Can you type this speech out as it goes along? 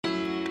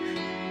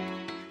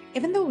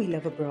Even though we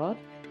live abroad,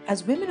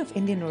 as women of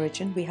Indian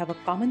origin, we have a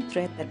common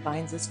thread that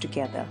binds us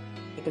together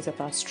because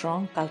of our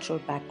strong cultural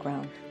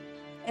background.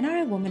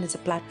 NRI Women is a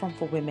platform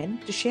for women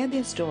to share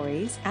their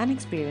stories and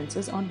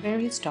experiences on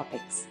various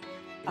topics.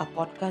 Our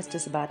podcast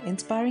is about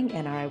inspiring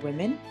NRI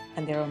women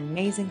and their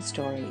amazing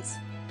stories.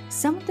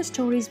 Some of the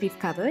stories we've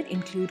covered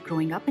include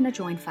growing up in a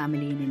joint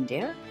family in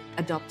India,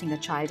 adopting a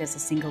child as a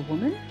single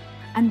woman,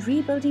 and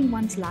rebuilding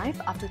one's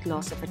life after the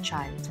loss of a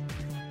child.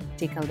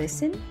 Take a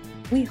listen.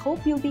 We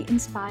hope you'll be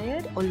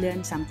inspired or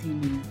learn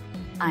something new.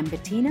 I'm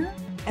Bettina.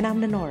 And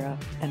I'm Lenora,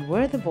 and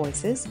we're the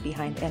voices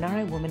behind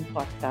NRI Women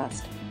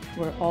Podcast.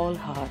 We're all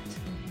heart.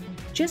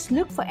 Just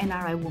look for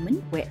NRI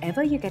Woman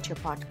wherever you get your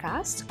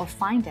podcasts or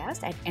find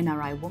us at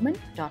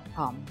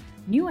nriwoman.com.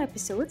 New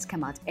episodes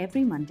come out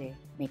every Monday.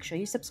 Make sure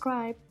you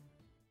subscribe.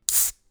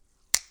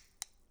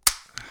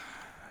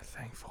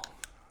 Thankful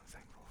for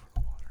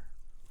the water.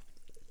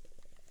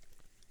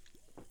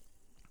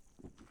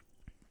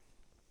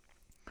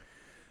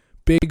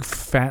 Big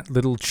fat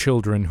little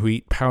children who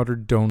eat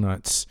powdered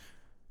donuts.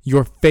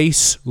 Your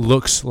face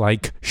looks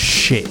like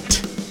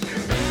shit.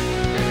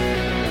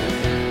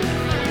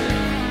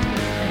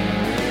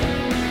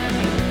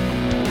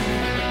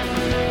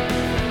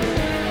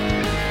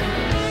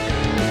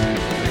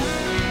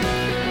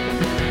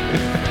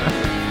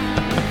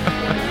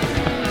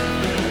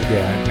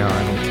 Yeah, no,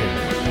 I don't care.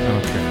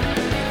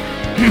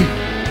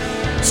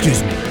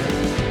 Excuse me.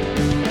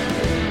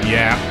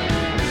 Yeah.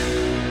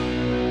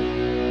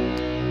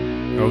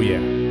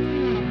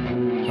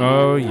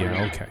 Oh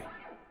yeah,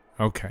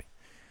 okay.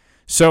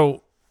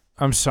 So,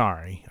 I'm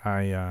sorry.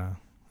 I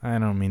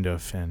don't mean to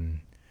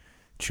offend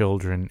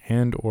children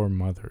and or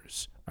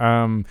mothers.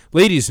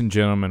 Ladies and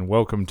gentlemen,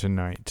 welcome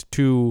tonight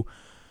to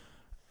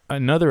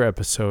another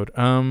episode.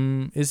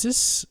 Is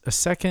this a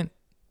second?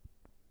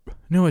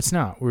 No, it's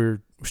not.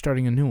 We're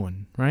starting a new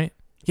one, right?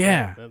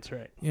 Yeah. That's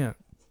right. Yeah.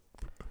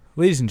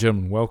 Ladies and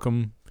gentlemen,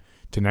 welcome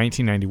to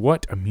 1990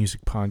 What? A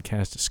music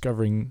podcast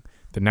discovering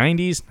the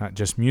 90s, not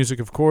just music,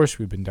 of course.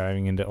 We've been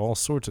diving into all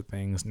sorts of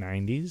things,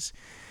 90s,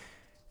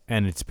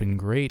 and it's been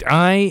great.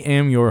 I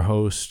am your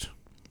host,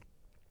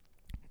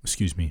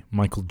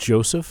 Michael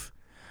Joseph.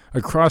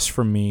 Across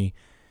from me,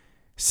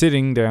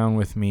 sitting down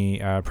with me,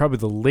 probably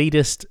the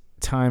latest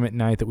time at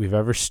night that we've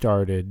ever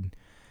started,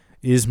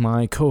 is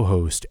my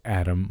co-host,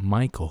 Adam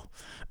Michael.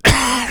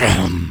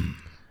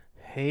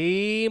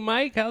 Hey,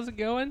 Mike, how's it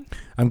going?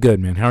 I'm good,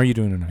 man. How are you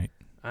doing tonight?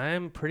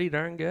 I'm pretty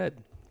darn good.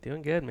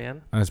 Doing good,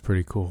 man. That's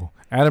pretty cool.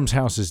 Adam's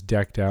house is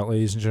decked out,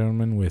 ladies and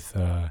gentlemen, with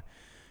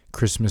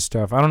Christmas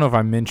stuff. I don't know if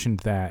I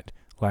mentioned that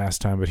last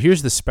time, but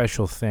here's the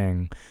special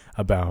thing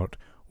about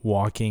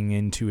walking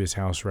into his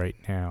house right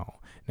now.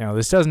 Now,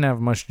 this doesn't have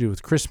much to do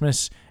with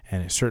Christmas,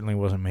 and it certainly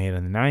wasn't made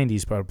in the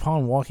 90s, but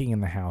upon walking in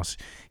the house,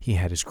 he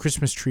had his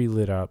Christmas tree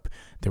lit up,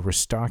 there were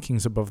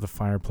stockings above the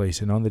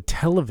fireplace, and on the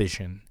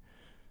television,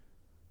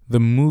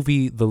 the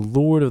movie The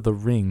Lord of the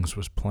Rings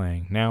was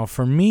playing. Now,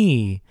 for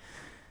me,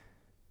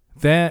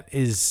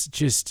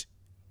 that's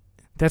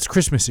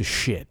Christmas is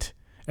shit.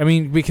 I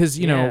mean, because,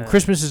 you know,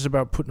 Christmas is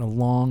about putting a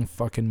long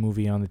fucking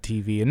movie on the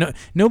TV, and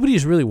nobody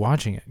is really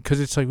watching it, because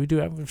it's like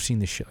I've seen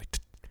this shit like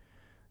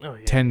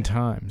 10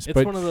 times. It's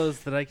but one of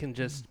those that I can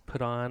just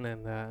put on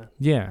and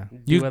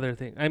do other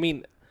things. I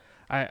mean,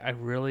 I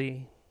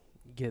really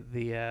get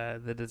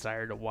the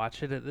desire to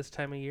watch it at this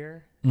time of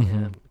year,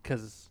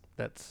 because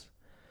that's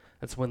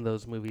when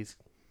those movies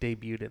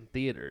debuted in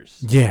theaters.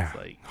 So yeah, it's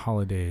like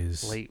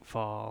holidays, late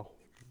fall,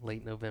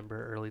 late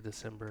November, early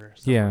December,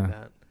 something like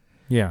that.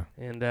 Yeah.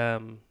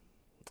 And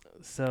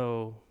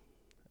so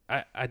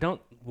I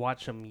don't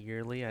watch them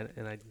yearly,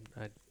 and I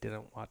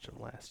didn't watch them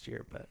last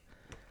year, but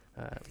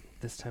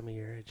this time of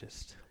year I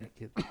just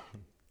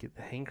get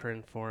the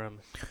hankering for them.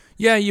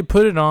 Yeah, you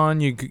put it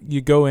on,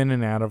 you go in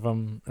and out of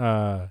them.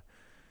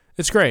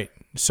 It's great.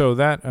 So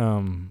that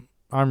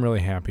I'm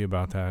really happy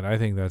about that. I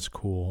think that's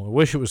cool. I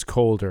wish it was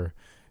colder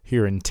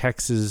here in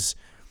Texas.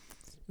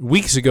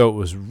 Weeks ago it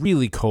was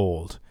really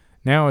cold.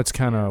 Now it's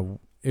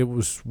it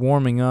was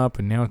warming up,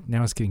 and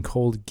now it's getting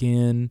cold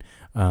again.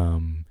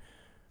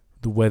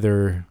 The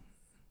weather,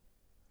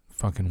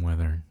 fucking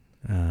weather.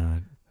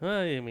 Well,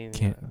 I mean,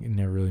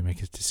 never really make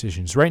his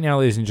decisions. Right now,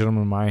 ladies and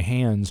gentlemen, my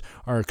hands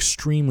are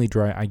extremely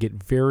dry. I get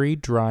very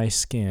dry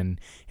skin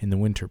in the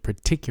winter,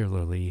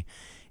 particularly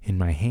in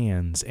my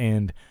hands.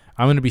 And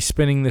I'm going to be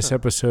spending this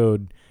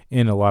episode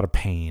in a lot of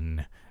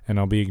pain, and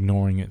I'll be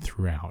ignoring it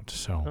throughout.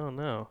 So. Oh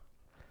no.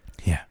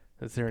 Yeah.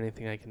 Is there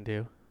anything I can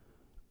do?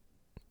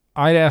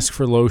 I'd ask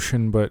for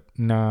lotion, but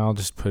I'll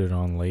just put it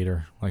on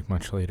later, like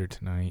much later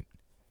tonight.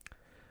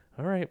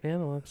 All right, man.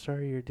 Well, I'm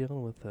sorry you're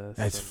dealing with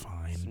That's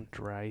fine. Some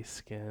dry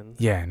skin.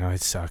 Yeah, no,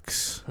 it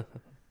sucks.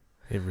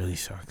 It really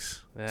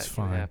sucks. It's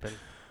fine. Happen.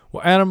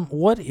 Well, Adam,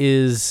 what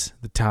is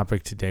the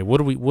topic today?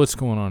 What's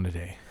going on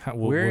today?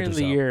 We're in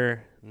the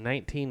year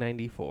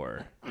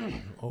 1994.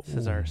 Oh. This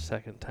is our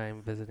second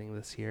time visiting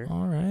this year.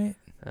 All right.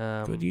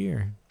 Good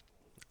year.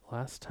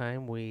 Last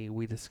time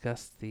we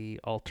discussed the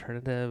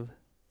alternative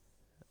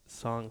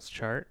songs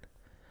chart.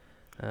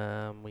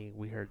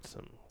 We heard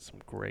some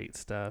great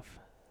stuff.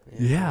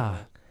 Yeah.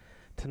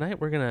 Tonight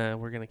we're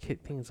gonna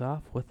kick things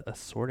off with a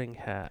Sorting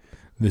Hat.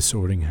 The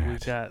Sorting Hat. We've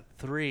got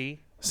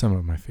three Some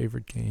of my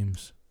favorite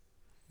games.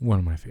 One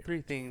of my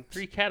favorite.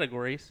 three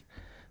categories.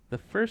 The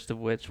first of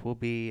which will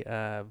be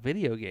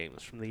video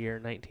games from the year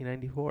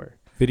 1994.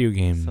 Video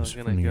games So I'm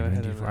from gonna the go year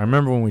ahead 94. and, I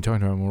remember when we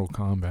talked about Mortal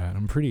Kombat.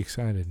 I'm pretty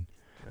excited.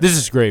 This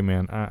is great,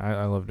 man.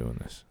 I love doing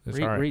this. It's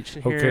all right. Reach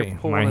in here, Okay,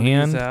 pull my one of these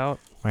hand- out.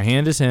 My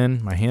hand is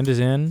in. My hand is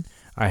in.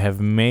 I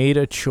have made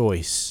a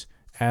choice.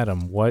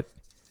 Adam, what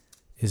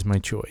is my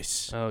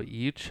choice? Oh,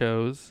 you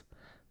chose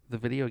the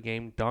video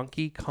game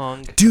Donkey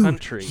Kong Dude,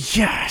 Country.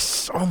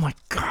 yes! Oh my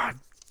god.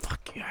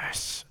 Fuck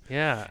yes.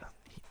 Yeah.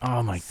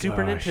 Oh my god.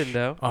 Super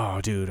Nintendo.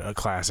 Oh, dude, a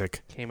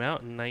classic. Came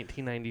out in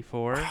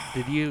 1994.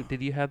 Did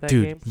you have that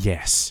Dude, game?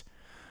 yes.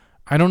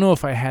 I don't know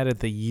if I had it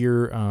the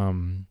year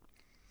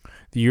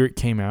it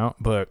came out,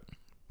 but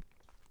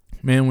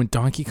man, when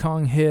Donkey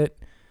Kong hit,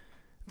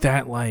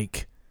 that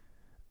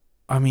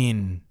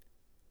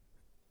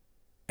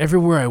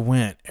everywhere I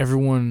went,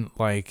 everyone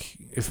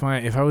if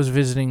I was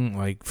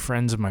visiting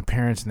friends of my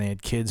parents and they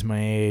had kids my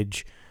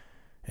age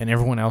and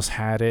everyone else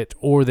had it,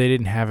 or they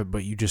didn't have it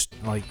but you just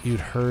you'd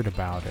heard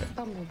about it.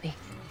 Bumblebee.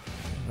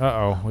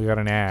 Uh-oh, we got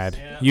an ad.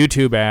 Yeah.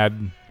 YouTube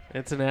ad.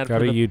 It's an ad Got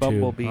for a the YouTube.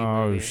 Bumblebee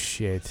Oh movie.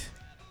 shit.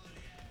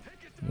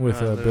 With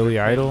They're Billy playing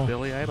Idol.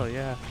 Billy Idol,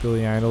 yeah.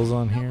 Billy Idol's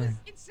on here.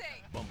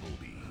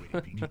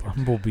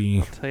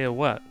 Bumblebee. Tell you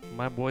what,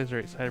 my boys are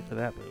excited for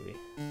that movie.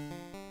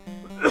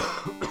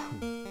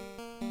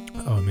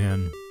 Oh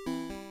man.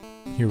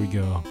 Here we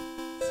go.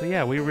 So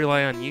yeah, we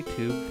rely on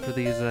YouTube for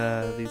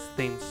these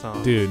theme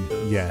songs. Dude,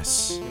 'cause,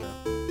 yes. you know.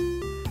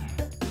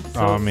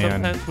 Oh, So man.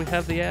 Sometimes we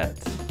have the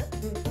ads.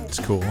 It's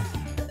cool.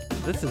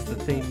 This is the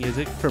theme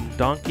music from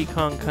Donkey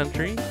Kong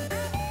Country.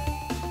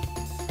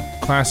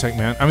 Classic,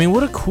 man. I mean,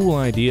 what a cool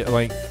idea.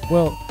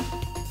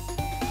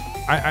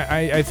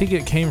 I think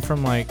it came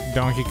from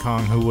Donkey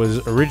Kong, who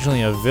was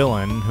originally a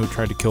villain who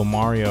tried to kill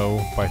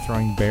Mario by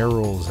throwing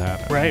barrels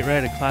at him. Right,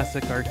 a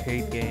classic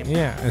arcade game.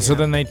 Yeah, and so Yeah.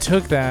 then they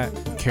took that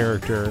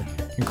character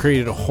and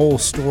created a whole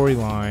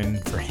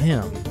storyline for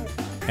him,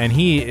 and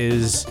he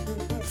is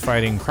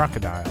fighting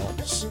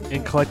crocodiles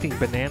And collecting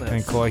bananas.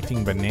 and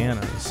collecting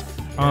bananas.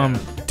 Yeah.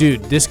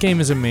 Dude, this game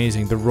is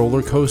amazing. The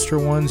roller coaster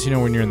ones,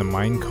 when you're in the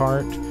mine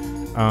cart.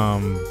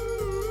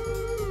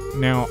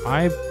 Now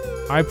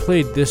I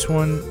played this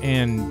one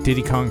and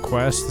Diddy Kong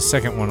Quest, the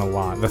second one, a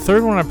lot. The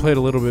third one I played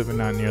a little bit, but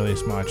not nearly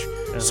as much.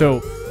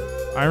 So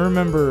I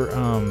remember,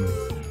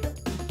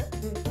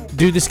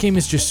 dude, this game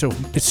is just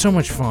it's so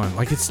much fun.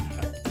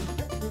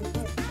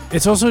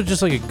 It's also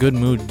just a good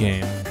mood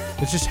game.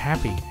 It's just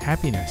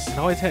happiness. It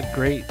always had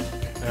great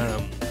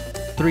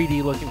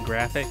 3D looking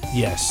graphics.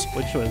 Yes.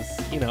 Which was,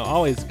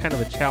 always kind of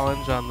a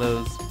challenge on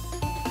those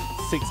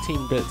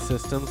 16-bit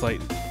systems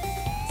like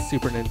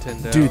Super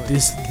Nintendo. Dude,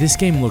 this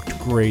game looked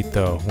great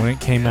though when it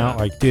came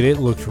out. It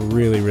looked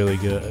really, really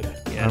good.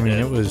 Yeah, I mean,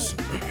 it it was.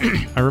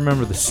 I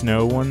remember the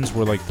snow ones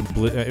were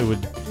it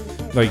would,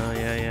 Oh,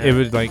 yeah. it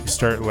would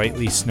start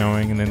lightly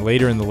snowing, and then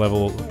later in the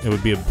level it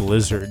would be a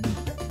blizzard,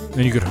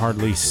 and you could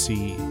hardly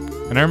see.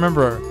 And I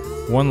remember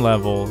one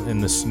level in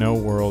the snow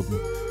world.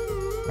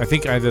 I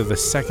think either the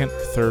second or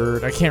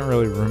third. I can't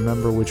really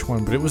remember which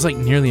one, but it was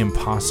nearly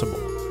impossible.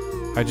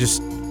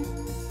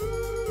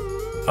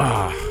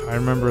 I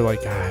remember I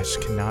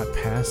just cannot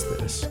pass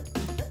this.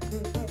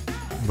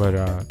 But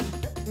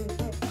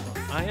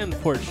I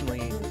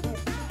unfortunately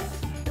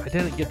I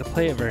didn't get to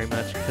play it very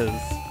much because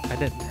I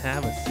didn't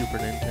have a Super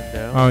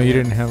Nintendo. oh, you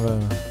didn't have a.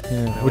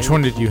 Yeah. No, Which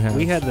one did you have?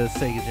 We had the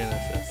Sega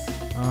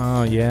Genesis.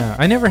 Oh yeah,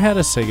 I never had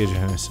a Sega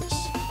Genesis.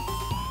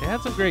 It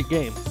had some great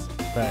games,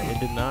 but it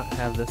did not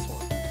have this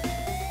one.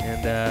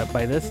 And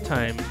by this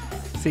time,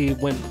 see,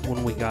 when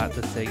we got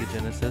the Sega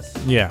Genesis,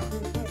 Yeah.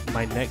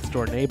 my next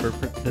door neighbor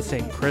for the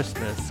same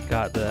Christmas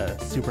got the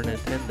Super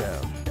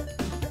Nintendo.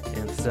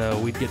 And so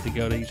we'd get to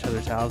go to each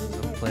other's houses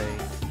and play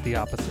the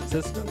opposite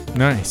system.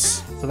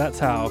 Nice. So that's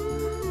how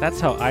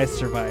I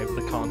survived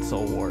the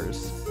console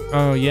wars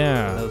Oh in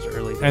yeah. those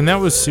early days. And that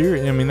was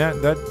serious. I mean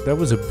that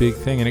was a big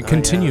thing, and it Oh,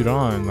 continued yeah.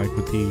 on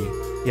with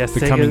the Yeah,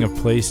 coming of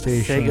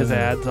PlayStation. Sega's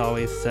ads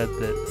always said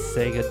that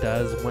Sega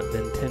does what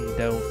Nintendo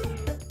don't.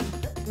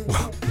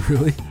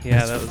 Really?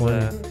 Yeah, That's that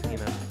was funny.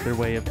 their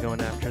way of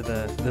going after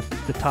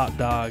the top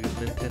dog of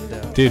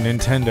Nintendo. Dude,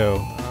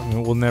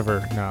 Nintendo. We'll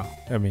never. No.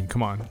 I mean,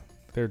 come on.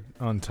 They're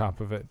on top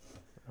of it.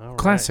 All right.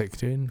 Classic,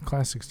 dude.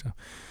 Classic stuff.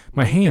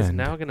 My Mike hand is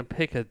now going to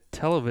pick a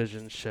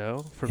television show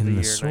from in the the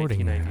year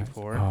sorting hat.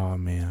 1994. Oh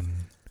man.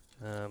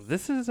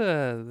 This is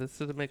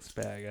a mixed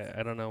bag.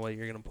 I don't know what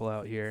you're going to pull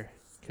out here.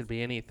 Could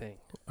be anything.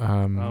 Oh,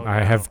 I no.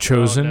 have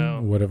chosen. Oh,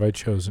 no. What have I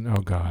chosen?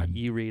 Oh God.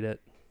 You read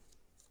it.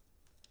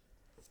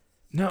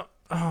 No.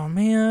 Oh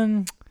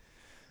man.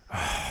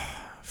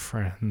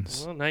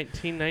 Friends. Well,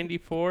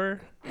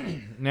 1994.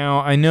 Now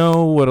I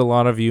know what a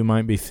lot of you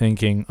might be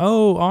thinking.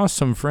 Oh,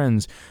 awesome,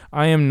 Friends.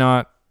 I'm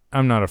not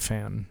a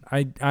fan.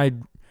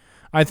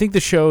 I think the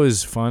show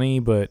is funny,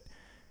 but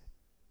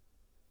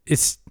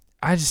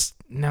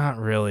Not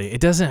really.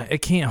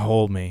 It can't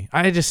hold me.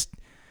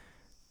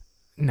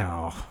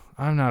 No,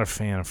 I'm not a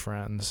fan of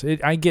Friends.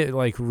 I get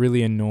like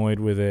really annoyed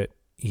with it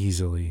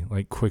easily,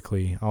 like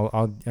quickly.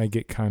 I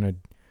get kind of.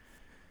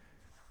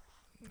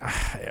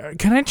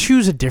 Can I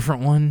choose a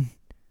different one?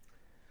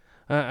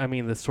 I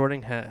mean, the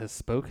Sorting Hat has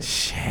spoken.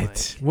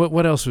 Shit.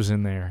 What else was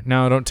in there?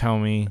 No, don't tell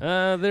me.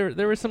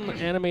 There were some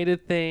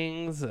animated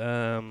things.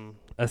 A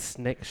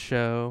Snick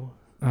show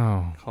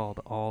called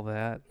All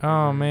That.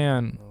 Oh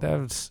man, that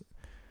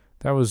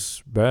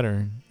was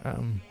better.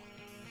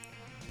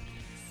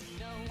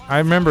 I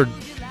remember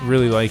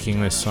really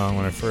liking this song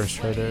when I first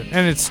heard it,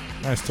 and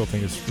I still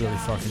think it's really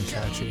fucking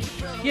catchy.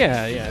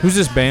 Yeah. Who's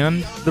this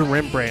band? The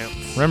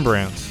Rembrandts.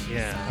 Rembrandts.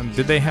 Yeah.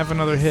 Did they have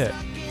another hit?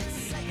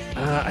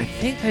 I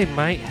think they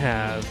might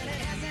have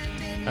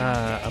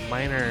a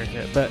minor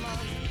hit, but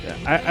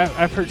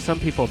I've heard some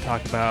people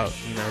talk about,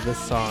 this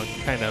song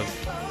kind of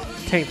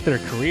tanked their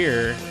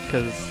career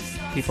because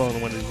people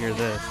don't want to hear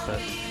this, but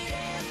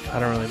I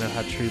don't really know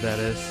how true that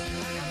is.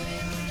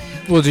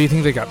 Well, do you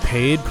think they got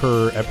paid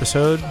per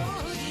episode?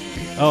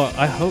 Oh,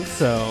 I hope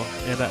so,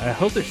 and I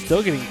hope they're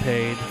still getting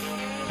paid.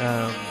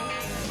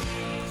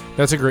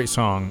 That's a great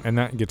song, and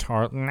that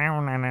guitar,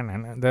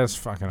 that's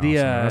fucking awesome.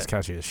 That's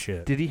catchy as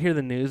shit. Did you hear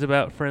the news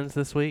about Friends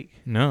this week?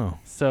 No.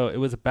 So it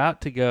was about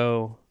to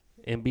go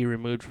and be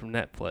removed from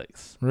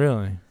Netflix.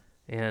 Really?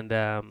 And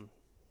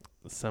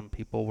some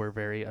people were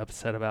very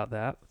upset about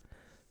that.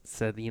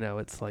 Said,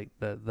 it's like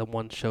the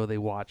one show they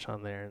watch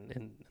on there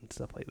and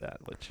stuff like that,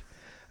 which,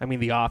 I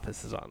mean, The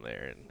Office is on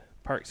there, and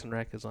Parks and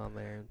Rec is on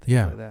there, and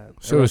things like that.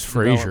 So is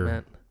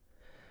Frasier.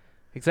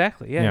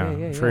 Exactly, yeah.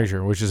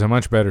 Frasier, which is a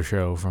much better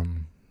show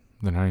from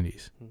the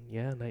 90s.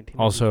 Yeah, 1993,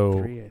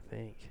 also, I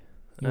think.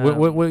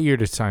 What year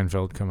did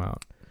Seinfeld come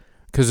out?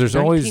 Because there's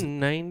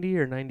 1990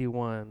 or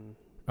 91.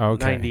 Oh,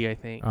 okay. 90, I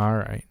think. All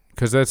right.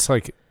 Because that's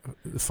like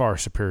far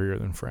superior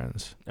than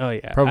Friends. Oh,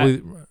 yeah.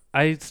 Probably.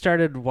 I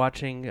started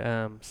watching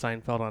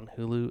Seinfeld on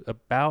Hulu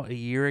about a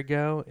year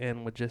ago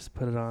and would just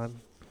put it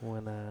on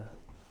when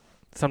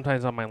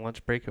sometimes on my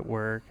lunch break at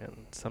work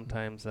and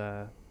sometimes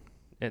at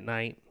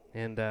night,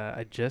 and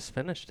I just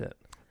finished it.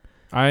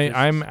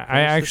 I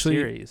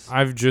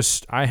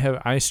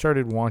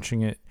started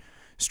watching it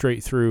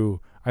straight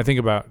through. I think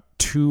about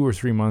 2 or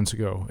 3 months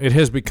ago. It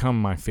has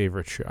become my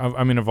favorite show.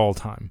 I mean, of all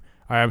time.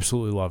 I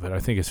absolutely love it. I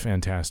think it's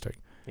fantastic.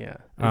 Yeah,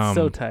 it's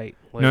so tight.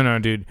 Like, no,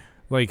 dude.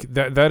 Like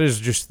that is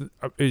just,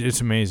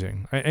 it's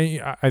amazing.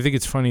 I think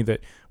it's funny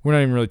that we're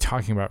not even really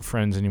talking about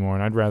Friends anymore,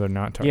 and I'd rather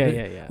not talk.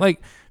 Yeah. Like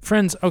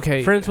Friends,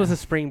 okay. Friends was a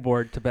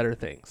springboard to better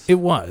things. It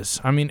was.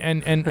 I mean,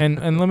 and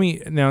let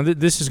me now.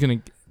 This is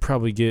gonna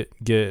probably get.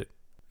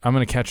 I'm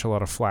gonna catch a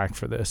lot of flack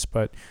for this,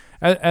 but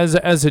as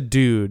a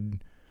dude,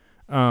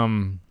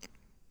 I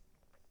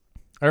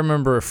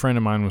remember a friend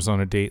of mine was on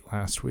a date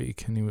last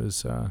week, and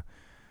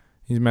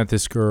he met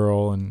this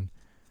girl, and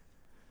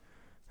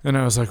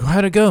I was like, well,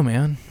 how'd it go,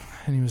 man?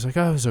 And he was like,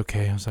 oh, it was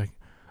okay. I was like,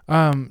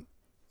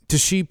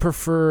 does she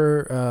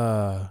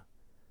prefer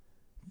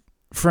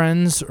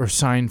Friends or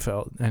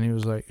Seinfeld? And he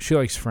was like, she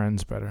likes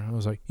Friends better. I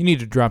was like, you need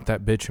to drop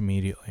that bitch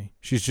immediately.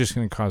 She's just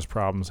going to cause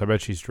problems. I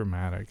bet she's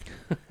dramatic.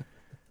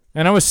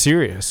 And I was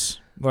serious.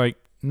 Like,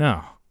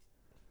 no.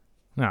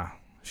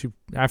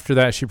 After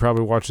that, she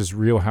probably watches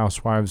Real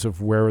Housewives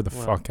of wherever the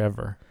fuck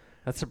ever.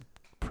 That's a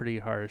pretty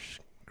harsh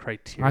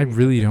criteria. I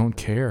really don't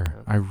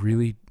care. I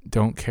really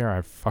don't care.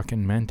 I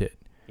fucking meant it.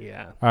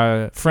 Yeah.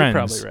 Friends. You're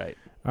probably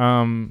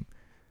right.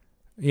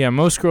 Yeah,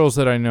 most girls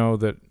that I know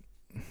that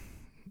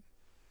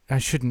I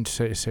shouldn't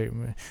say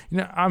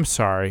I'm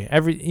sorry.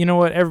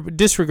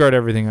 Disregard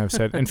everything I've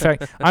said. In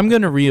fact, I'm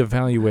going to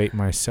reevaluate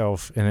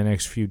myself in the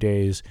next few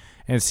days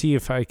and see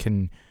if I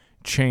can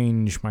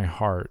change my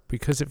heart,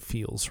 because it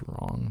feels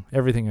wrong.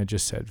 Everything I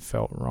just said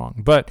felt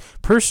wrong. But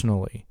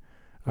personally,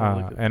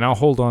 and I'll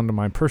hold on to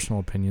my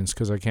personal opinions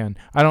because I can.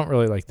 I don't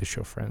really like the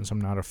show Friends.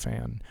 I'm not a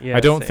fan. Yeah, I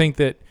don't think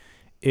that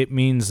it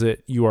means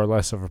that you are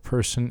less of a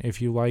person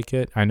if you like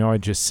it. I know I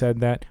just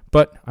said that,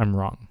 but I'm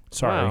wrong.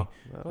 Sorry.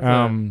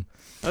 Wow.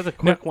 That was a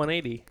quick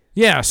 180.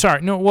 Yeah,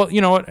 sorry. No, well, you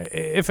know what?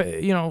 If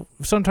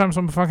sometimes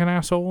I'm a fucking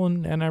asshole,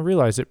 and I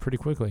realize it pretty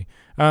quickly.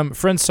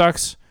 Friends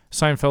sucks.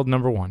 Seinfeld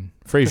 #1.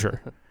 Frasier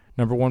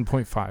number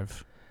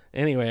 1.5.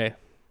 Anyway,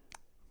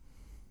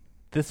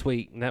 this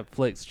week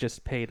Netflix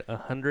just paid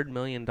 $100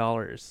 million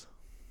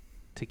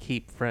to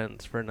keep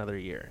Friends for another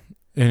year.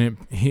 And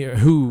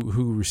who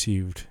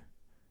received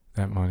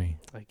that money?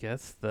 I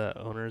guess the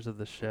owners of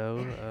the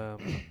show.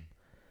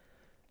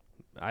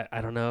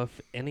 I don't know if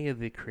any of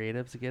the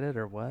creatives get it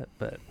or what,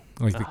 but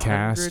like the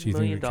cast. Do you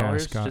think the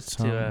cast got just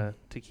some?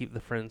 to keep the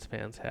Friends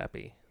fans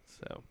happy.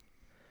 So,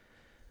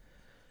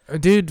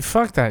 dude,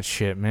 fuck that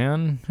shit,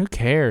 man. Who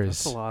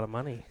cares? That's a lot of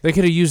money. They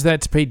could have used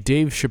that to pay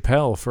Dave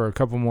Chappelle for a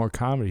couple more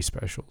comedy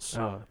specials.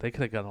 Oh, they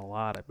could have got a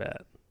lot, I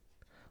bet.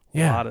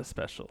 A lot of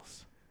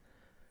specials.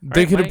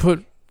 They could have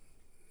put.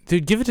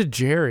 Dude, give it to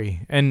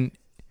Jerry and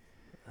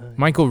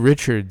Michael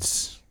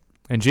Richards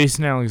and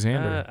Jason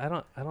Alexander.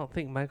 I don't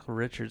think Michael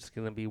Richards is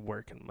gonna be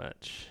working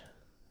much.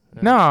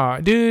 No,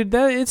 dude,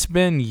 it's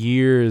been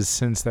years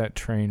since that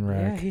train Yeah,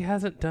 wreck. he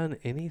hasn't done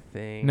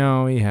anything.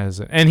 No, he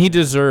hasn't. And he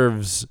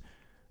deserves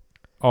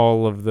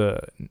all of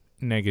the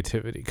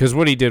negativity because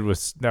what he did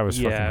was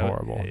fucking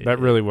horrible. That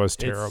really was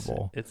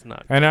terrible. It's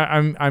not. And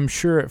I'm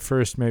sure at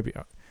first maybe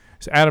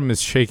so Adam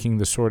is shaking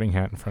the Sorting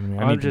Hat in front of me.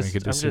 I need to make a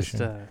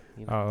decision.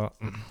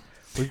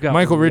 We've got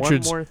Michael one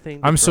Richards, more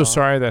thing. I'm so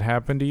sorry that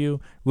happened to you.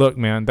 Look,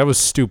 man, that was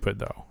stupid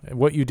though.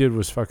 What you did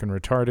was fucking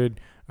retarded.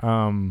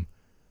 I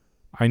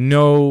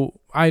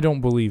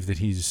don't believe that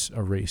he's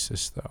a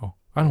racist though.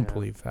 I don't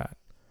believe that.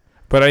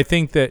 But I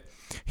think that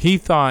he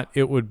thought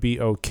it would be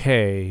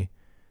okay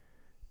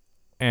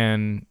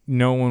and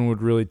no one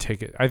would really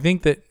take it. I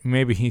think that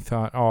maybe he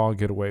thought, oh, I'll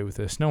get away with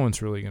this. No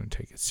one's really going to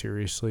take it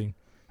seriously.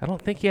 I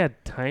don't think he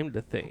had time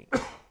to think.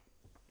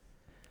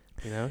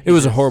 It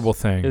was a horrible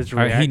thing. It was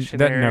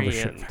that never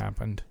should have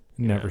happened.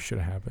 Never should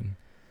have happened.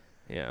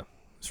 Yeah.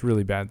 It's a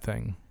really bad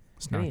thing.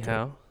 It's not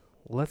Anyhow,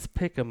 let's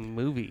pick a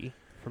movie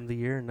from the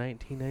year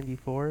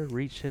 1994.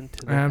 Reach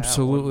into the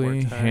absolutely hat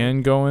one more time.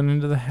 Hand going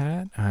into the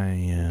hat. I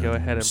am go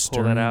ahead and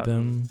pull that out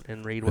them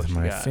and read with what you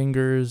my got.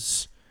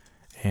 fingers,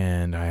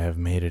 and I have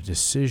made a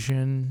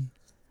decision.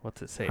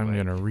 What's it say? I'm Mike?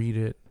 gonna read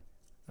it.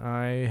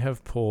 I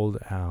have pulled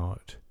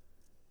out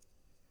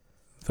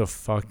the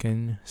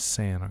fucking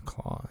Santa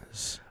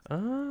Claus.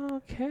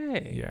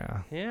 Okay.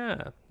 Yeah. Yeah.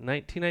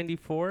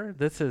 1994.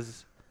 This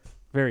is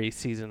very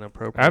season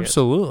appropriate.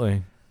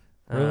 Absolutely.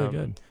 Really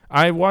good.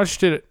 I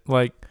watched it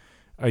like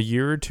a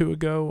year or two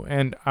ago,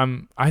 and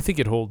I think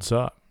it holds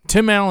up.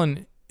 Tim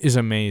Allen is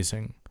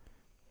amazing.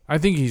 I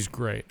think he's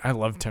great. I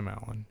love Tim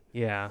Allen.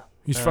 Yeah.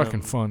 He's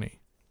fucking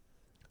funny.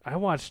 I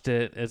watched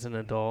it as an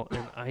adult,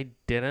 and I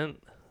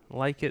didn't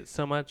like it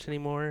so much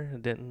anymore. I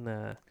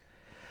didn't.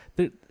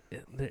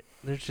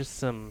 There's just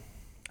some,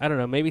 I don't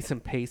know, maybe some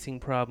pacing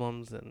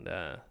problems and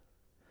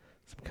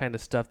some kind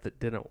of stuff that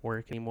didn't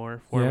work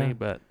anymore for me.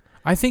 But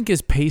I think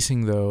his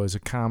pacing, though, as a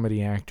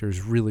comedy actor,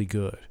 is really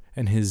good,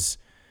 and his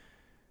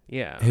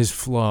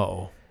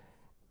flow.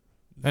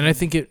 And I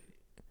think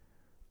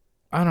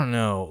I don't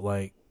know,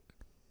 like,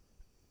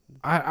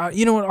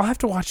 you know what? I'll have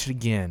to watch it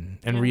again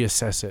and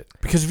reassess it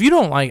because if you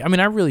don't like, I mean,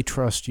 I really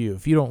trust you.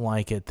 If you don't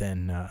like it,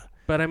 then.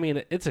 But I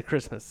mean, it's a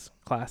Christmas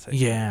classic.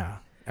 Yeah,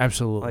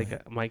 absolutely.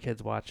 Like my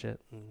kids watch it,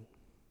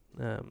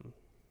 and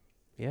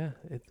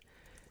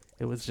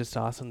it was just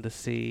awesome to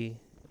see,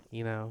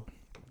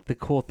 the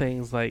cool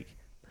things like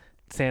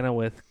Santa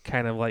with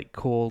kind of like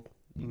cool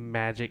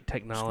magic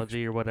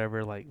technology or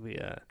whatever, like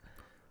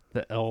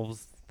the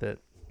elves that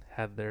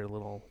had their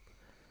little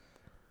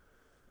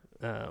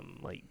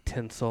like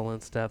tinsel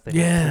and stuff. They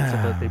had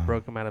tinsel that they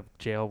broke him out of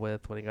jail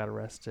with when he got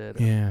arrested.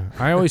 Yeah,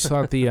 I always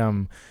thought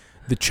the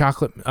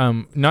chocolate,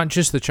 not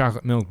just the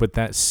chocolate milk, but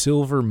that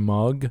silver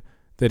mug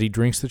that he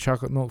drinks the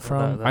chocolate milk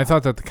from. I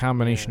thought that the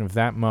combination of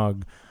that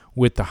mug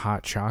with the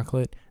hot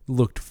chocolate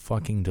looked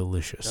fucking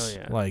delicious. Oh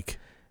yeah, like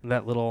and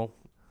that little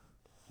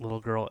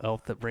girl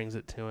elf that brings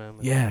it to him.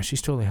 Yeah,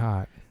 she's totally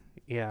hot.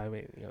 Yeah, I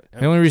mean,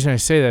 the only reason I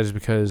say that is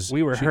because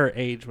we were her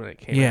age when it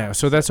came out. Yeah,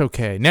 so that's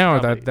okay.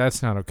 Now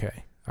that's not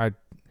okay. I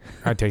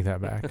take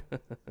that back.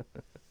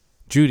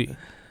 Judy.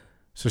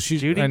 So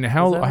Judy? And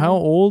how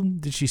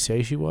old did she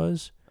say she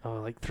was?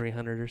 Oh, like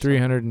 300 or something.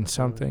 300 and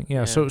something.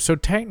 Yeah. So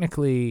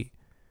technically,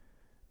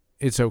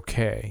 it's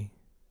okay.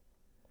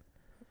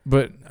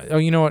 But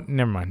you know what?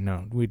 Never mind.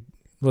 No,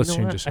 let's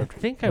change the subject. I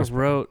think I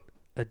wrote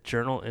a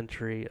journal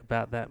entry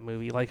about that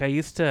movie. Like I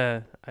used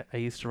to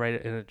write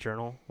it in a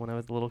journal when I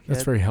was a little kid.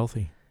 That's very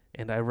healthy.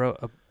 And I wrote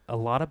a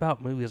lot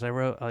about movies. I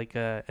wrote like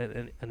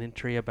an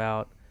entry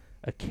about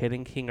a kid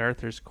in King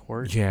Arthur's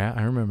Court. Yeah,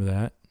 I remember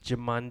that.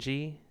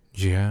 Jumanji.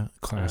 Yeah,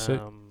 classic.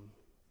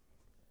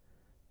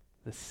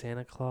 The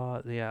Santa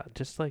Claus. Yeah,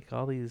 just like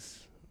all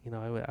these.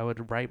 I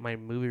would write my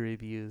movie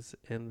reviews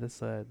in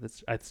this.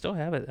 I'd still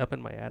have it up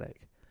in my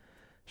attic.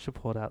 Should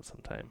pull it out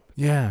sometime.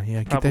 Yeah,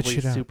 get Probably that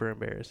shit out. Super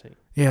embarrassing.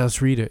 Yeah,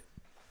 let's read it.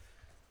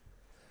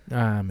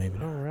 Maybe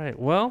not. All right.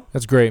 Well,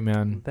 that's great,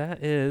 man.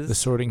 That is the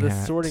sorting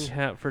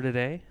hat for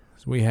today.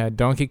 So we had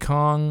Donkey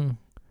Kong,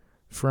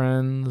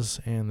 Friends,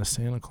 and the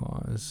Santa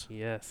Claus.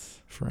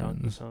 Yes.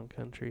 Friends. Donkey Kong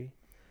Country.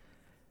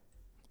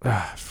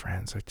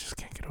 Friends. I just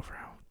can't get over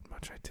how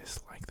much I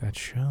dislike that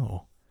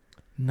show.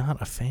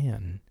 Not a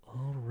fan.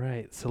 All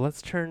right. So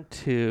let's turn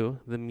to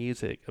the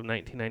music of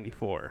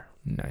 1994.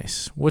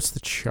 Nice. What's the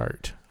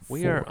chart?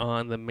 We are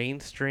on the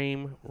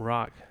mainstream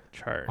rock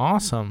chart.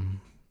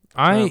 Awesome.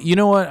 You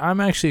know what?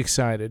 I'm actually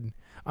excited.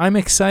 I'm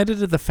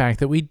excited at the fact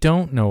that we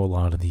don't know a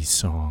lot of these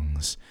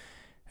songs.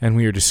 And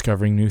we are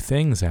discovering new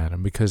things,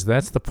 Adam, because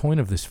that's the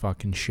point of this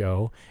fucking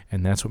show,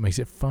 and that's what makes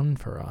it fun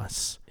for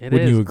us.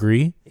 Wouldn't you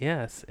agree?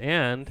 Yes,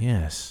 and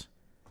yes,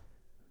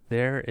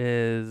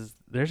 there's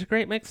a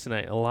great mix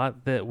tonight. A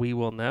lot that we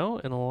will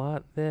know, and a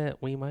lot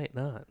that we might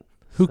not.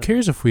 Who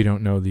cares if we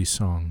don't know these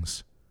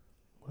songs?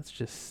 Let's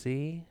just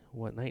see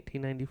what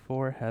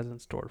 1994 has in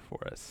store for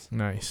us.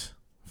 Nice.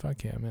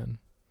 Fuck yeah, man.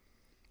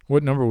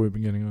 What number are we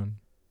beginning on?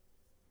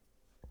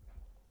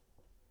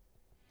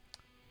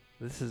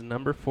 This is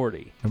number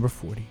 40. Number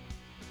 40.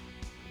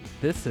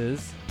 This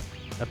is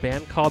a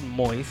band called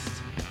Moist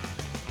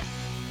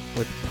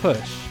with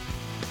Push.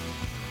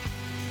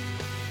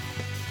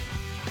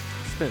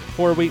 Spent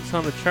 4 weeks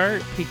on the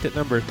chart, peaked at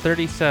number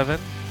 37.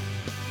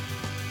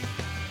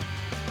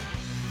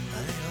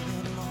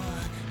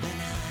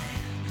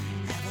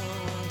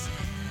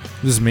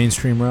 This is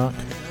mainstream rock.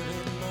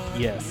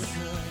 Yes.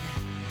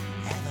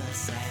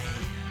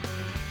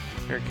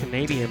 They're a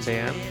Canadian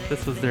band.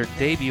 This was their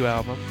debut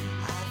album.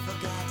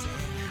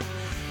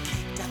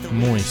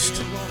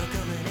 Moist.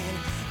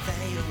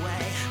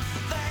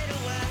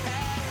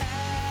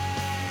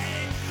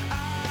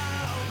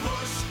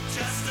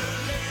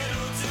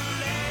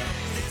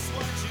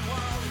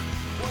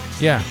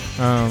 Yeah.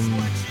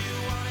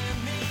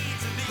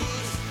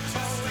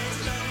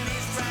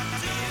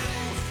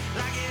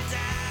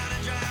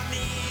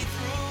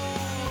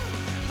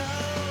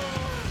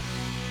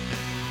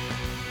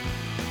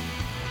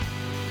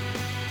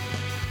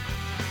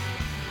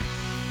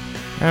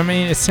 I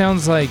mean, it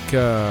sounds like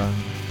I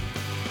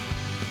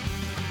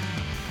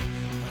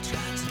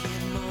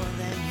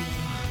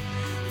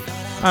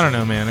don't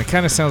know, man. It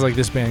kind of sounds like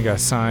this band got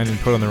signed and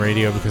put on the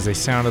radio because they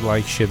sounded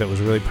like shit that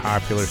was really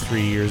popular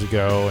 3 years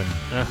ago and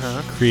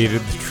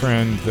created the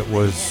trend that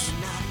was,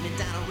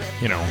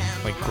 you know,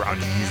 like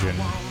grunge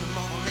and...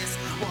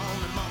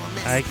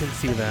 I can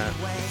see that.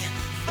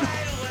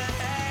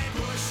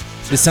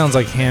 It sounds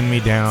like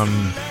hand-me-down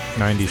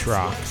 90s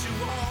rock.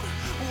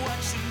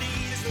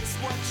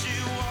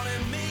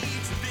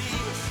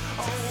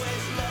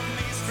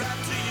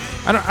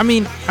 I don't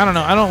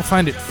know. I don't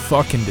find it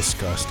fucking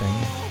disgusting.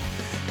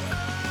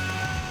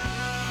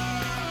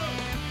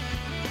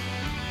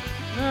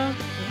 No.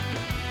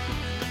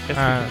 Guess we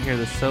can hear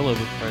the solo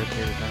before I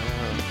fade it down.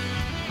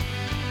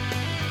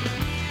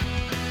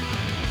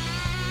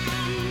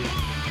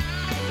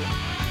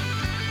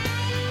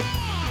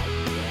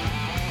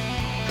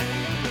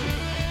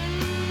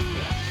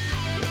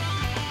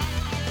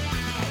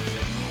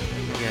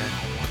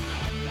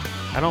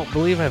 Yeah. I don't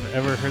believe I've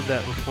ever heard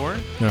that before.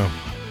 No.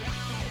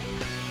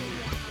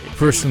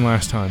 First and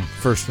last time.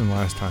 First and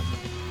last time.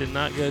 Did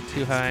not go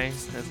too high.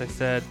 As I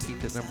said,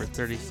 peaked at number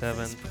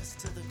 37.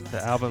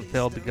 The album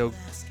failed to go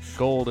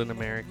gold in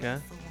America.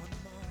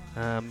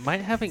 Might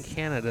have in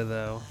Canada,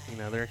 though. You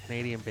know, they're a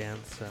Canadian band,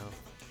 so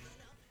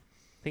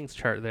things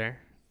chart there.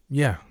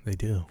 Yeah, they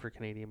do. For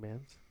Canadian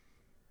bands.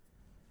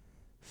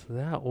 So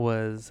that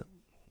was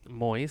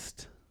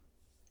Moist.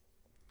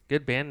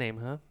 Good band name,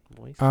 huh?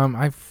 Moist.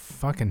 I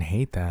fucking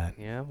hate that.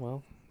 Yeah,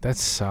 well. That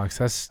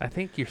sucks. I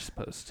think you're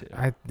supposed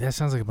to. That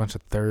sounds like a bunch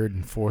of 3rd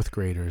and 4th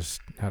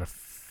graders had a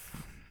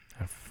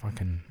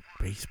fucking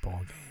baseball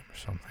game or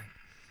something.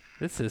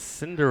 This is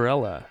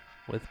Cinderella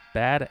with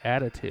Bad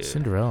Attitude.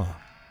 Cinderella.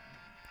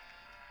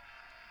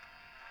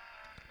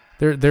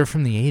 They're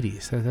from the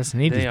 80s. That's an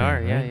 80s They band, are,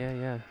 right?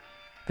 yeah.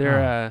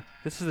 They're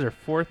this is their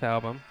 4th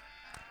album.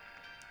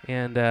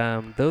 And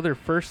though their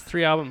first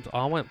 3 albums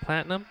all went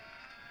platinum,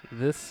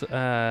 this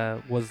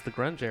was the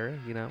grunge era,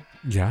 you know.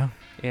 Yeah.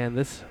 And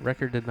this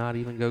record did not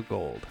even go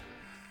gold.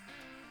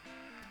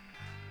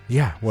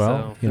 Yeah,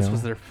 well, so this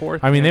was their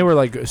 4th. I mean, they were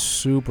like a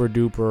super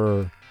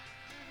duper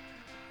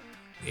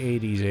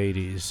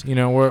 80s. You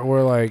know,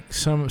 where like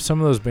some of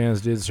those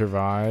bands did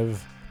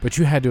survive, but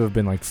you had to have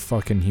been like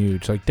fucking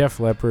huge. Like Def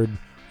Leppard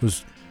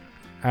was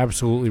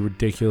absolutely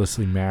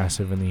ridiculously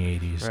massive in the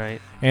 80s.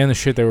 Right. And the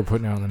shit they were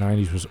putting out in the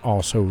 90s was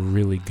also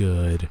really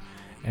good.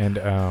 And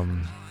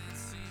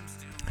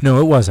no,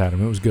 it was,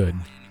 Adam. It was good.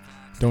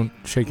 Don't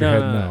shake your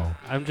head no.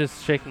 I'm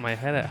just shaking my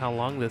head at how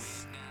long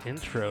this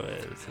intro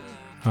is.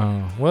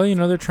 Well, you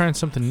know, they're trying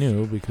something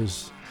new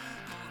because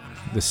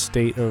the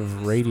state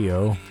of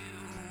radio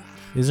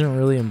isn't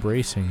really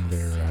embracing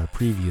their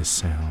previous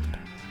sound.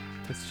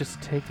 It's just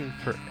taking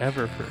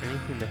forever for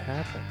anything to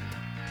happen.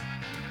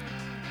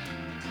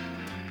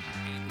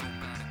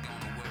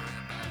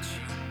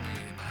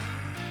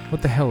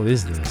 What the hell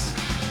is this?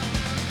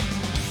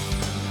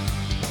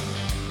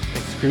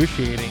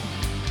 Excruciating.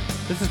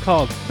 This is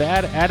called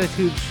Bad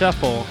Attitude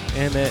Shuffle,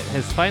 and it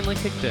has finally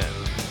kicked in.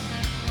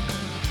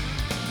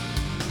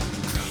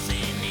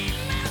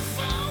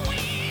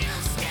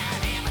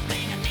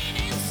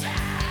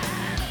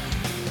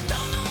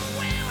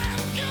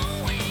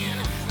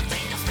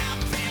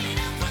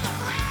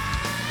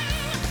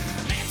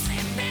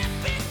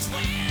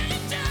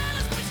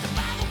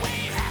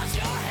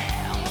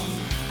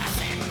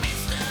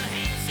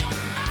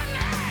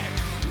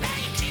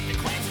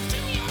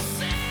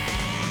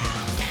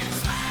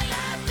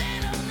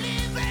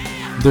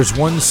 There's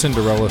one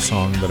Cinderella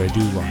song that I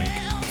do like.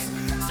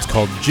 It's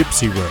called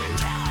Gypsy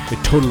Road.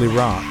 It totally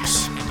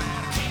rocks.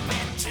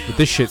 But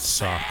this shit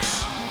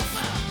sucks.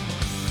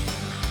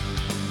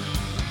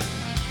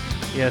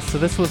 Yeah, so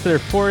this was their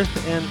 4th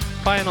and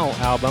final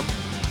album,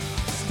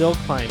 Still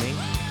Climbing.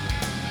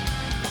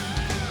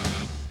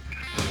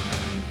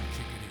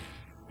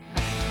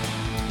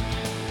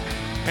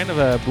 Kind of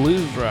a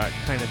blues rock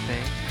kind of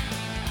thing.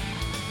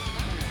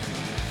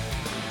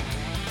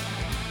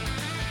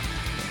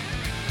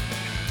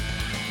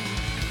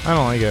 I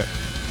don't like it.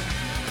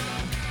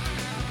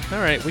 All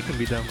right, we can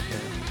be done with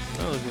that.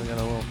 Oh, we got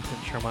a little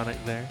pinch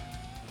harmonic there.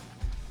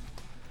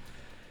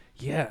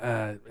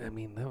 Yeah, I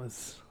mean, that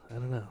was, I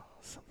don't know,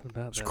 something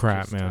about It's that.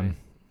 crap, just, man.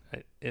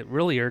 It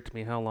really irked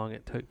me how long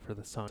it took for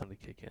the song to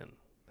kick in.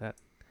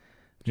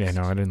 Yeah,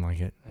 no, I didn't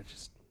like it. I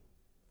just,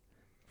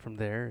 from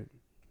there,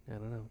 I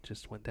don't know,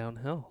 just went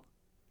downhill.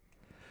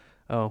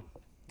 Oh,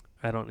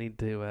 I don't need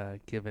to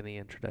give any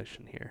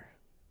introduction here.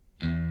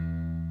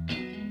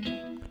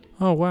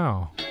 Oh,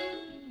 wow.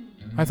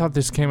 I thought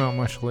this came out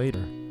much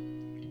later.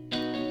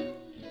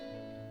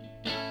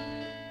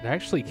 It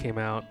actually came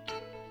out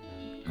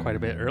quite a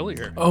bit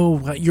earlier.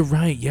 Oh, you're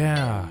right,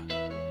 yeah.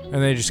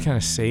 And they just kind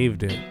of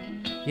saved it.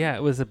 Yeah,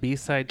 it was a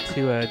B-side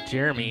to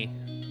Jeremy.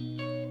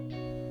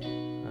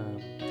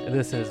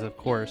 This is, of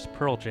course,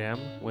 Pearl Jam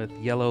with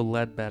Yellow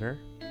Ledbetter.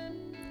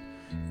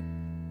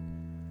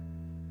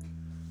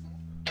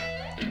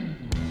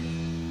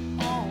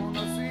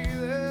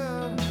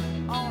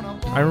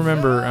 I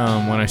remember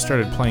when I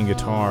started playing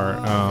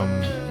guitar,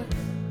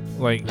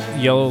 like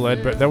Yellow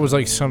Ledbetter, that was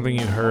like something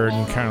you heard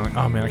and kind of like,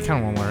 oh man, I kind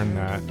of want to learn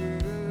that.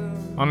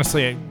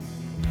 Honestly,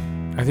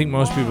 I think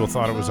most people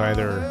thought it was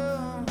either,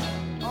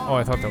 oh,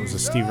 I thought that was a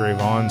Stevie Ray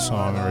Vaughan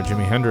song or a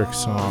Jimi Hendrix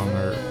song,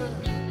 or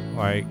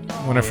like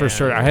when I first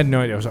started, I had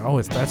no idea. I was like,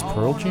 oh, that's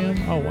Pearl Jam?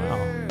 Oh wow.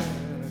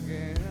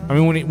 I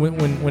mean,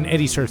 when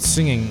Eddie started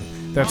singing,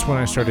 that's when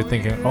I started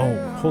thinking, oh,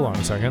 hold on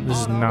a second, this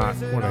is not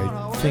what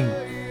I think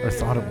or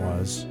thought it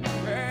was.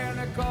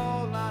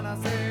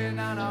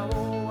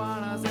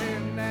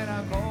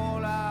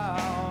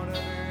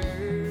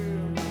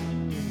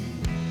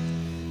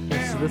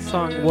 So this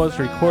song was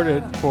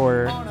recorded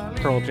for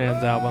Pearl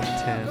Jam's album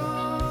 10.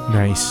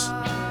 Nice.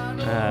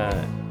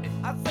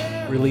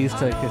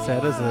 Released, like I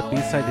said, as a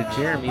B-side to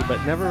Jeremy,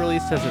 but never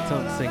released as its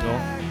own single.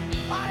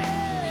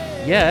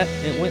 Yet,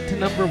 it went to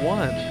number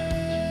 1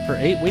 for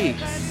 8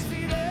 weeks.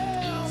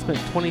 Spent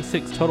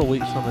 26 total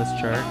weeks on this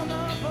chart.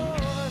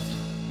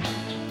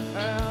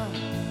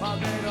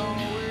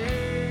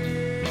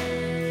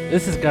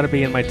 This has got to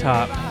be in my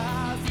top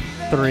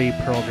 3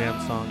 Pearl Jam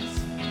songs.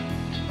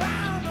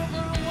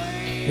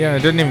 Yeah,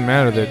 it doesn't even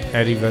matter that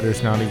Eddie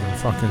Vedder's not even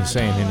fucking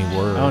saying any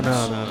words. Oh,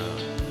 no.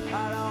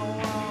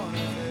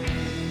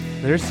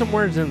 There's some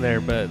words in there,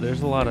 but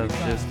there's a lot of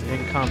just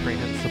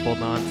incomprehensible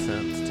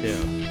nonsense, too.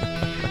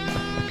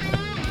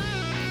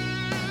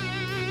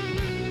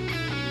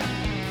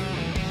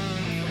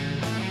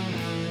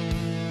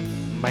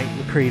 Mike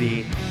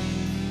McCready,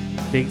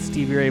 big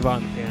Stevie Ray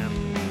Vaughan fan.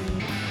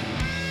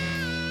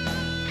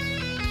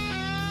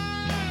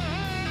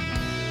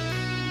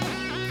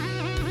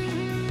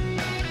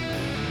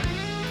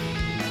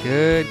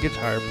 Good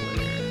guitar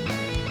player.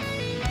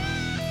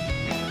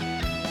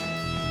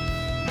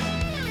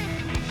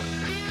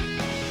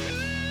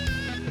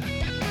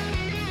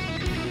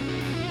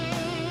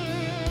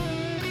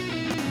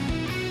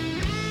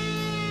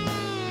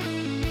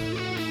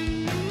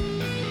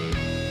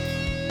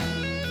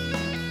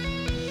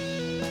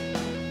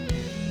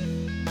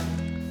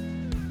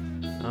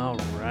 All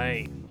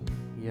right.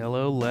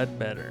 Yellow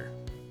Ledbetter.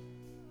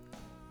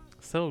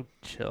 So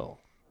chill,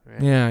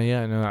 right?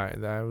 Yeah, no,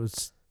 I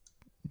was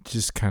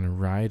just kind of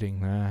riding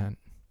that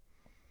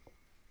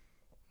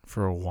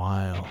for a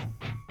while.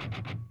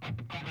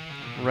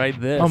 Right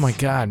this. Oh my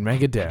god,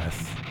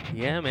 Megadeth.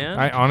 Yeah, man.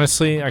 I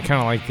kind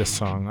of like this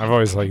song. I've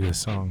always liked this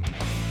song.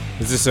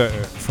 Is this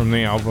from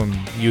the album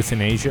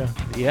Euthanasia?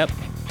 Yep.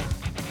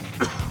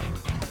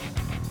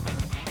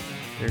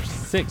 Their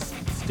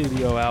 6th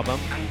studio album.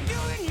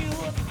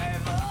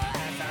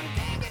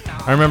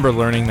 I remember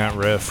learning that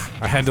riff.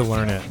 I had to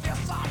learn it.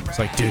 It's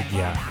like, dude,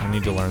 yeah, I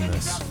need to learn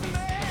this.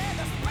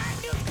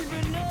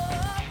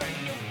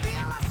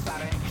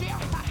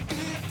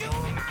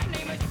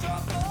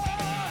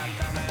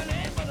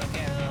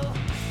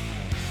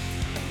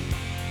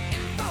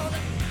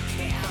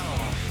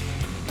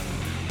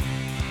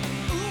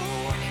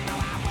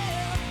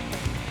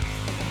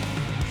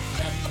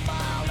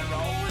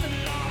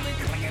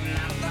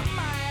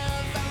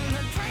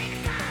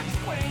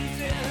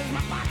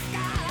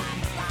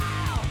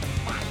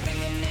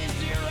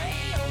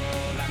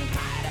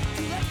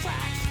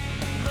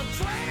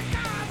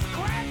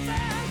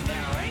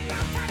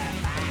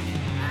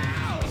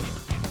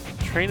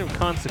 Train of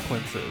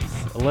Consequences.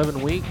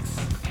 11 weeks.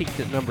 Peaked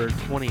at number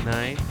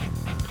 29.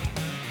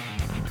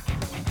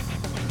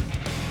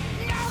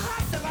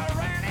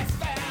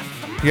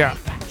 Yeah,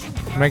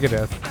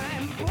 Megadeth.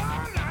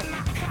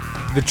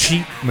 The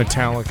cheap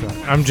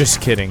Metallica. I'm just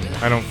kidding.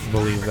 I don't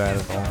believe that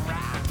at all.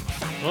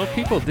 Well,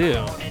 people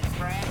do.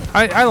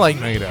 I like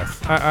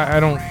Megadeth. I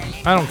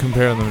don't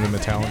compare them to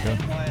Metallica.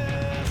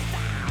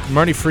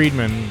 Marty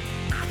Friedman,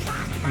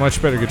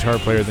 much better guitar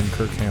player than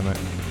Kirk Hammett.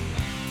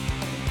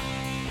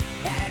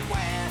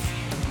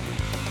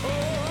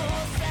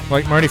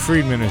 Like, Marty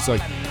Friedman is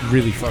like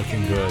really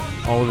fucking good.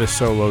 All of his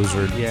solos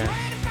are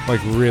like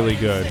really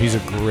good. He's a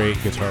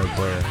great guitar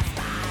player.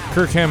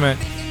 Kirk Hammett,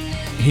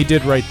 he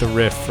did write the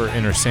riff for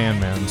Enter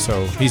Sandman,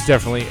 so he's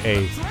definitely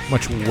a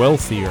much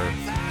wealthier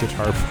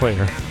guitar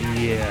player.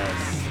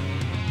 Yes.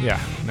 Yeah,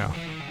 no.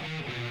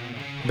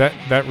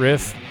 That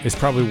riff is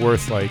probably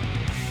worth like.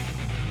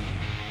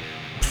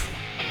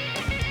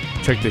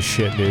 Check this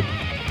shit, dude.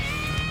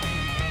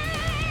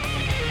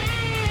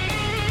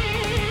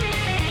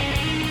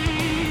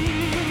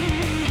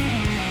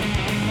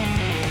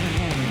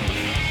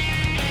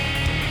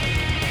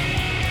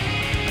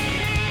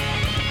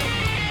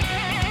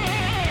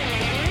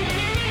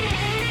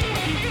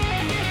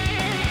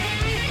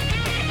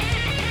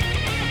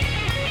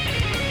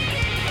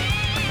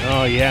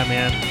 Oh yeah,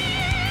 man.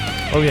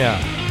 Oh yeah.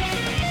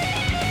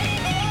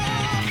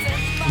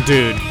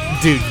 Dude,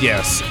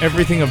 yes.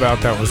 Everything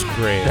about that was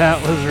great.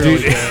 That was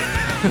really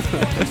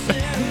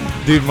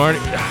good. Dude, Marty.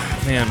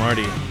 Man,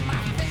 Marty.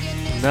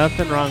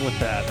 Nothing wrong with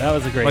that. That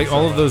was a great Like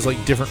all of solo. those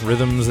like different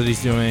rhythms that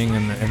he's doing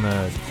and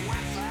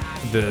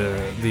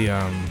the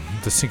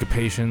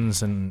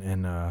syncopations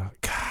and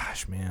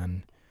gosh,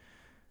 man.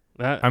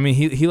 That, I mean,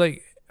 he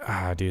like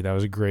dude, that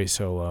was a great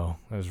solo.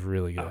 That was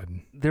really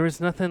good. there was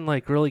nothing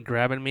like really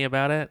grabbing me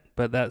about it,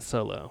 but that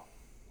solo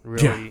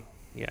really,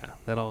 yeah,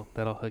 that'll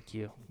hook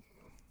you.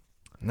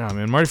 No,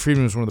 man, Marty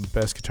Friedman was one of the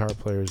best guitar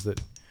players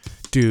that,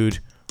 dude,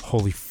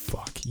 holy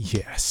fuck,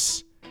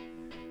 yes.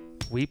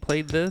 We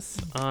played this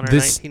on our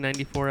This-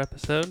 1994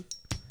 episode.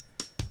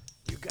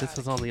 This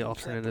was on the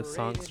alternative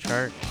songs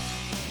chart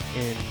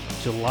in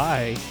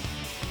July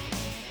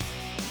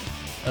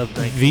of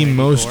 1994. The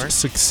most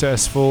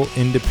successful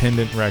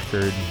independent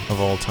record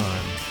of all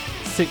time.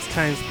 6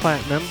 times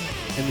platinum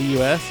in the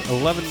U.S.,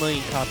 11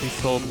 million copies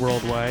sold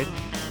worldwide.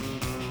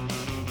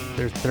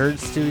 Their third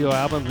studio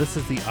album, this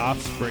is The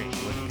Offspring,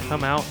 with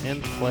Come Out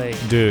and Play.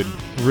 Dude,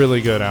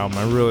 really good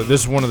album.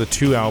 This is one of the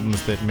 2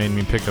 albums that made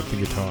me pick up the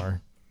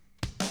guitar.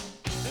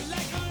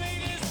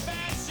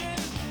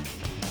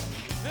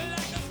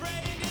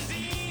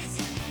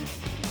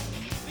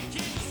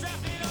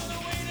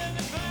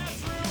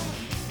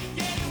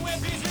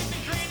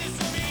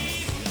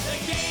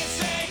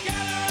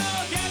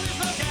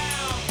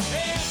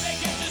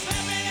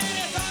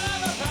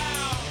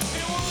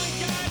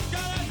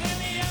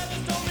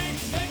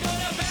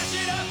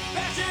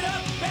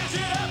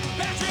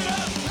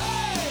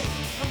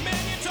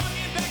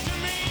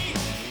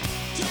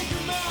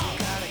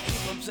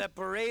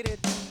 Separated.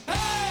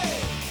 Hey,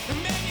 the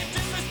man you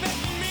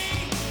disrespecting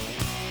me.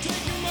 Take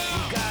him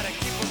out. You gotta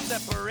keep them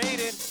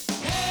separated.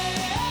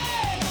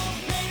 Hey,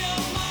 don't pay no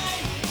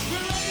mind.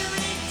 We're under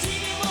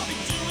 18 and won't be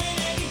doing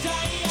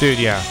anytime. Dude,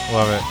 yeah,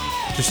 love it.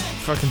 Just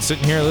fucking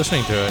sitting here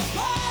listening to it.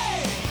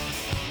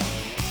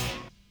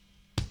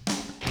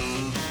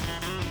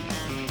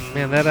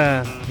 Man, that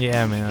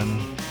Yeah, man.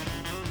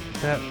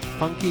 that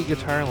funky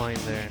guitar line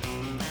there.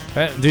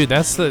 Dude,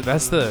 that's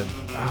the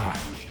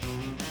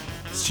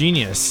it's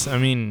genius. I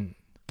mean,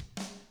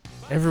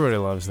 everybody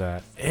loves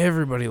that.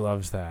 Everybody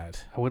loves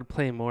that. I would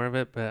play more of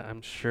it, but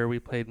I'm sure we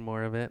played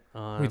more of it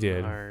on We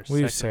did. our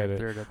We've second said or it.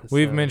 third episode.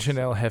 We've mentioned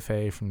El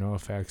Jefe from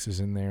NoFX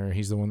is in there.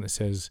 He's the one that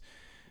says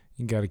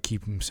you got to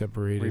keep them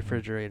separated.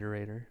 Refrigerator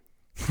Raider.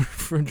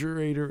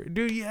 Refrigerator.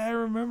 Dude, yeah, I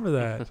remember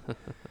that.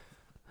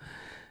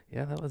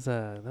 Yeah, that was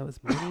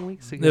many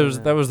weeks ago.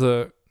 that was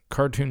the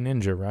Cartoon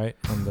Ninja, right?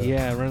 On the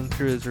Yeah, running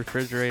through his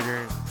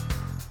refrigerator,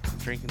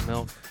 drinking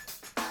milk.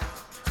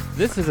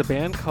 This is a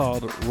band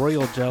called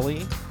Royal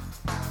Jelly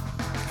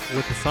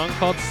with a song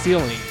called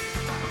Ceiling.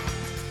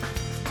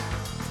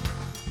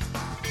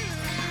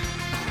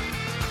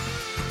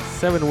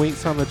 Seven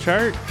weeks on the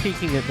chart,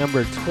 peaking at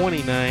number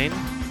 29.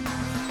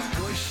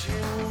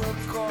 Pushing the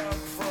cork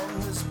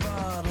from this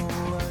bottle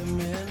I'm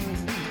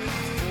in.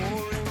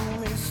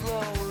 Pouring me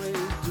slowly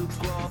to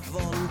cloth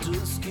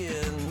onto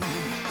skin. I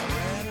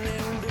ran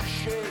into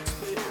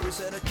Shakespeare, he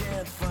said I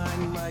can't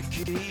find my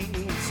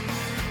keys.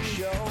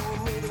 Show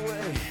me the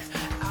way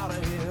out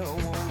of here,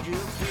 won't you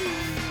please?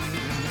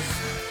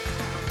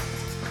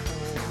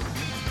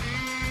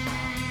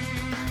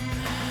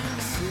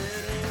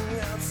 Sitting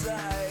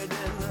outside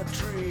in a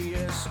tree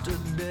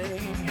yesterday.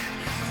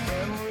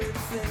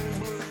 Everything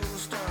blue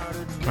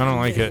started. I don't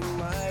like it.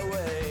 My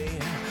way.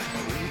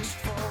 Reached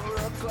for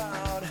a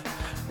cloud.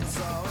 It's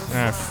all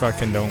I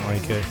fucking don't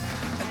like it.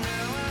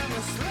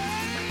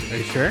 Are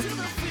you sure?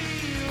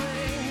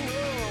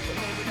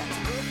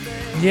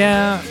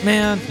 Yeah,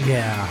 man.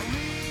 Yeah.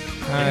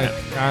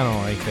 I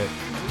don't like it.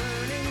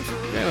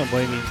 I don't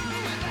blame you.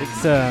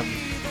 It's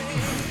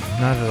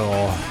Not at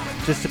all.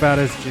 just about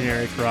as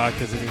generic rock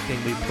as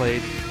anything we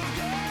played.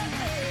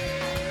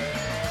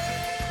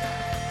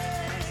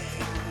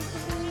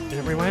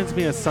 It reminds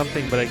me of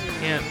something, but I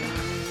can't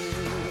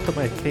put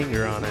my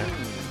finger on it.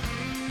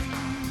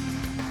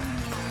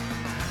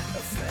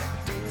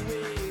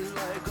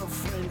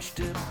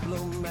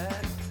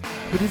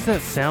 Who does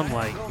that sound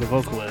like, the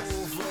vocalist?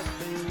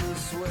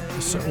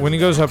 So when he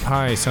goes up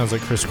high, he sounds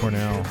like Chris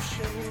Cornell.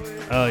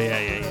 Oh,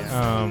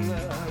 yeah.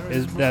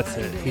 That's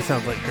it. He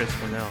sounds like Chris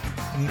Cornell.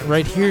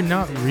 Right here,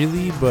 not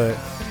really, but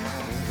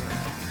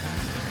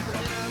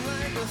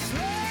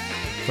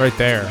right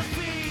there.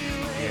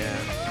 Yeah.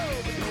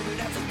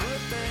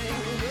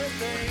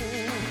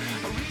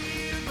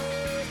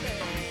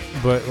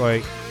 But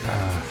like,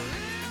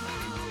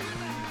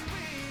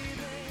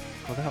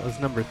 Well, that was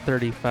number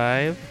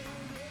 35,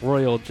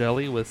 Royal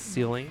Jelly with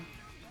Ceiling.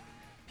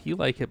 If you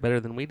like it better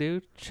than we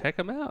do, check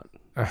them out.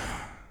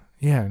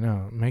 Yeah,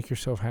 no, make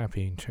yourself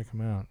happy and check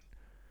them out.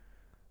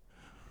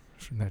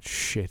 From that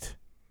shit.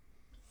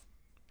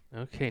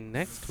 Okay,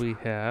 next we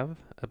have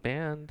a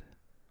band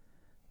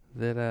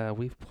that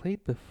we've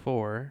played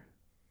before.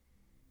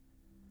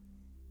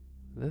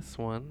 This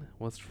one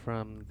was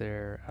from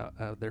their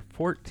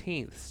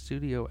 14th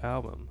studio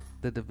album,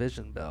 The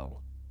Division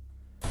Bell.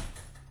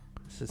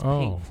 This is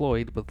Pink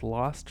Floyd with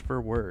Lost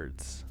for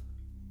Words.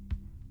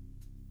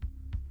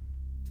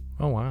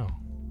 Oh, wow.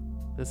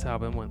 This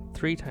album went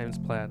 3 times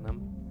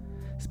platinum.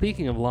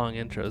 Speaking of long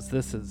intros,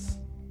 this is...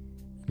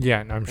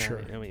 Yeah, I'm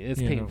sure. I mean, it's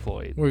You Pink know,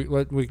 Floyd.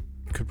 We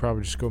could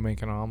probably just go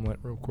make an omelet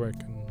real quick.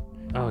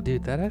 And Oh,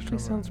 dude, that actually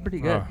sounds pretty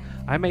good.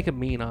 I make a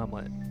mean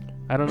omelet.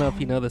 I don't know if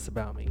you know this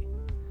about me.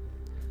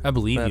 I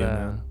believe But, you,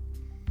 man.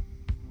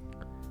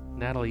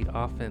 Natalie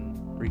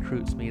often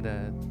recruits me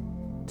to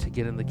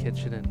get in the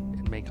kitchen and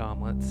make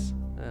omelets.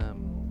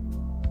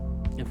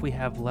 If we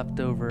have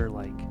leftover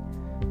like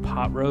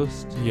pot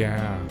roast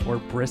Yeah. or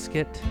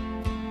brisket,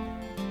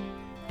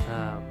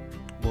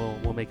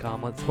 we'll make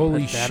omelets.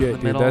 Holy put that in shit, the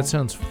dude. middle That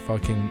sounds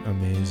fucking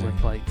amazing.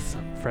 with like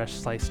some fresh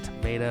sliced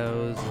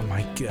tomatoes, Oh,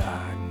 my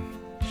God.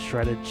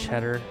 shredded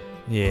cheddar,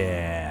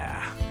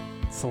 Yeah.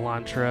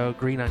 cilantro,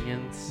 green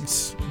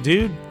onions.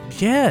 Dude,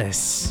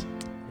 yes.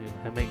 Dude,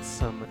 I make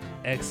some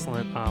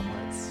excellent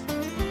omelets.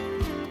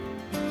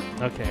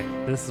 Okay,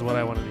 this is what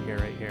I wanted to hear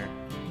right here.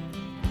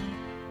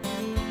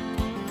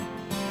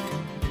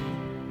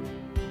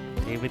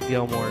 David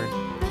Gilmour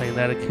playing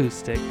that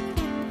acoustic.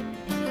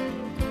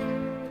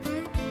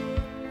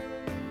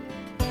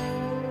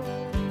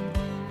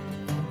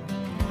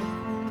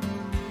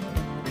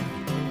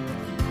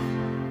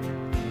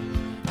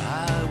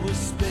 I was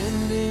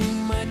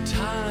spending my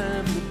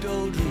time in the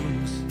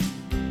doldrums.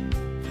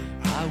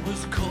 I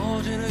was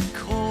caught in a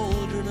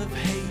cauldron of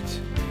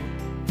hate.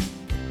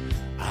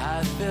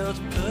 I felt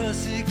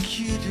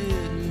persecuted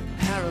and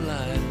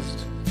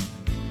paralyzed.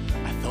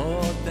 I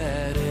thought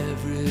that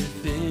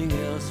everything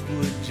else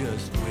would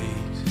just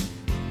wait.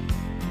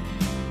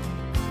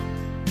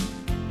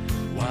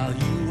 While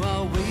you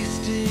are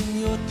wasting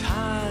your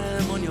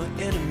time on your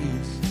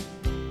enemies,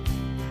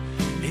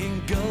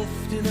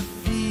 engulfed in a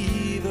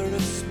fever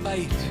of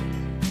spite.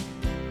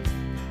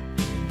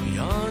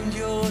 Beyond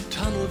your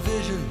tunnel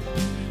vision,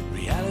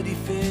 reality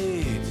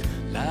fades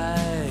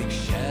like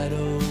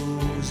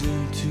shadows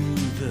into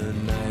the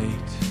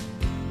night.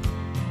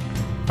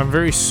 I'm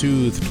very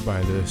soothed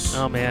by this.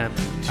 Oh man,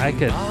 I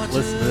could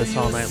listen to this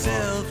all night long.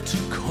 Yourself to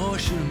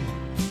caution,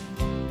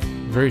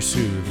 Very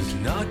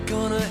soothed. not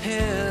gonna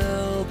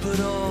help at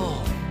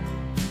all,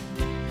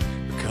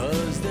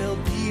 because there'll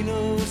be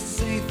no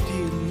safety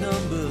in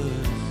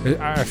numbers.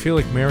 I feel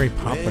like Mary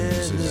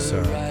Poppins is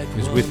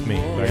with me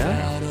right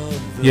Yeah? now.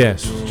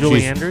 Yes. Julie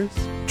she's- Andrews,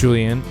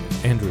 Julianne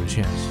Andrews,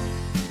 yes.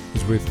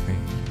 Is with me.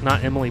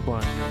 not Emily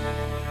Blunt.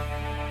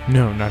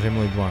 No, not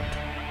Emily Blunt.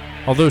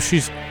 Although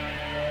she's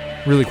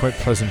really quite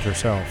pleasant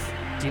herself.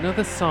 Do you know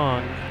the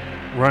song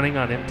 "Running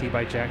on Empty"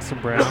 by Jackson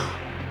Brown?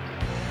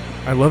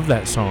 I love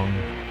that song.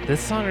 This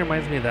song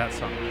reminds me of that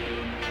song.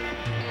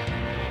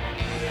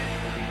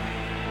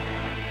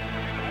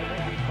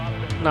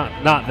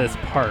 Not this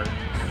part.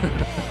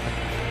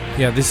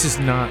 Yeah, this is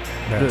not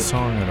that The-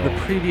 song at The all.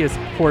 previous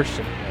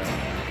portion.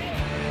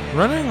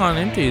 Running on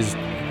Empty is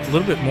a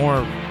little bit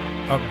more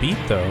upbeat,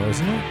 though,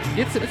 isn't it?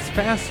 It's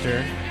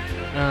faster.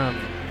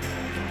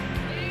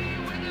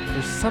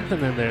 There's something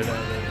in there though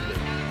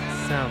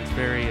that sounds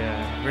very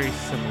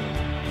similar.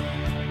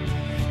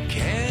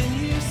 Can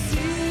you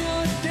see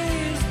your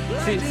days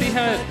See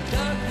how it,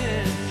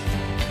 darkness?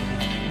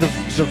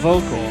 the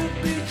vocal,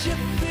 Beat your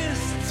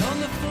fists on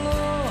the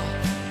floor.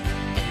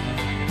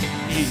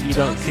 you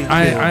don't see.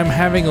 I'm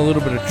having a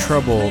little bit of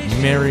trouble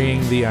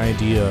marrying the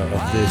idea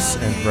of this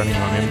and Running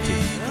on Empty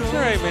It's all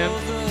right, man.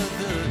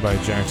 by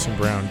Jackson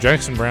Brown.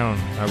 Jackson Brown,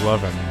 I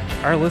love him.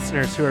 Our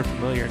listeners who are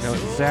familiar know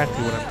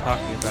exactly what I'm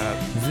talking about.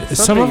 Some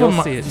Someday of you'll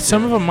them, see it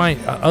some too. of them might.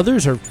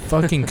 Others are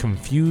fucking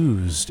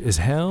confused as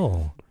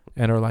hell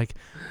and are like,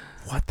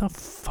 "What the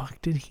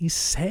fuck did he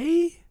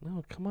say?"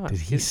 No, come on. Did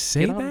he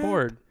say get on that?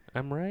 board.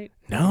 I'm right.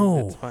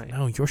 No, That's fine.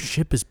 no, your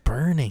ship is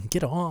burning.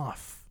 Get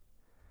off.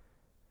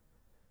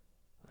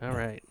 All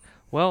right.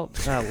 Well,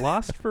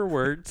 Lost for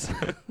Words.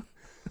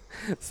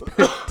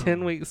 Spent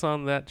 10 weeks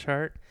on that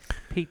chart.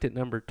 Peaked at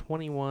number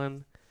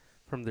 21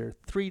 from their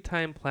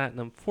 3-time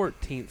platinum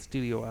 14th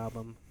studio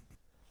album,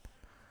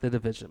 The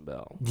Division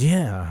Bell.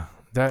 Yeah,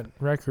 that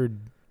record.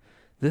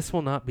 This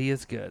will not be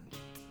as good.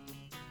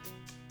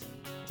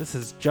 This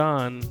is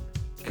John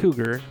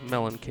Cougar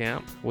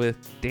Mellencamp with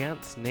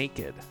Dance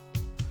Naked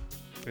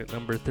at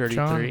number 33.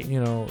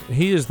 John,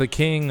 he is the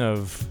king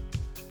of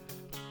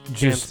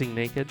just Dancing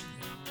Naked.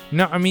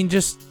 no. I mean,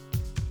 just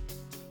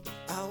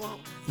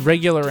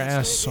regular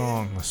ass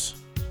songs.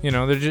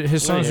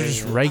 His songs are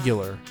just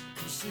regular.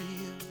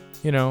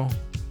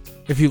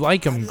 If you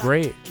like them,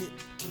 great.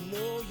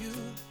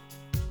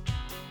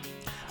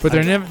 But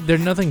they're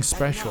nothing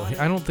special.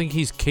 I don't think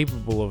he's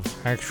capable of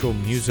actual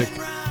music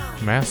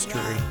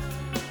mastery.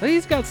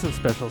 He's got some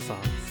special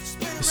songs.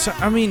 So,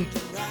 I mean,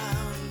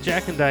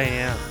 Jack and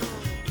Diane.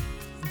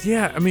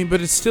 yeah, I mean,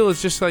 but it's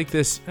just like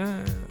this.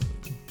 Yeah,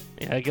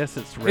 I guess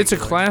it's It's a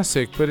regular.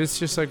 classic, but it's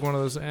just like one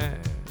of those. I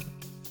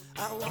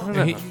don't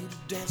know.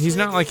 He's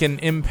not like an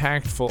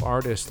impactful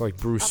artist like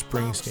Bruce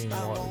Springsteen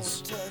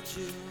was.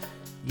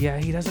 Yeah,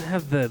 he doesn't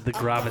have the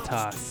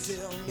gravitas.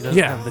 He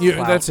doesn't have the Yeah,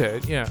 clout. that's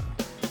it. Yeah,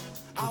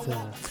 He's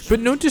a- but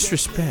no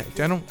disrespect.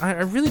 I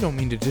really don't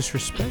mean to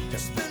disrespect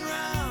him.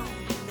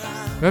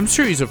 I'm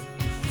sure he's a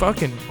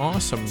fucking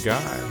awesome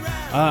guy.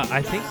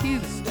 I think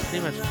he's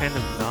pretty much kind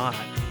of not.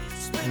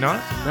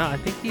 Not No, I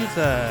think he's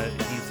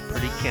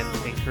pretty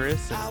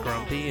cantankerous and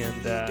grumpy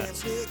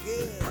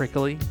and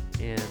prickly,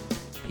 and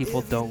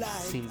people don't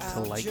seem to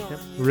like him.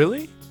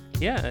 really.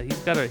 Yeah, he's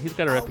got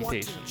a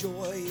reputation.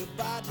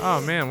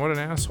 Oh man, what an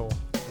asshole.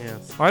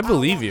 Yes. I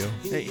believe you.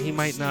 He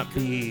might not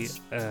be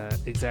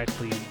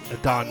exactly a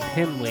Don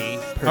Henley.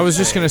 per I was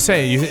just se. gonna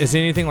say, is he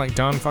anything like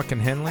Don fucking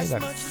Henley?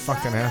 That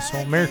fucking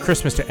asshole. Merry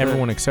Christmas to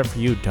everyone except for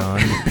you, Don.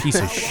 You piece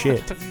of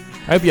shit.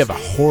 I hope you have a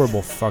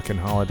horrible fucking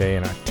holiday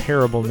and a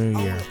terrible New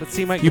Year. But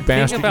see, Mike, You the thing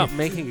bastard, about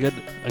making a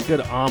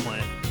good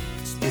omelet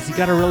is you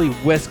got to really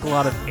whisk a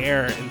lot of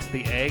air into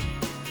the egg.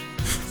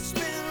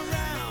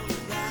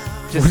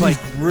 Just like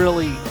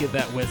really get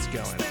that whisk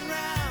going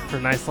for a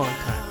nice long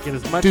time. Get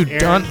as much Dude, air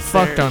Don, in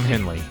fuck there Don as you-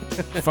 Henley.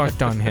 Fuck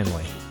Don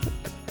Henley.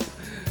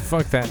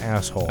 Fuck that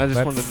asshole. I just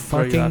That wanted to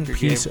throw you fucking off your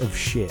piece game. of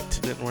shit.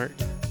 Didn't work.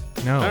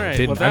 No, All it right,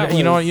 didn't. well, that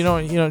You know what?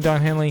 was- You know,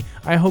 Don Henley.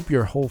 I hope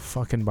your whole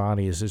fucking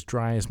body is as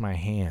dry as my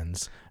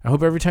hands. I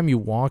hope every time you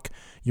walk,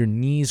 your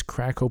knees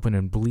crack open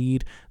and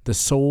bleed. The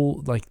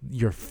sole, like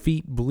your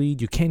feet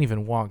bleed. You can't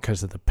even walk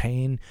because of the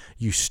pain.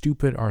 You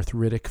stupid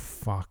arthritic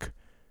fuck.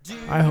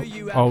 I hope.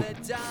 Oh,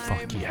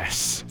 fuck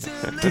yes.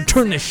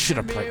 Turn this shit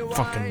up right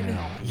fucking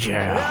now.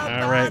 Yeah.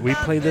 All right, we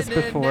played this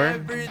before.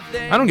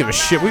 I don't give a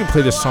shit. We can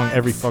play this song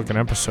every fucking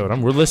episode.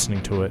 We're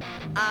listening to it.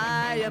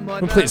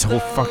 We play this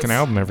whole fucking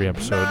album every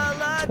episode.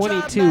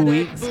 22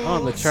 weeks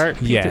on the chart.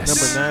 Peaked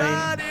Yes.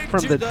 at number 9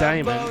 from the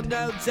Diamond.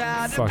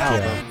 Fuck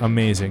yeah.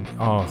 Amazing.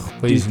 Oh,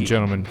 ladies and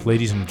gentlemen.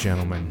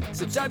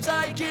 Sometimes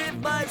I give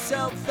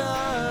myself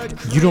the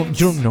You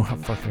don't know how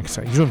fucking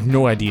excited. You have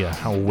no idea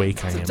how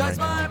awake I am right Sometimes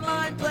my now.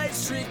 mind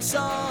plays tricks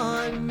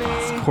on me.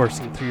 It's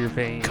coursing through your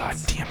veins. God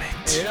damn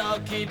it. It all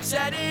keeps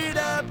adding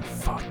up.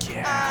 Fuck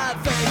yeah. I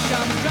think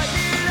I'm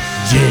cracking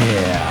up.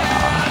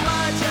 Yeah. Am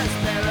I just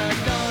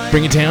paranoid?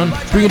 Bring it down.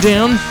 Bring it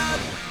down.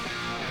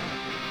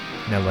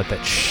 Now let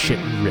that shit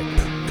rip.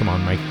 Come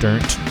on, Mike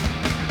Dirnt.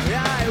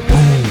 I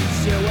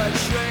wish you would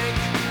shrink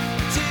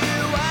to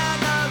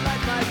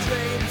analyze my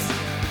dreams.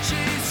 She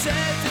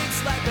says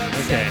it's like a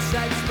Okay.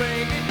 sex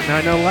spring. Now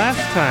I know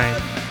last time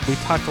we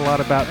talked a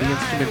lot about the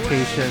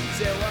instrumentation.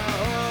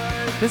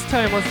 This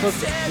time let's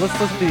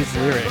listen to these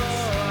lyrics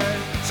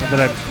that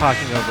I'm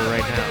talking over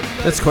right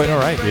now. That's quite all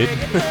right, dude.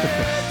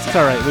 It's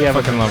all right. We have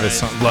Fucking love this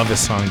song. Love this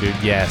song, dude.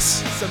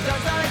 Yes.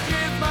 Sometimes I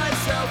give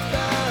myself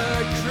the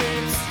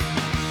creeps.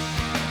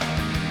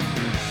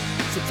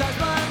 Sometimes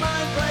my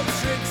mind plays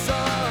tricks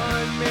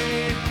on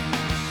me.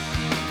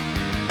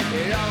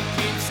 It all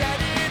keeps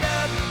adding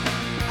up.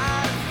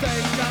 I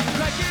think I'm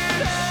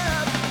cracking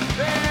up.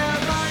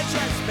 Am I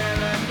just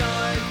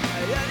paranoid?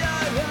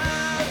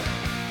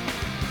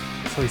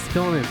 So he's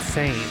feeling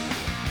insane.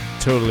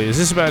 Totally. Is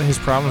this about his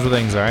problems with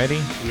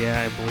anxiety?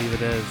 Yeah, I believe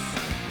it is.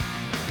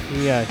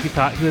 He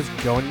thought he was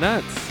going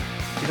nuts.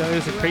 He thought he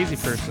was a crazy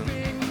person.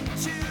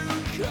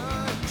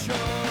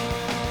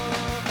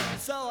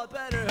 So I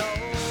better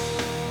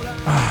hold on.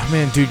 Ah,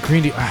 man, dude,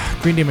 Green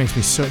Day makes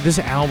me so. This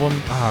album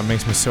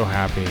makes me so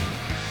happy.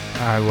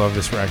 I love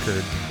this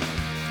record.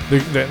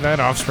 That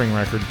Offspring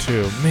record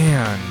too,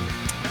 man.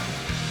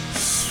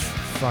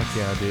 Fuck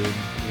yeah, dude.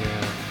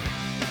 Yeah.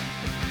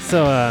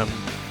 So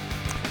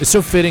It's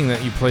so fitting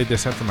that you played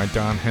this after my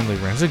Don Henley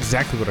rant. It's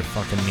exactly what I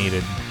fucking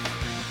needed.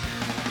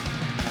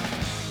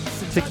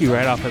 took you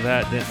right off of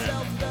that, didn't it?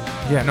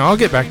 Yeah, no, I'll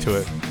get back to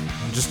it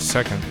in just a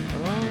second.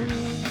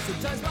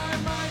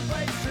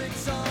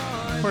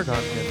 Poor Don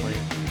Henley.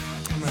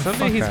 Man, Someday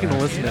fuck he's that gonna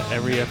actor. listen to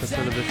every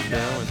episode of this show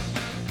and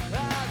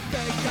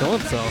kill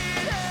himself.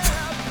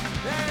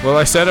 Well,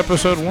 I said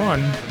episode 1.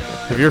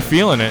 If you're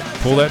feeling it,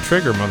 pull that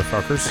trigger,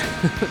 motherfuckers.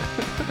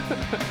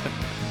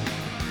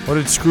 What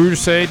did Scrooge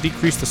say?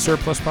 Decrease the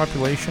surplus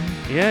population?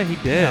 Yeah, he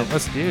did. Yeah,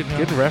 let's- Dude, yeah.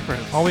 good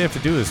reference. All we have to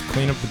do is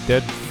clean up the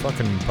dead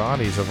fucking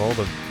bodies of all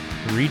the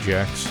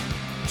rejects.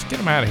 Just get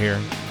them out of here.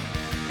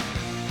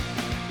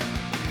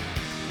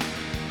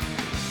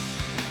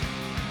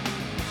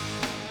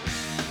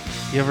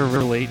 You ever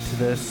relate to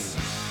this?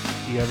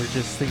 You ever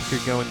just think you're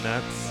going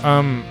nuts?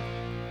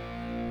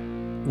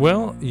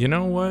 Well, you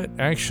know what?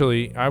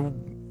 Actually, I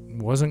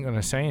wasn't going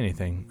to say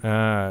anything.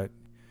 And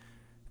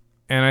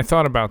I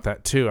thought about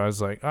that too. I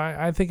was like,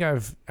 I think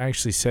I've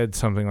actually said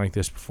something like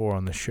this before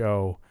on the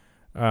show.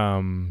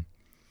 I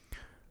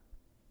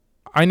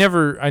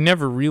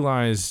never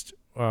realized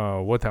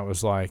what that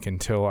was like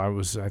until I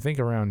was, I think,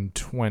 around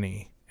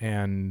 20.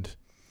 And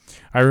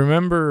I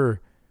remember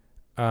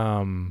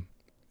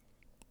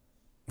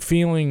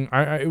feeling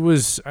I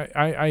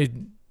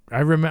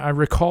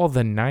recall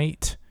the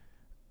night,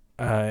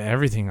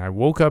 everything. I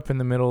woke up in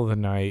the middle of the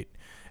night,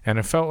 and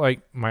it felt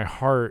like my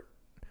heart.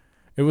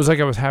 It was like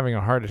I was having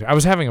a heart attack. I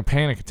was having a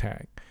panic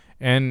attack,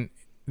 and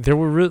there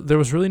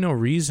was really no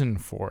reason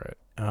for it.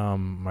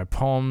 My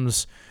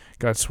palms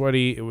got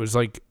sweaty. It was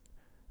like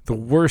the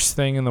worst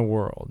thing in the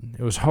world.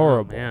 It was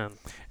horrible, man.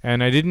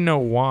 and I didn't know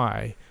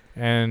why.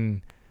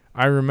 And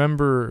I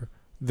remember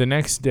the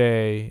next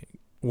day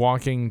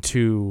walking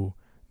to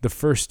the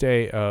first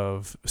day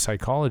of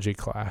psychology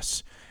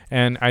class,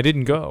 and I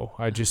didn't go.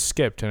 I just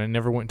skipped, and I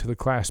never went to the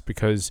class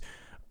because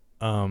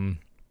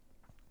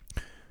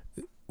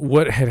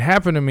what had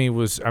happened to me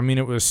was, I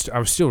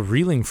was still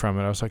reeling from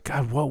it. I was like,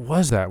 God, what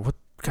was that?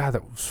 God,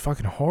 that was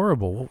fucking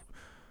horrible.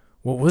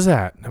 What was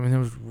that?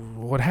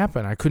 What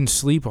happened? I couldn't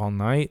sleep all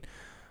night.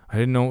 I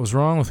didn't know what was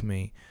wrong with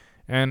me.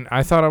 And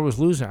I thought I was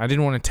losing. I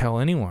didn't want to tell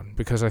anyone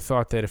because I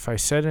thought that if I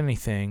said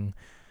anything,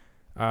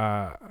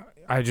 I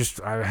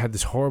had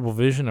this horrible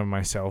vision of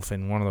myself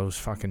in one of those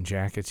fucking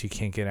jackets you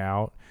can't get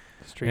out.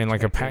 Street and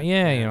like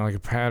jacket. like a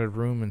padded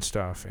room and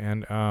stuff.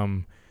 And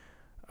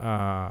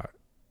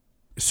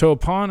so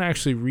upon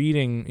actually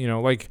reading,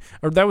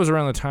 that was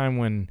around the time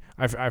when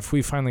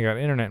we finally got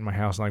internet in my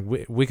house, and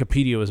like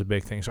Wikipedia was a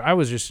big thing. So I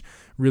was just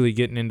really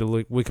getting into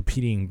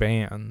Wikipediaing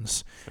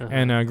bands,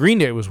 and Green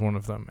Day was one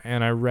of them.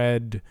 And I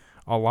read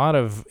a lot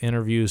of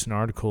interviews and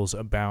articles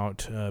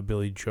about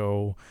Billy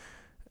Joe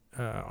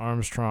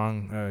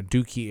Armstrong,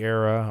 Dookie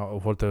era,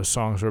 of what those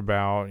songs were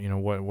about,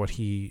 what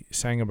he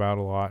sang about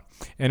a lot.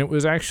 And it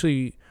was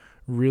actually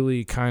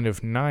really kind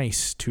of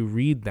nice to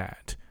read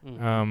that.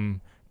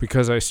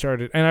 Because I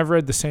started, and I've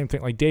read the same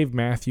thing, like Dave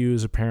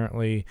Matthews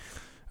apparently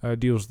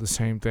deals with the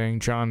same thing,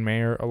 John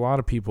Mayer, a lot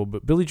of people,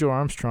 but Billy Joe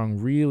Armstrong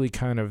really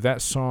kind of,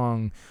 that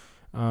song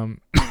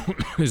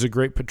is a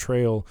great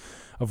portrayal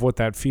of what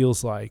that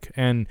feels like.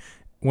 And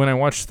when I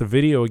watched the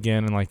video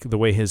again, and like the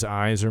way his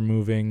eyes are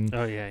moving,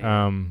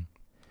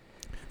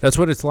 that's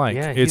what it's like.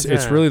 Yeah,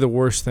 it's really the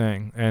worst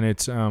thing. And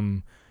it's,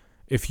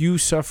 if you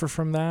suffer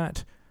from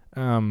that,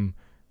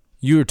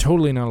 you're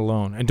totally not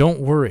alone. And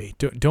don't worry.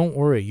 Don't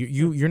worry.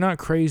 You're not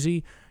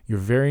crazy. You're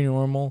very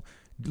normal.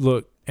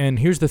 Look, and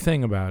here's the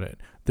thing about it.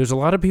 There's a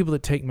lot of people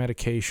that take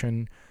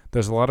medication.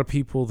 There's a lot of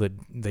people that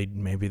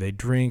maybe they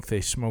drink, they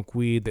smoke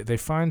weed, they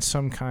find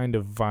some kind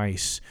of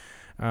vice.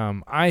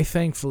 I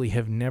thankfully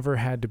have never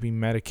had to be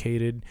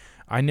medicated.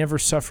 I never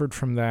suffered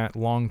from that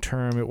long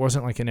term. It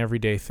wasn't like an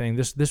everyday thing.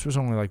 This was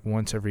only like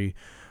once every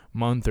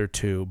month or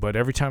two, but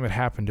every time it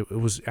happened, it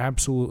was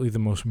absolutely the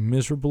most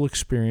miserable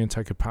experience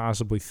I could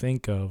possibly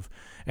think of,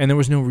 and there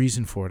was no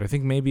reason for it. I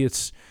think maybe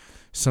it's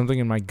something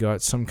in my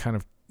gut, some kind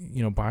of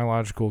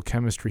biological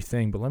chemistry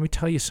thing, but let me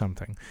tell you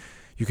something.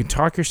 You can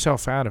talk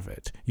yourself out of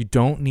it. You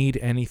don't need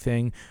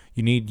anything.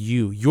 You need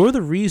you. You're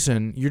the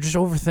reason. You're just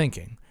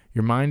overthinking.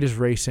 Your mind is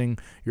racing.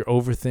 You're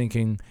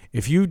overthinking.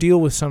 If you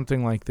deal with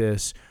something like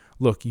this,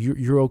 look,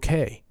 you're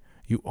okay.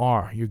 You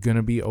are. You're going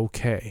to be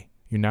okay.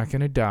 You're not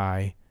going to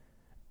die.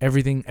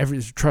 Everything,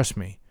 trust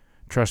me.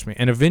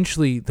 And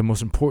eventually, the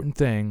most important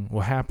thing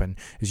will happen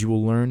is you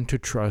will learn to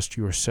trust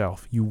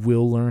yourself. You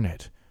will learn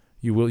it.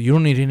 You will. You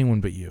don't need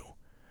anyone but you.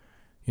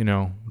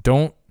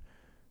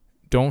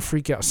 Don't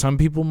freak out. Some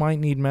people might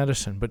need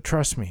medicine, but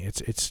trust me,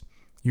 it's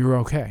you're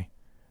okay,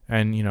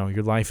 and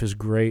your life is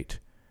great,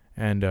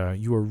 and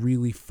you are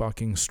really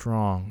fucking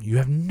strong. You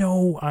have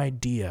no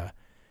idea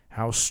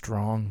how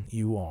strong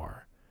you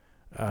are.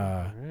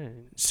 Right.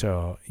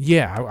 So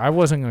yeah, I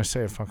wasn't gonna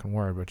say a fucking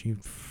word, but you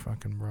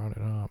fucking brought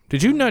it up.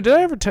 Did you know? Did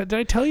I ever? Did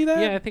I tell you that?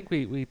 Yeah, I think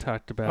we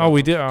talked about. Oh,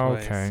 we it did.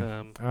 twice.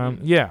 Okay.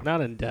 Yeah.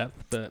 Not in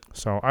depth, but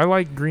So I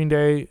like Green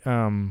Day.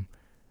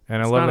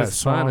 And I love that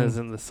it's not song. as fun as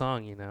in the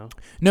song,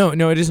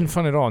 No, it isn't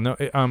fun at all. No,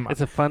 It's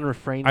a fun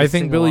refrain. To I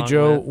think sing Billy along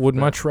Joe with, would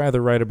but- much rather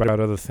write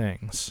about other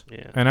things,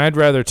 Yeah. and I'd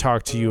rather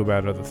talk to you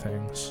about other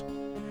things.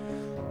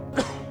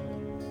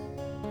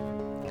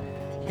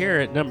 Here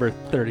at number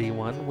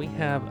 31, we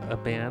have a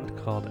band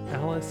called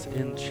Alice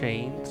in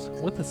Chains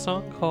with a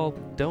song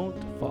called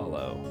 "Don't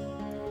Follow."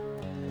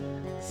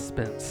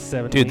 Spent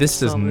 7 Dude, this weeks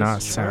does on not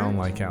this sound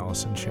chart. like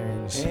Alice in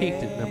Chains.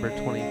 Peaked at number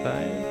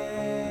 25.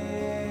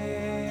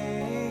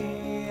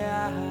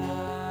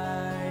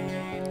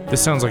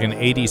 This sounds like an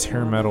 80s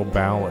hair metal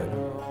ballad.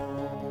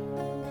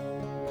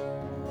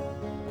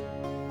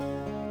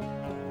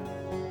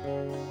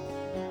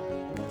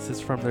 This is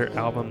from their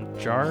album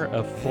Jar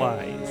of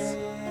Flies.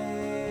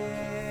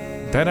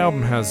 That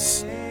album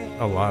has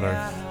a lot of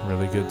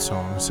really good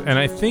songs. And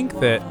I think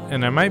that,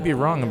 and I might be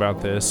wrong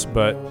about this,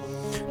 but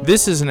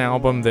this is an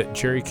album that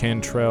Jerry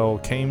Cantrell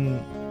came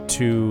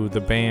to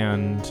the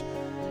band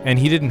and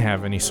he didn't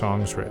have any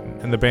songs written.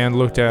 And the band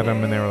looked at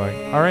him and they were like,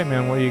 "All right,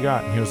 man, what do you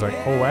got?" And he was like,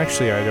 "Oh,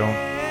 actually, I don't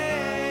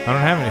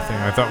have anything.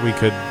 I thought we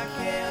could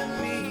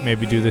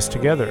maybe do this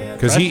together."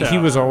 Because he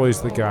was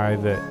always the guy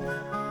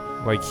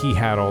that, like, he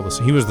had all this.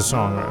 He was the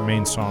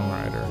main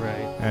songwriter.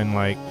 Right. And,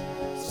 like,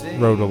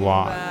 wrote a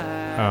lot.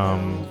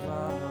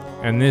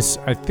 And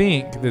I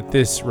think that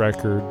this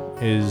record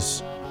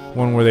is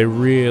one where they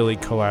really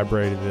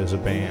collaborated as a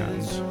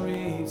band.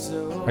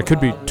 I could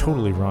be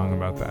totally wrong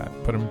about that,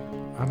 but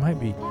I might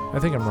be. I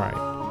think I'm right.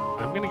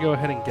 I'm gonna go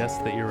ahead and guess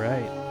that you're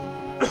right.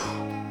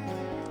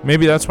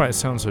 Maybe that's why it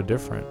sounds so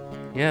different.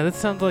 Yeah, this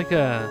sounds like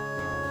a.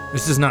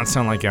 This does not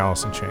sound like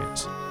Alice in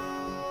Chains.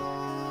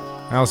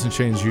 Alice in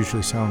Chains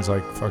usually sounds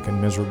like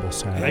fucking miserable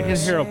sadness. I can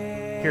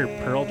hear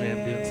Pearl Jam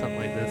doing something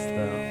like this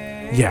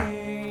though. Yeah.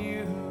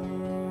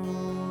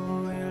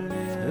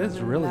 It is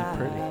really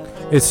pretty.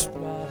 It's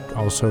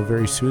also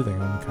very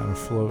soothing. I'm kind of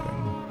floating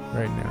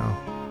right now.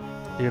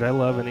 Dude, I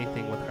love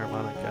anything with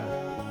harmonica.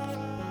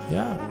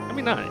 Yeah. I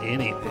mean, not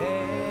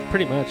anything.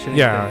 Pretty much anything.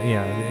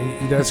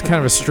 Yeah. That's kind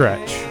of a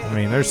stretch. I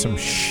mean, there's some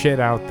shit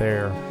out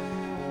there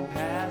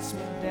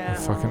with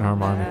fucking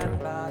harmonica.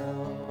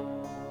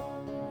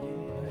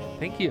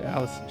 Thank you,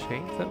 Alice in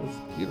Chains. That was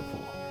beautiful.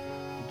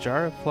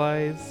 Jar of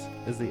Flies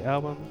is the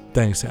album.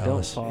 Thanks, Don't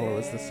Alice. Follow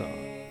is the song.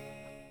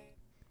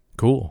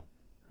 Cool.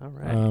 All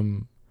right.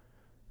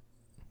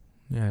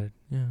 Yeah, it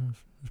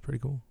was pretty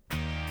cool.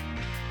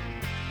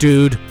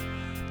 Dude,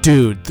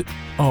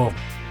 oh,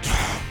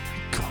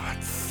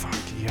 God, fuck,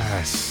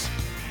 yes.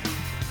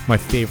 My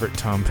favorite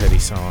Tom Petty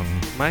song.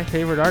 My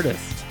favorite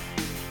artist.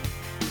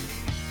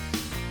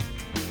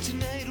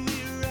 Tonight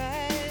we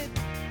ride,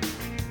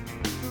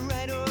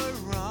 right or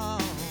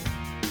wrong.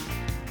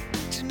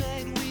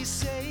 Tonight we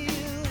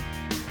sail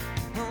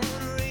on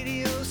a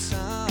radio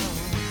song.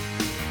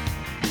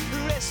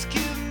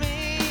 Rescue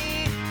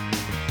me,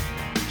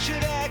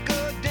 should I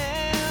go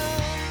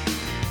down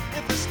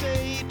if I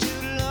stay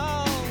too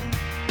long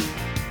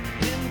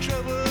in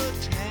trouble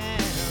town?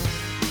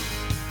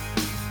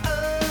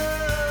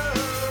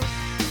 Oh,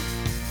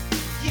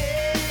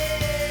 yeah,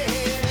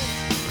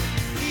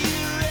 you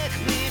wreck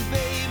me,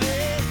 baby.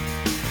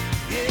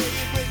 Yeah,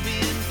 you break me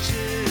in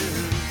two,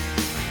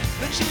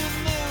 but you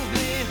move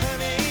me,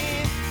 honey.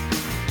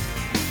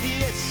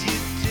 Yes, you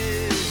do.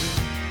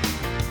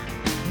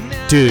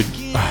 Now Dude,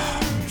 I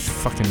can't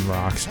fucking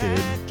rocks,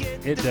 dude.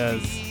 It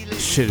does.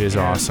 Shit is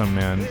awesome,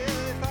 man.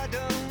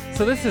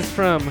 So this is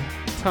from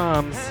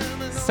Tom's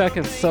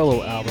second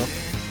solo album,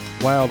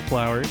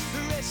 Wildflowers,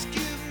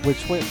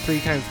 which went 3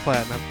 times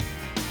platinum.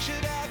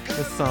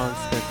 This song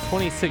spent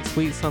 26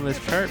 weeks on this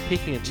chart,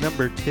 peaking at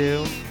number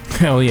 2.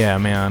 Hell yeah,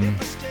 man.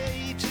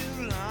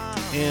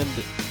 And,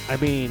 I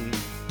mean,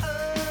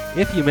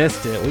 if you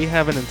missed it, we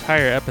have an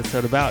entire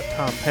episode about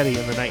Tom Petty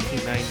in the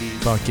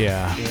 1990s. Fuck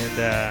yeah.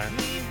 And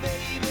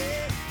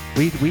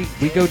we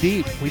go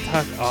deep. We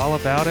talk all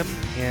about him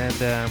and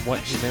what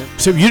he meant.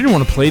 So you didn't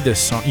want to play this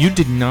song. You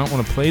did not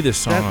want to play this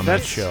song on that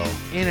That's show.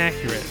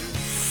 Inaccurate.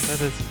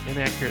 That is an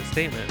inaccurate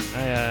statement.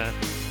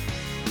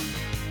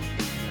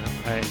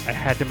 I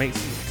had to make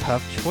some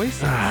tough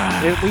choices.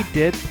 We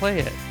did play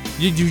it.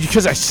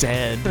 Because I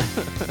said.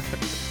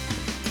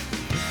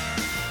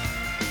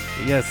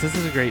 Yes, this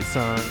is a great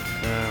song.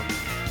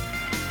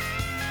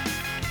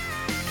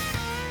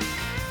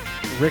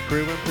 Rick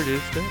Rubin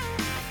produced it.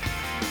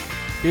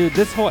 Dude,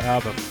 this whole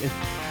album,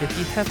 if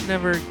you have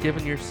never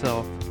given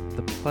yourself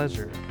the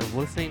pleasure of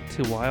listening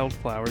to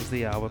Wildflowers,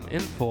 the album, in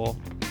full,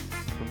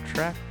 from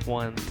track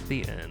 1 to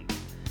the end,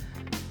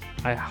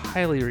 I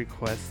highly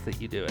request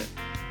that you do it.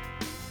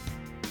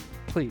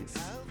 Please,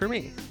 for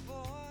me.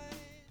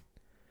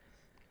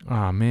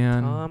 Aw,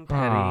 man. Tom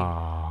Petty.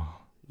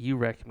 Aw. You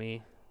wreck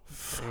me.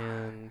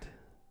 And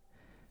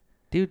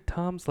dude,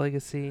 Tom's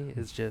legacy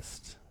is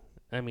just,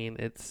 I mean,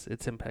 it's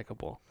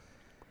impeccable.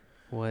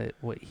 What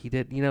he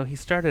did, he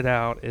started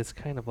out as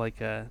kind of like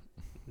a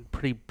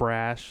pretty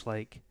brash,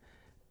 like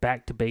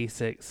back to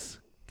basics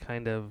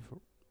kind of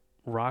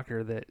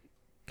rocker that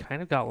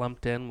kind of got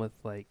lumped in with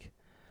like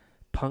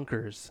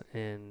punkers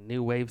and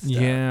new wave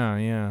stuff.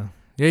 Yeah,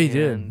 he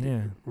did. And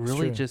Yeah,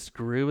 really true. just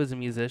grew as a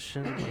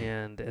musician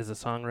and as a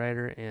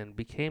songwriter and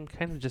became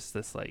kind of just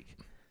this like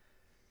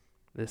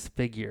this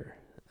figure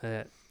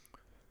that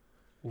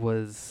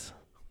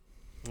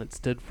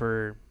stood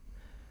for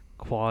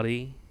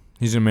quality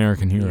He's an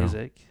American hero.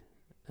 music,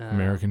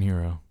 American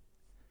hero.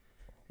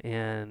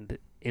 and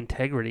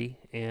integrity,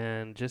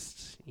 and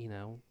just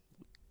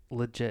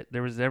legit.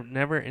 There was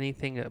never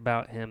anything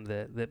about him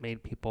that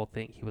made people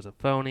think he was a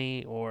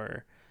phony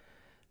or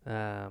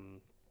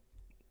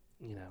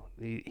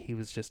he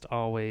was just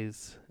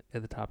always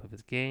at the top of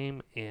his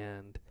game.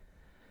 And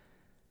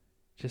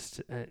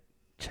just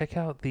check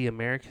out the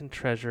American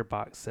Treasure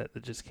box set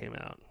that just came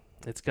out.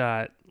 It's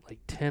got like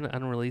 10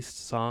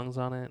 unreleased songs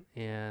on it,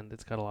 and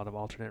it's got a lot of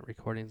alternate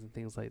recordings and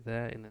things like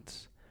that, and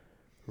it's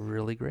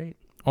really great.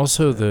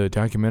 Also, the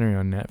documentary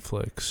on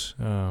Netflix.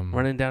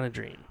 Running Down a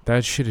Dream.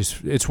 That shit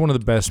it's one of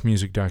the best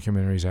music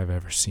documentaries I've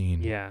ever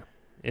seen. Yeah.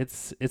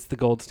 It's the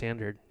gold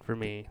standard for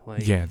me.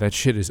 Like, yeah, that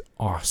shit is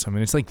awesome.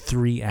 And it's like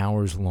 3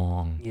 hours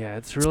long. yeah,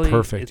 it's really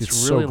perfect.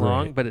 It's really so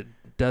long, great. but it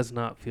does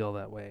not feel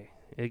that way.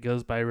 It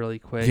goes by really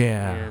quick.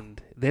 Yeah.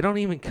 And they don't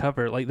even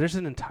cover, like, there's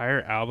an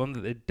entire album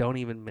that they don't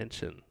even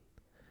mention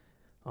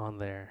on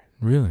there.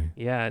 Really?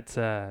 Yeah, it's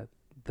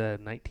the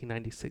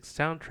 1996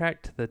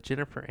 soundtrack to the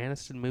Jennifer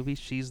Aniston movie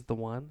She's the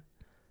One.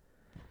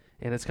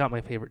 And it's got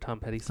my favorite Tom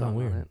Petty song on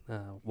weird.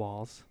 it,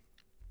 Walls.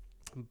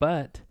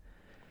 But,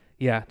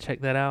 yeah,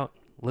 check that out.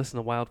 Listen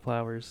to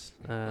Wildflowers.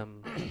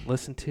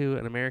 Listen to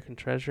An American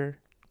Treasure.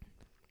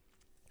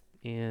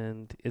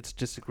 And it's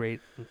just a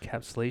great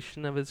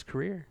encapsulation of his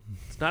career.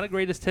 It's not a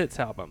greatest hits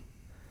album.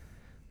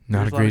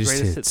 Not There's a lot of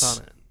greatest hits. hits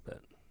on it.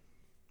 But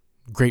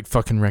Great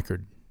fucking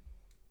record.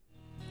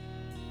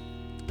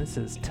 this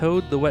is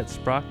Toad the Wet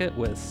Sprocket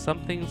with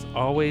Something's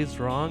Always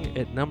Wrong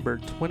at number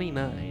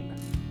 29.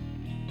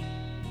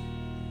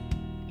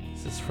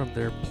 This is from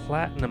their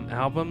platinum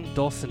album,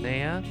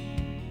 Dulcinea.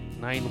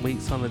 9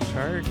 weeks on the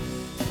chart.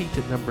 Peaked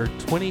at number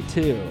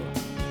 22.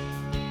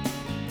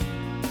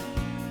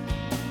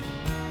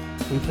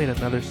 We played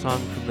another song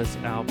from this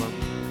album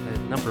at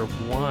number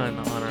 1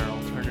 on our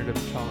alternative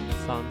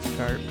songs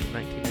chart from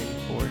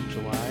 1994 in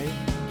July.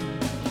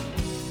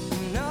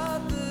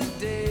 Another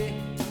day,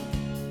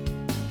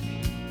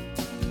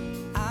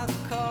 I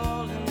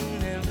call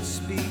and never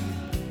speak.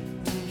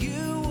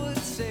 You would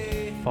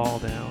say Fall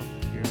Down.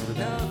 You remember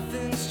that?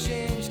 nothing's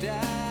changed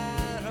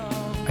at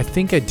all. I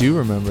think I do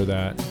remember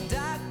that.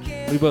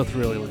 We both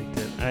really liked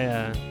it.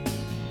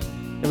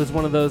 It was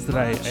one of those that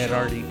I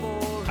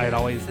had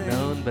always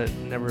known, but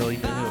never really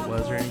knew who it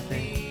was or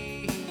anything.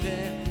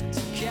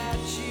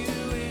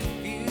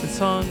 The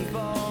song,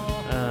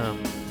 I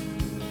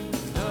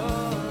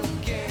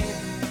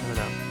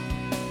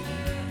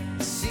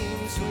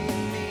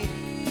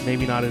don't know.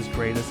 Maybe not as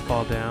great as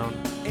Fall Down.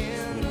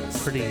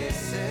 It's pretty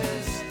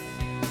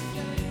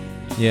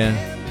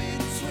Yeah.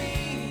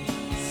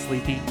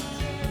 sleepy.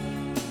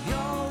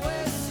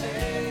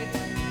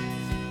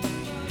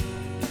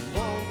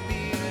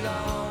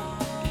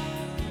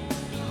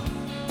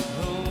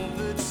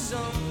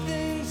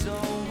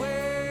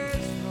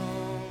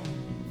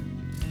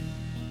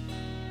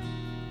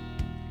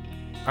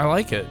 I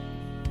like it.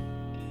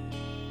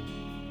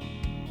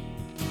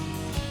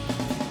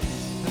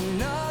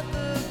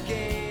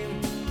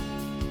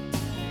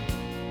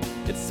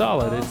 It's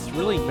solid. It's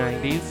really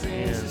 90s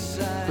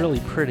and really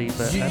pretty,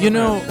 but I You don't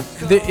know,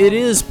 it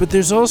is, but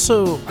there's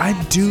also, I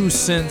do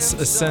sense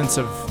a sense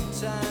of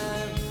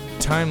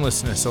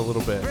timelessness a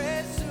little bit.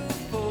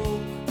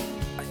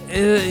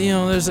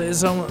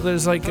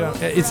 There's like,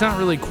 it's not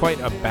really quite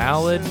a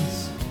ballad,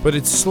 but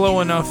it's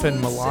slow enough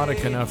and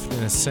melodic enough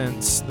in a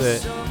sense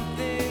that,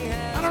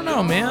 I don't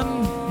know,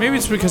 man. Maybe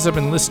it's because I've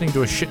been listening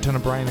to a shit ton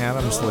of Bryan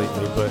Adams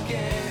lately, but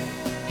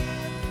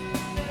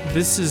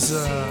this is,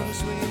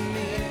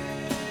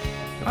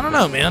 I don't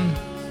know, man.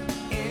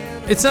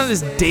 It's not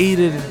as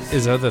dated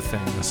as other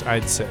things,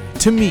 I'd say.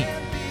 To me.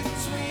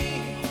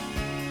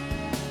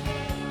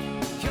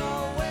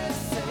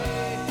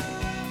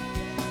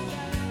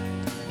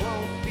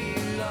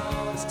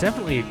 It's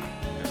definitely a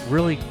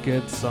really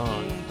good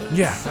song. but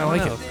Yeah, I like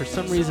don't know, it. For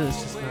some reason,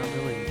 it's just not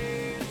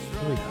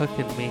really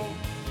hooking me.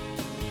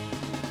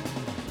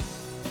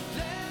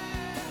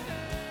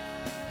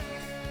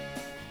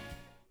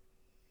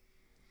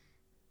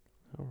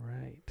 All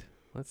right,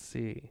 let's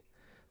see.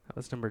 That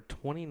was number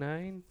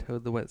 29,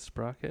 Toad the Wet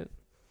Sprocket.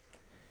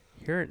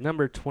 Here at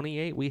number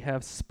 28, we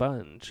have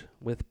Sponge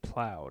with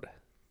Plowed.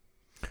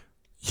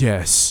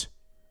 Yes,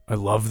 I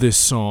love this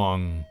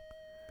song.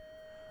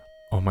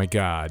 Oh my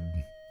god.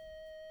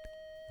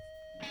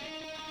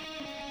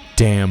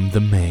 Damn the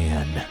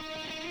man.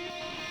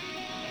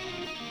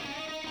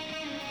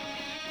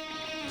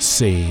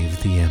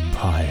 Save the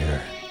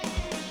Empire.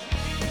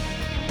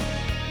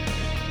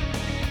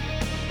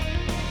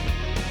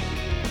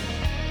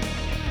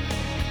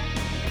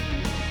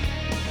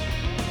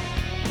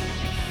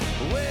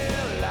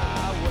 Well,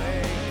 I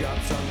wake up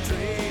some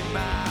dream I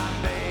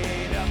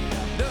made up.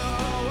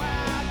 No, I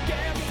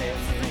guess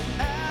it's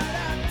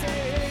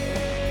reality.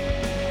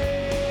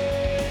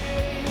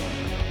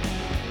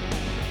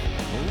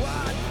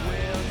 What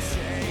will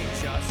change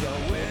us or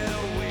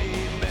will we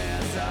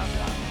mess up?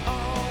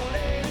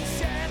 Only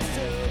chance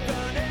to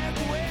connect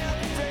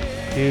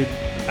with it. Dude,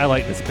 I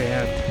like this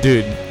band.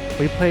 Dude,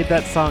 We played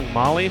that song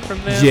Molly from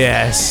them.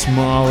 yes,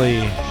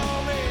 Molly.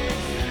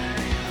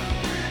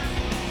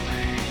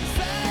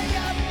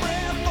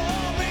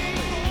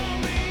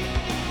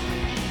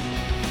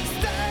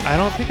 I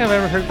don't think I've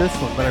ever heard this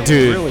one, but I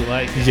Dude. really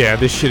like it. Yeah,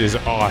 this shit is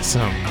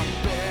awesome.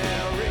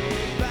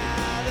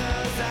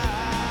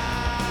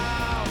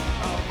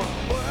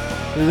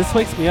 Dude, this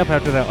wakes me up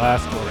after that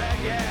last one.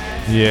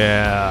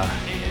 Yeah.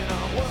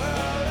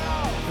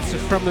 This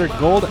is from their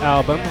gold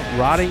album,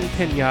 Rotting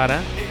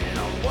Pinata.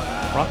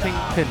 Rotting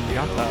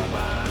Pinata.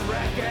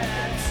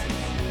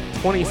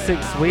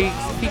 26 weeks,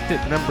 peaked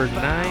at number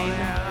 9.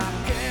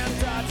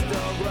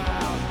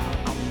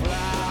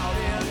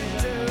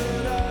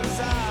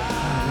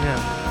 Oh, man.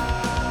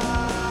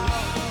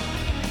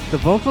 The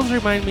vocals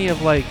remind me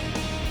of like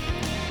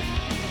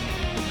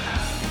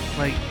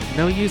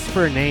No Use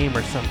for a Name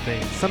or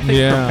something. Something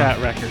Yeah. from Fat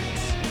Records.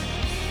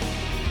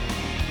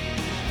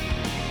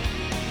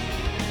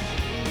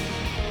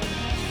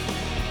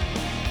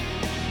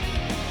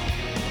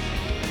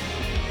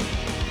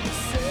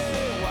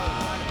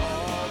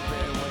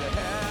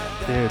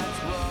 Dude.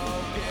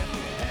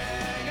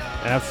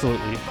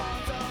 Absolutely.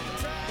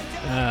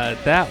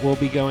 That will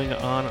be going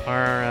on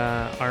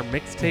our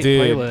mixtape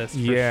Dude, playlist for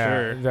yeah,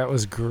 sure. that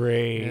was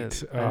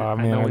great. Yeah, Oh, I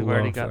man, know I we've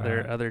already love got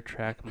their that. other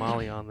track,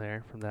 Molly, on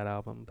there from that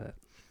album, but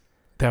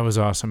That was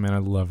awesome, man. I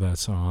love that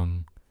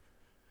song.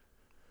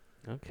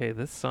 okay,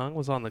 this song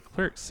was on the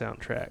Clerks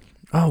soundtrack.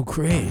 Oh,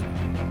 great.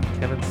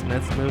 Kevin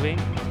Smith's movie,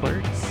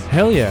 Clerks.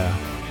 Hell yeah.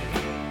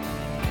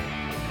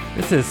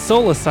 This is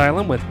Soul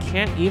Asylum with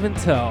Can't Even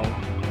Tell.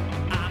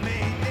 I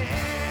may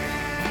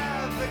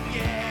never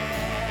get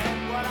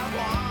what I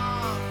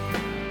want,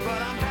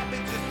 but I'm happy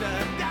just to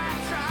die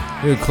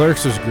trying. Dude,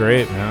 Clerks was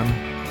great, man.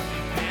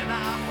 And I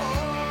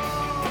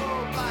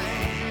hope I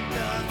ain't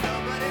done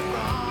nobody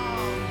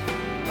wrong,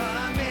 but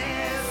I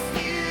miss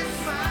you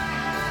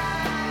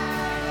smiling.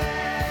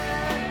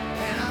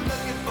 And I'm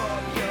looking for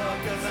a cure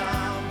 'cause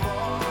I'm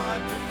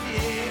bored to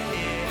tears.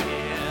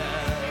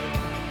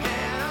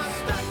 And I'm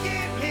stuck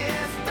in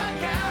here, stuck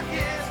out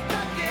here,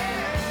 stuck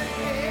in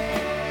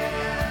here.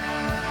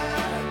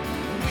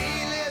 We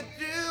live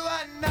through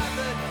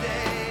another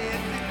day.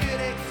 It's a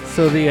good excuse.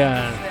 So the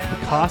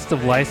cost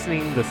of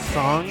licensing the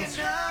songs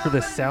for the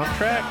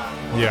soundtrack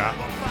Yeah.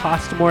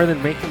 cost more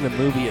than making the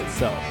movie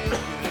itself.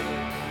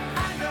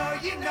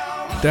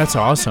 That's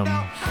awesome.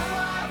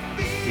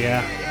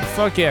 Yeah.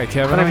 Fuck yeah,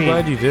 Kevin. But I I'm mean-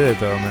 glad you did it,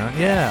 though, man.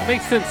 Yeah.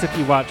 Makes sense if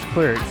you watch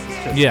Clerks.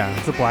 It's just, Yeah.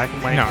 It's a black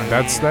and white No, movie.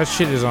 that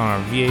shit is on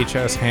a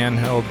VHS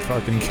handheld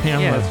fucking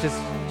camera. Yeah, it's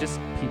just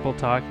people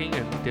talking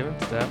and doing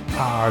stuff.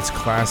 Ah, it's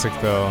classic,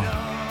 though.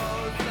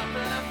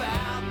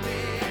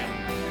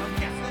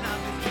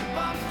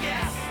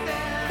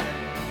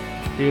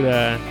 Dude,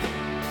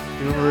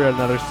 you remember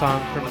another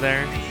song from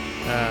there?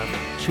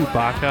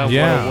 Chewbacca,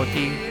 Yeah. What a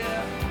Wookiee.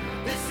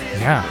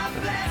 Yeah.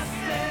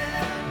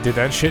 Did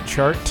that shit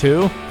chart,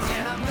 too?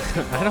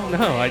 I don't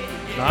know.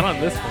 Not on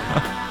this one.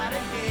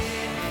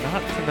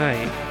 Not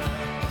tonight.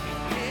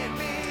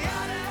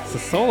 So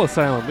Soul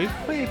Asylum. We've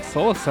played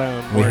Soul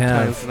Asylum We more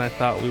have. times than I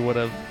thought we would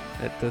have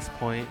at this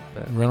point.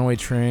 But Runaway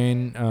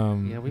Train,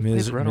 yeah, we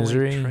played Runaway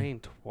Misery. Train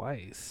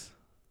twice.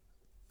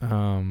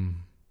 Um,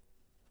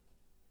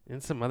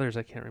 And some others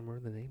I can't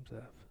remember the names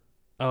of.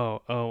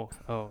 Oh,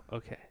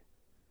 okay.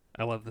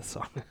 I love this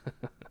song.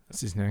 what's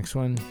his next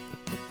one?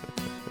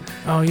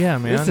 Oh, yeah,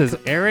 man. This is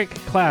Eric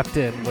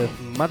Clapton with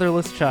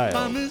Motherless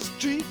Child.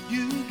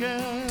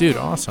 Dude,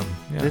 awesome.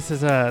 Yeah. This is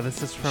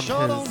from his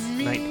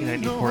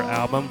 1994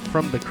 album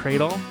From the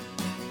Cradle.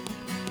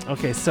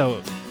 Okay,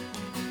 so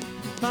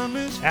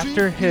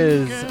after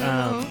his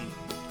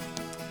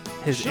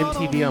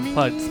MTV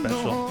Unplugged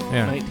special,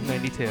 Yeah.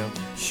 1992,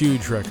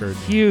 Huge record.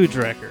 huge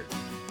record.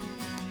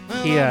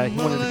 He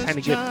wanted to kind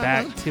of get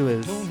back to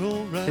his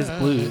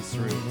blues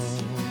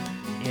roots,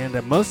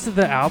 and most of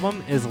the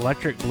album is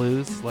electric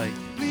blues, like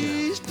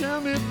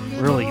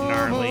really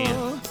gnarly,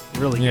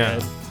 really Yeah.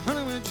 good.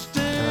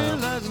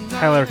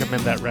 Highly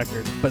recommend that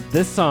record. But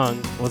this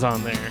song was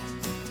on there,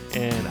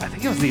 and I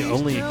think it was the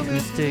only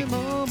acoustic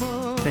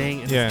thing.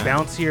 It's Yeah.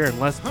 bouncier and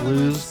less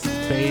blues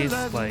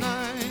based, like.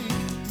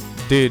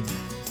 Dude,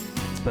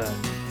 But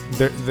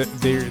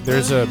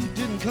there's a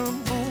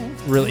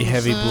really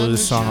heavy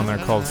blues song on there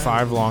called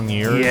 5 Long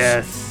Years.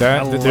 yes,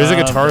 That I there's a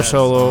love guitar that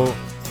solo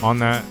on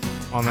that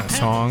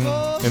song,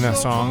 in that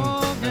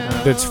song,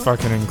 that's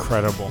fucking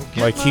incredible.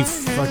 Like, he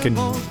fucking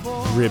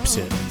rips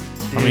it.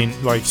 I Dude. mean,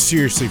 like,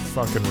 seriously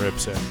fucking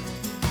rips it.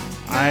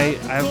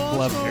 I've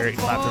loved Eric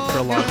Clapton for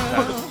a long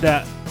time.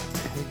 That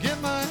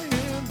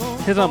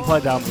his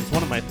Unplugged album is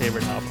one of my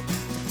favorite albums.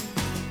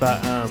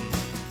 But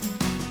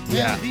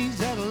yeah,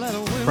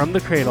 From the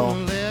Cradle,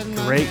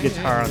 great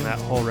guitar on that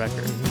whole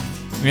record.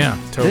 Yeah,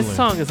 totally. This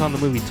song is on the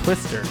movie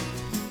Twister.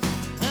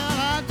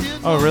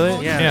 Oh, really?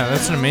 Yeah. Yeah,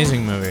 that's an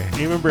amazing movie.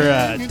 Do you remember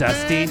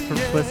Dusty from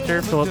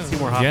Twister, Philip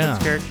Seymour Hoffman's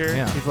Yeah, character?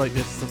 yeah. He's like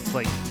just this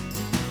like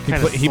He,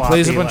 kinda he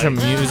plays a sloppy, bunch of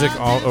like- music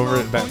all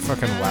over that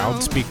fucking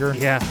loudspeaker.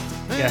 Yeah,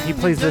 he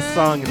plays this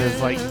song in his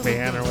like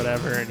van or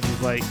whatever, and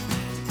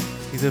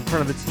he's in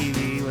front of the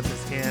TV with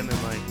his hand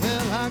and like.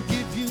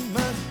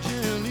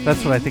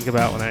 That's what I think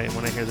about when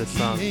I hear this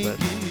song. But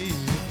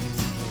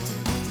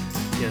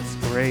yes,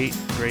 great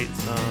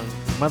song.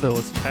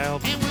 Motherless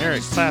Child,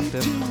 Eric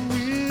Clapton.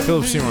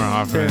 Philip Seymour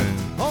Hoffman,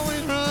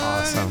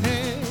 awesome.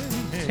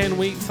 10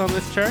 weeks on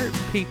this chart,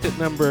 peaked at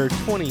number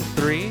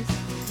 23,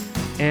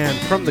 and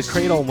From the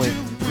Cradle went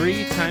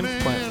 3 times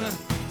platinum.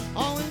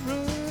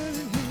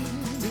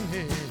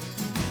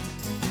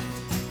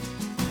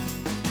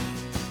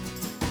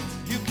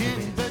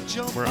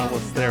 We're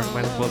almost there.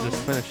 Might as well just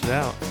finish it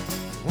out.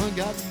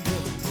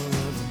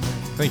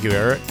 Thank you,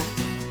 Eric.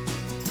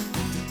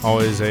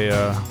 Always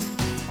a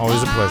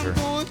pleasure.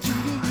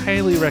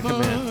 Highly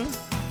recommend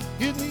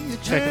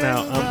checking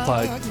out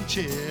Unplugged.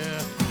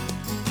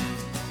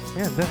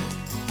 Man,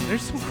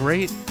 there's some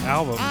great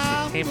albums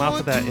that came off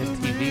of that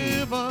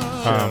MTV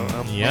show.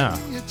 Unplugged. Yeah.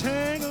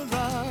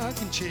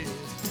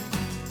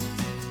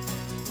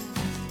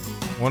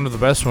 One of the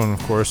best one, of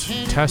course,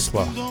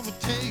 Tesla.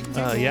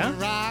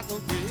 Yeah?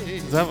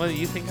 Is that what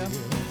you think of?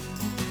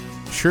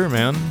 Sure,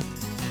 man.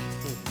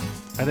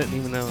 I didn't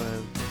even know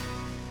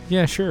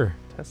Yeah, sure.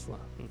 Tesla.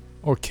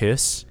 Or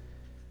Kiss.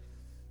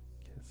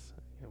 Kiss.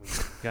 Yeah, we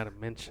gotta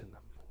mention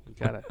them. We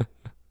gotta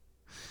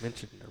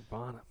mention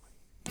Nirvana.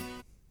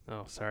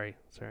 Oh, sorry.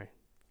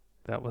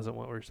 That wasn't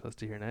what we were supposed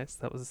to hear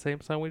next. That was the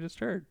same song we just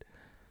heard.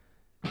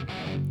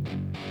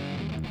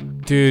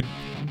 Dude.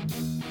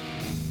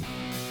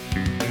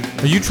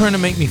 Are you trying to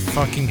make me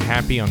fucking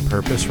happy on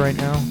purpose right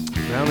now?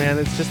 No, man,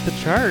 it's just the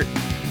chart.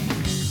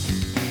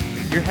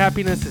 Your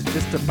happiness is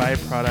just a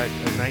byproduct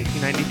of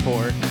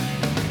 1994.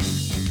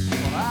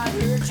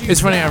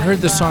 It's funny, I've heard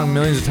this song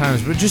millions of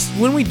times, but just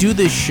when we do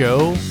this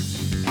show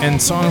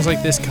and songs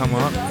like this come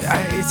up,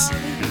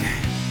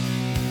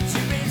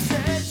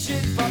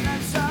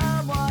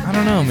 I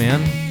don't know,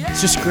 man.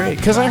 It's just great.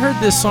 Because I heard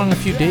this song a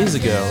few days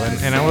ago,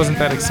 and I wasn't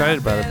that excited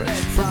about it, but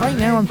for right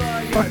now, I'm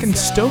fucking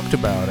stoked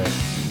about it.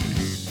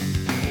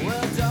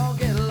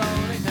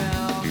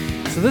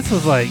 So this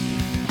was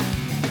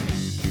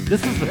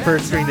the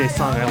first Green Day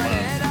song I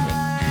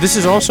loved. This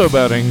is also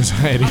about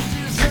anxiety.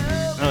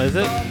 Oh, is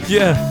it?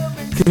 Yeah.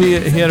 He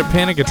had a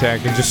panic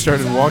attack and just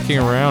started walking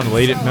around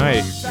late at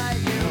night.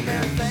 Oh,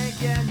 man.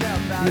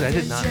 Dude, I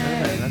did not know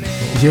that.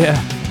 That's cool.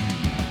 Yeah.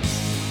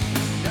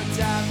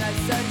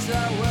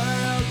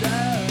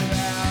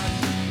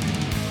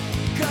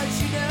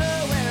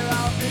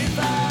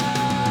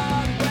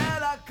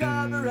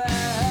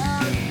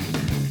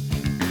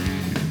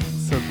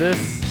 So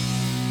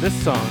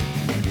this song,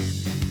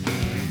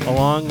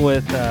 along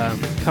with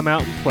Come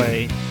Out and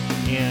Play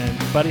and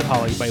Buddy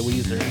Holly by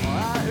Weezer,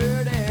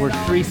 were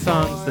three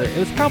songs that, it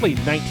was probably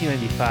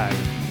 1995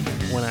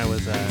 when I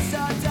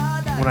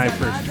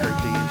first heard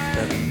these,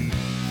 but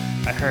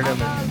I heard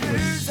them and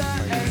was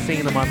like,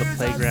 singing them on the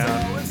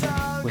playground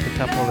with a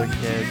couple other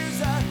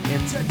kids.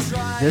 And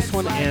this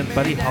one and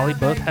Buddy Holly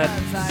both had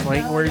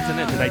slang words in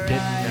it that I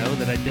didn't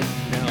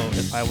know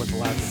if I was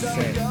allowed to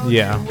say.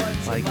 Yeah.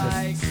 Like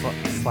this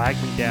slag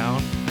me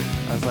down.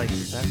 I was like,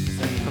 is that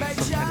some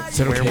kind of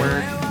swear okay?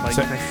 word? Like,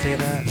 can I say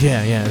that?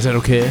 Yeah. Is that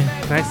okay?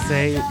 Can I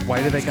say,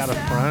 why do they got a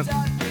front?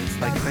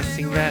 Like, can I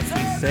sing that and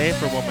be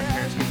safe, or what my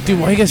parents would Dude,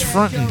 why you guys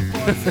fronting?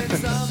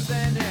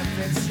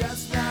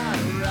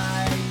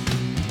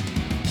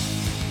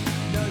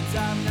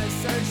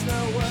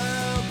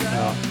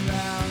 Oh.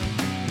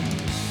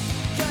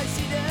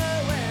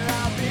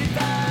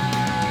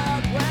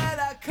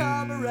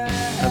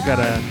 I've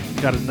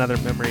got another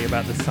memory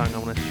about this song I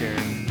want to share.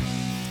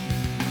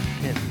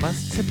 It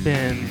must have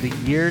been the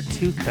year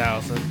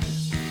 2000.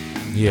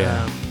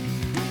 Yeah.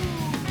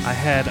 I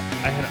had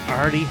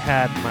already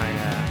had my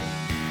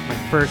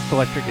first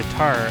electric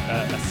guitar,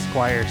 a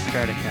Squier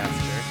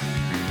Stratocaster,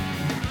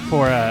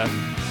 for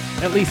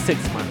at least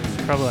 6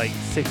 months, probably like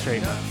 6 or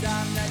 8 months,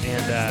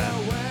 and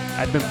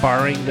I'd been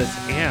borrowing this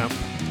amp,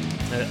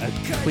 a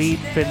Tweed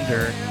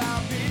Fender,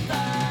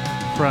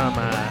 from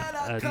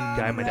a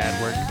guy my dad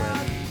worked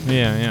with.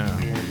 Yeah.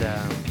 And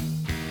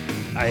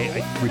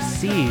I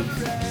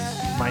received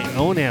my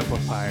own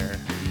amplifier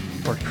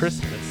for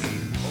Christmas.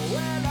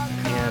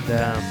 And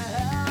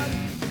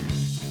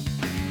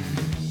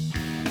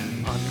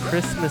on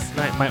Christmas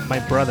night, my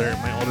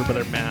older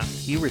brother Matt,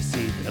 he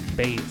received a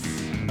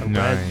bass, a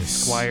red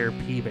Squier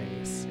P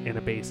bass, and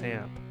a bass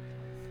amp.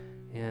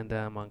 And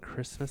on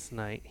Christmas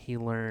night, he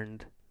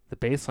learned the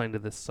bass line to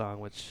this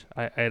song, which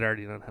I had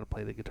already known how to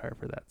play the guitar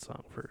for that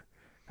song.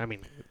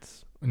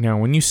 It's... Now,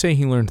 when you say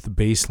he learned the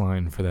bass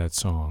line for that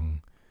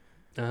song,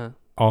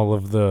 all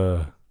of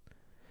the...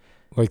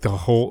 Like the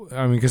whole,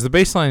 because the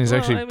bass line is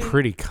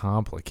pretty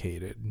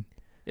complicated.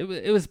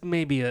 It was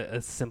maybe a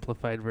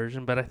simplified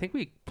version, but I think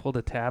we pulled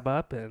a tab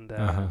up, and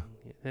I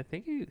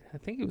think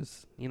it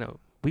was,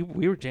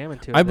 we were jamming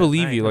to it. I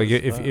believe you. Like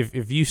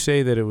if you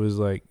say that it was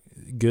like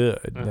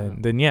good,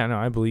 then yeah, no,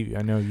 I believe you.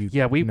 I know you.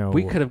 Yeah, we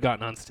could have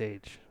gotten on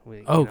stage.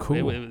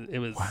 Cool. It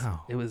was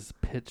wow. It was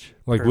pitch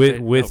like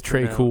perfect, with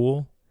Trey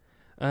Cool.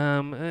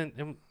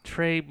 And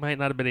Trey might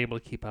not have been able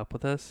to keep up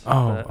with us.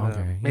 Oh, but,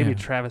 okay. Maybe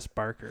Travis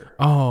Barker.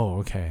 Oh,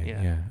 okay.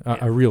 Yeah.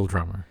 A real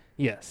drummer.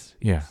 Yes.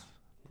 Yeah.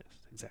 Yes,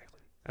 exactly.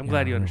 I'm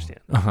glad you understand.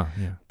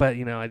 Yeah. But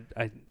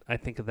I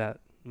think of that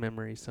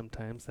memory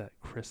sometimes. That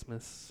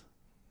Christmas.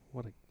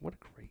 What a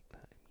great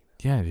time.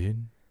 Yeah,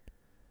 dude.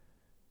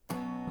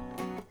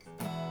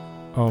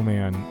 Oh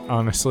man,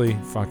 honestly,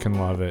 fucking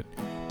love it,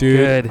 dude.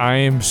 Good. I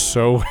am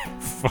so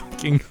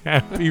fucking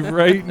happy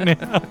right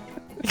now.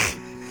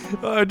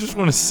 I just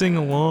want to sing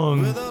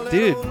along.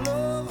 Dude.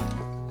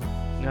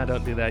 No,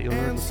 don't do that. You'll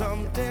ruin the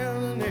song.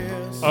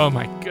 Oh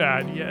my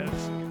God, yes.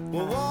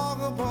 We'll walk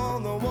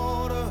upon the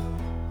water.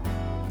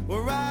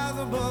 We'll rise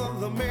above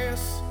the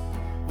mist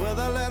with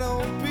a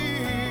little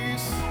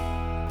peace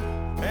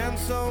and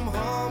some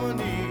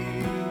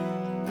harmony.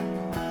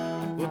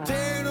 We'll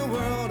take the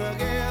world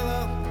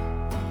together.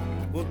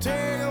 We'll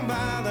take them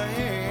by the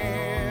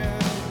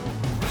hand.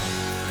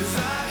 'Cause I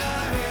got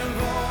a hand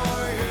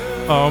for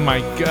you. Oh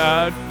my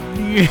God.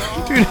 Dude,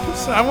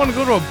 I want to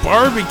go to a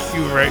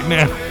barbecue right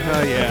now.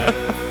 Oh, yeah.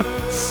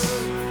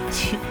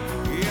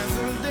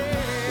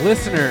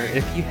 Listener,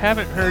 if you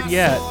haven't heard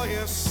yet,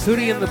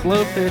 Hootie and the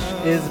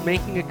Blowfish is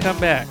making a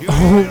comeback.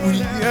 Oh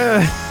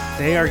yeah.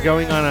 They are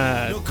going on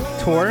a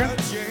tour.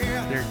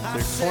 They're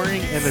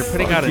touring and they're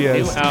putting out a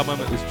new album.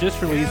 It was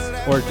just released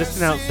or just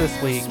announced this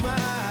week.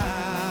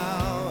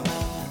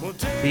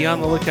 Be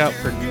on the lookout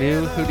for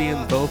new Hootie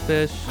and the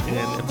Blowfish.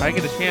 And if I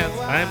get a chance,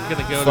 I'm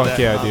gonna go to that Fuck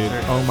yeah, concert.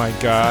 dude. Oh my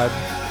god.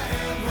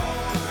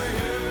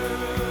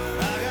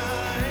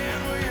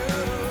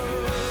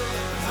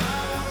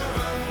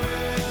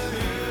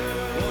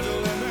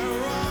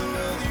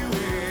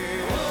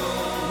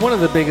 One of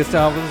the biggest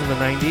albums in the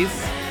 90s.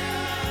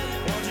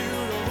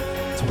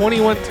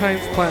 21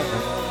 times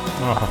platinum.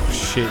 Oh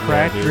shit.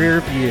 Cracked yeah, dude.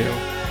 Rear View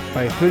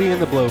by Hootie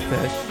and the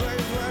Blowfish.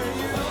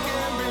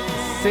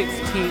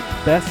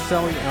 16th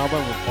best-selling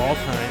album of all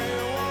time.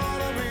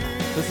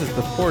 This is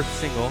the 4th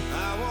single.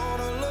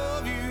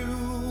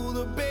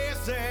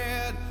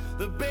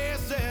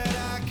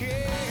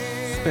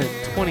 Spent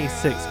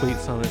 26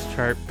 weeks on this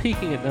chart,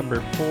 peaking at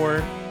number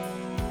 4.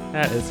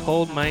 That is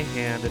Hold My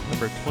Hand at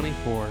number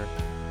 24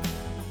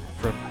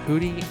 from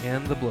Hootie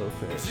and the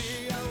Blowfish.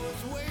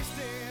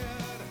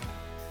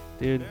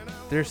 Dude,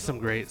 there's some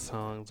great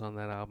songs on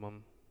that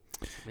album.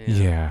 Man.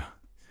 Yeah.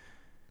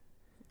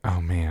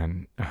 Oh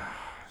man.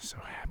 So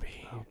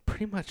happy. Oh,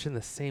 pretty much in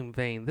the same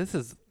vein. This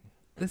is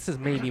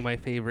maybe my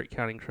favorite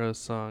Counting Crows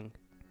song.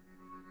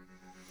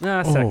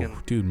 Second.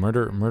 Oh, dude,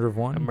 Murder of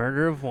One. A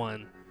Murder of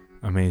One.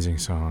 Amazing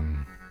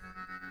song.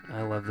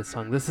 I love this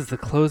song. This is the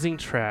closing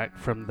track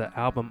from the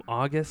album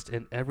August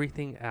and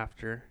Everything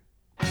After.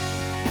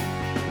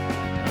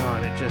 Oh,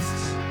 and it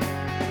just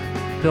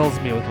fills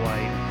me with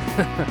light.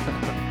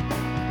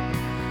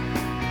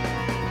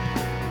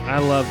 I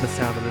love the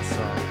sound of this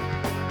song.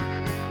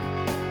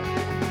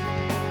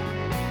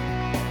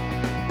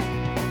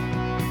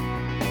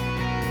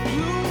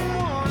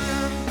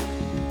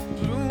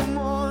 Blue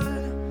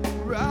morning,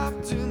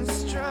 wrapped in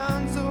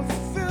strands of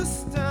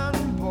fist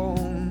and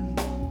bone.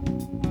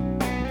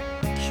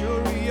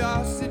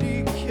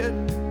 Curiosity, kid,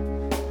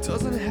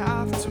 doesn't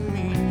have to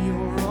mean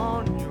you're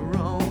on your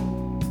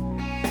own.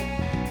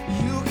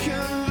 You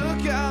can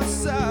look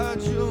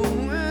outside your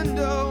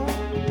window.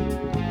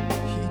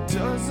 He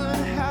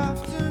doesn't have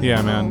to.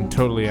 Yeah, man,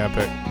 totally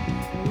epic.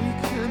 We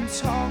can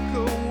talk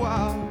a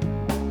while,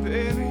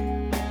 baby.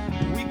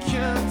 We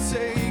can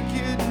take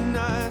it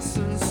nice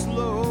and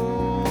slow.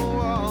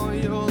 All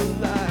your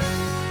life,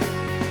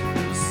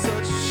 it's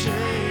such a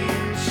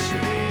shame,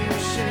 shame,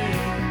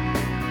 shame.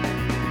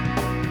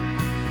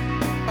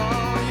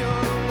 All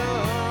your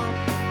love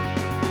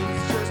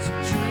is just a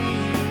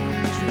dream,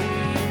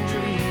 dream,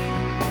 dream.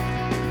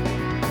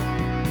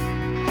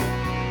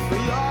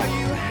 But are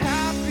you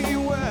happy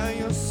where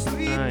you're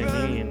sleeping? I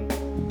mean,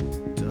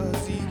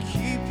 Does he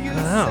keep you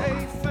know.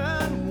 safe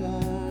and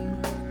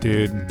warm?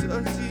 Dude.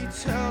 Does he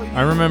tell you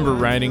I remember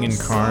when riding in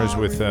you're cars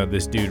with sorry?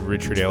 this dude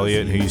Richard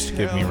Elliott, who used to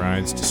give me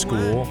rides to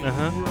school,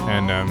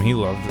 and he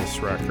loved this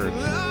record.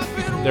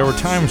 There were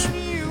times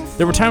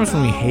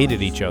when we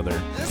hated each other.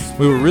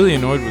 We were really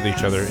annoyed with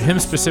each other. Him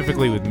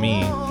specifically with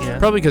me, Yeah.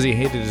 probably because he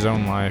hated his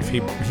own life.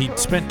 He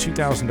spent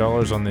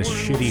 $2,000 on this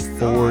shitty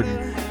Ford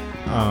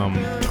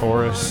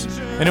Taurus,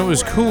 and it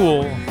was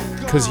cool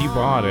because he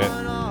bought it,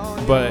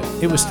 but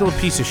it was still a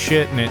piece of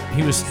shit. And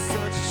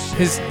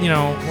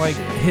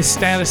his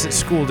status at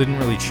school didn't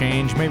really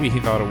change. Maybe he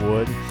thought it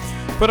would,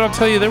 but I'll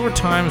tell you, there were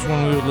times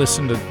when we would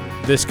listen to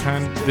this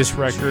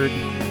record,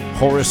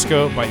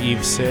 Horoscope by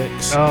Eve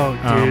Six. oh,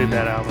 dude,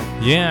 that album.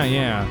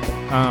 Yeah.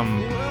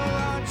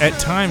 At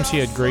times he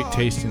had great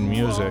taste in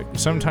music.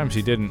 Sometimes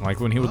he didn't. Like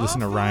when he would listen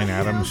to Ryan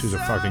Adams, who's a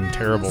fucking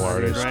terrible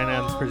artist. Ryan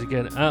Adams is pretty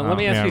good. Let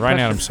me ask you a Ryan question.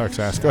 Adams sucks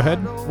ass. Go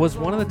ahead. Was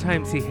one of the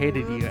times he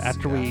hated you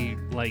after we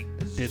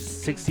did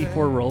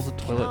 64 rolls of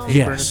toilet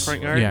paper in his Yes.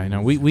 front yard? Yeah, I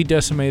know. We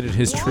decimated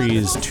his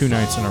trees 2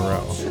 nights in a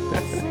row.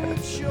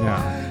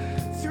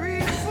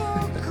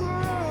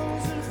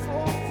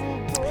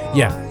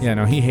 Yeah. Yeah,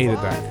 no, he hated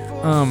that.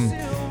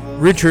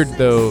 Richard,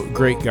 though,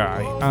 great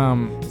guy.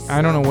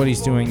 I don't know what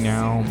he's doing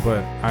now,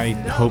 but I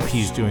hope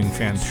he's doing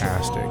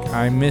fantastic.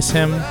 I miss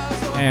him,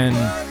 and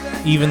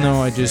even though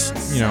I just,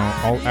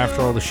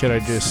 after all the shit I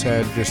just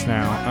said just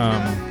now,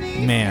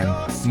 man,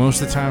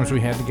 most of the times we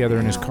had together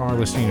in his car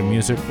listening to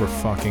music were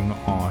fucking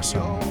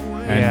awesome.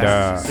 And,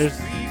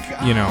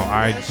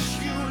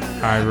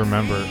 I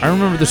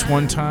remember this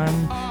one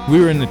time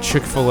we were in the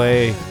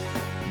Chick-fil-A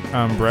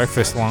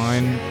breakfast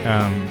line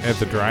at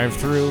the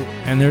drive-thru,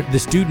 and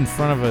this dude in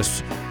front of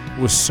us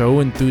was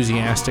so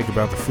enthusiastic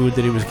about the food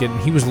that he was getting.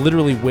 He was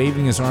literally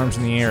waving his arms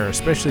in the air,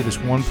 especially this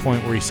one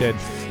point where he said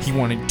he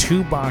wanted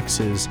 2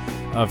 boxes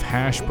of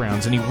hash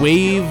browns, and he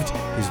waved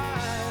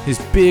his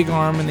big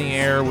arm in the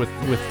air with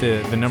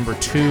the number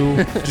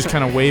 2, just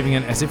kind of waving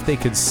it as if they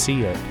could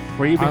see it.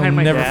 Were you behind I'll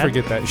my never dad?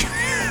 forget that.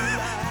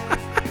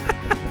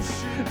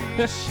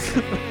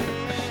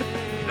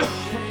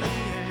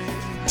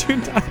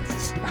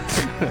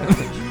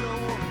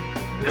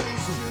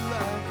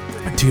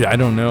 Dude, I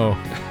don't know.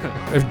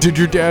 Did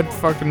your dad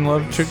fucking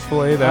love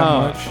Chick-fil-A that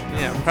much?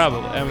 Yeah,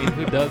 probably. I mean,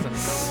 who doesn't?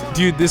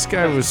 Dude, this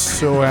guy was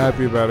so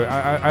happy about it.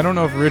 I don't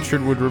know if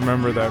Richard would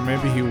remember that.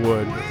 Maybe he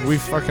would. We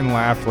fucking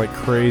laughed like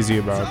crazy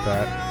about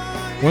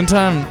that. One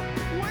time,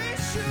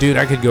 dude,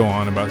 I could go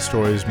on about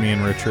stories, me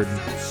and Richard.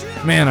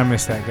 Man, I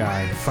miss that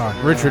guy. Fuck.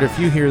 Richard, if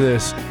you hear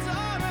this,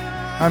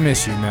 I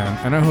miss you, man.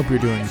 And I hope you're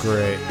doing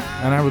great.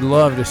 And I would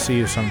love to see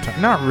you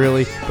sometime. Not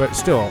really, but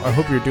still, I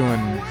hope you're doing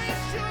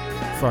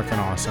fucking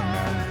awesome,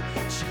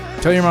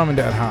 man. Tell your mom and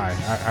dad hi.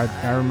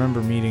 I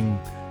remember meeting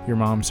your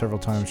mom several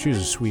times. She was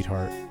a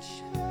sweetheart.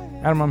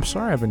 Adam, I'm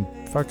sorry I've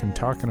been fucking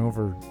talking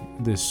over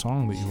this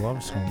song that you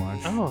love so much.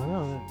 Oh,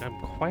 no, I'm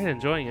quite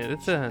enjoying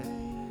it.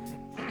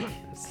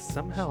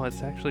 Somehow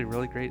it's actually a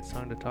really great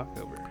song to talk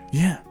over.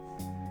 Yeah.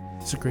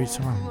 It's a great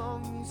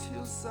song.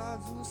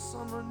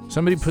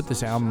 Somebody put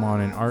this album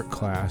on in art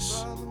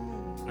class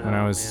when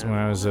I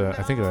was I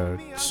think a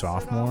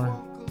sophomore.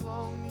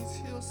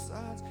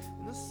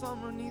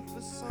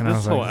 And This I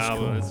was whole like,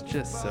 album cool. is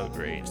just so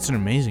great. It's an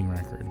amazing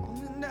record.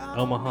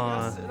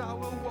 Omaha,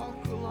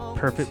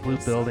 Perfect Blue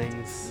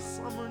Buildings,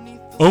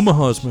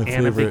 Omaha's my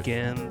Anna favorite.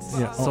 Begins,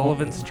 Yeah,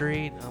 Sullivan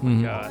Street. Oh my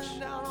Mhm. gosh.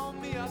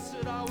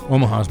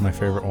 Omaha's my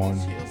favorite one.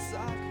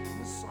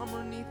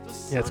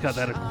 Yeah, it's got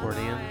that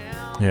accordion.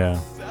 Yeah.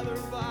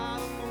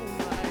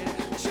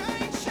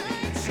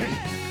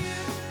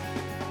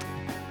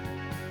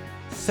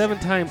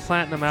 Seven-time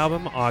platinum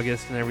album,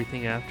 August and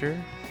Everything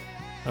After.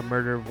 A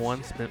Murder of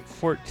One spent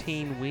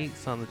 14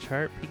 weeks on the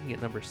chart, peaking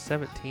at number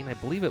 17. I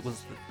believe it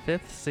was the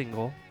fifth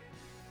single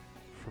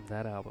from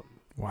that album.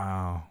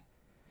 Wow.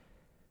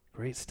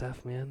 Great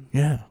stuff, man.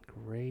 Yeah.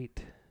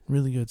 Great,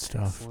 Really good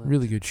stuff. Excellent.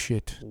 Really good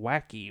shit.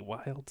 wacky,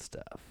 wild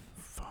stuff.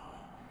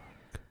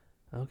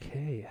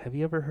 Okay, have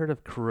you ever heard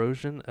of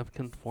Corrosion of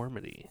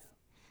Conformity?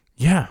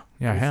 Yeah.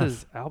 Yeah, I This have.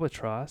 is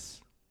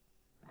Albatross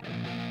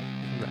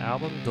from the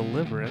album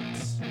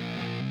Deliverance.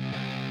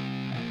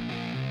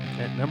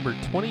 At number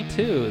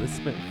 22, this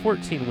spent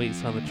 14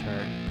 weeks on the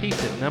chart.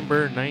 Peaked at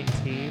number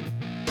 19.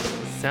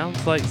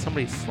 Sounds like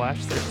somebody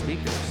slashed their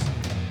speakers.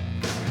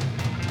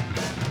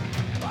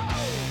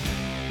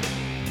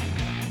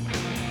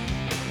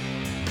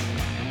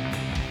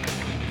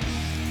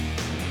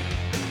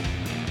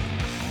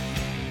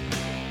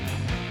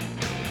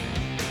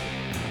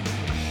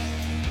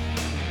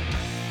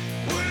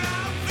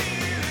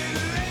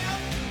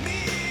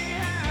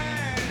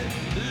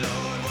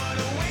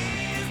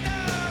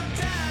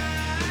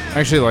 I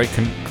actually like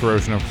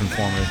Corrosion of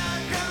Conformity.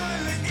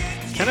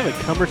 It's kind of a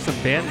cumbersome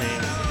band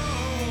name.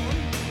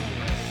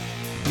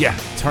 Yeah,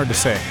 it's hard to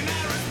say.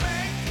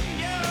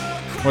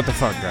 What the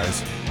fuck,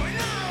 guys?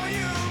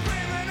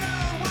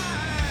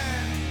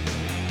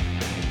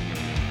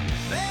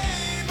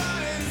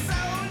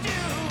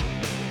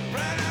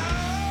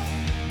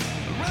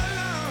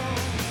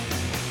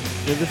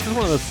 Yeah, this is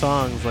one of those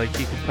songs like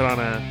you can put on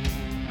a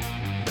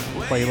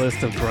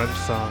playlist of grunge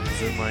songs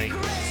and like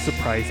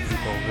surprise people.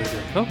 They're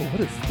like, oh, what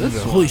is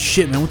this? Holy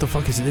shit, man, what the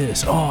fuck is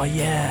this? Oh,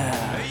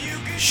 yeah.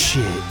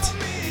 Shit.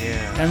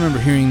 Yeah. I remember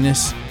hearing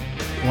this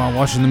while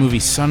watching the movie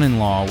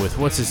Son-in-Law with,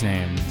 what's his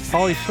name?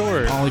 Pauly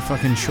Shore. Pauly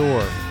fucking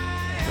Shore.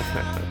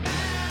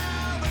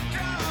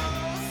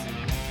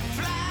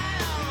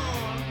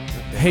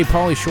 Hey,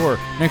 Pauly Shore,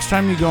 next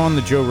time you go on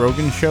the Joe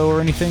Rogan show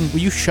or anything, will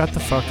you shut the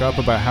fuck up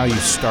about how you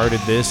started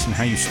this and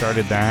how you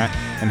started that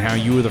and how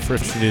you were the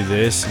first to do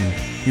this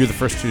and you were the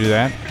first to do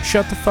that?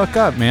 Shut the fuck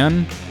up,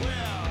 man.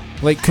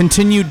 Like,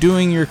 continue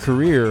doing your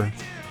career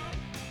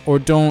or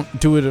don't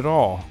do it at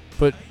all.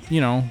 But, you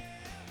know,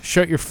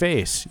 shut your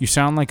face. You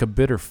sound like a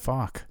bitter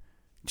fuck.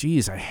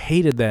 Jeez, I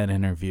hated that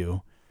interview.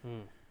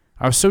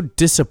 I was so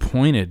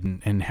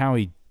disappointed in how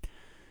he,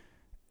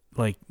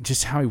 like,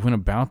 just how he went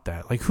about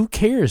that. Like, who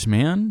cares,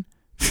 man?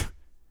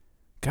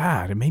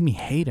 God, it made me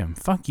hate him.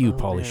 Fuck you, Oh,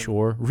 Pauly man.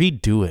 Shore.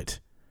 Redo it.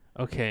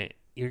 Okay,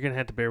 you're gonna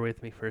have to bear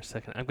with me for a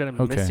second. I've got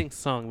a Okay. missing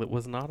song that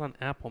was not on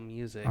Apple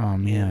Music. Oh,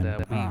 man.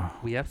 And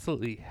we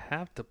absolutely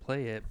have to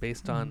play it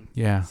based on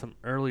Yeah. some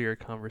earlier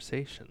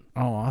conversation.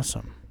 Oh,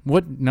 awesome.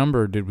 What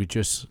number did we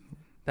just...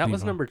 That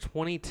was Leave on. number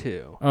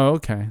 22. Oh,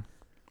 okay.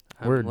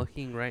 I'm Word.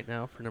 looking right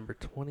now for number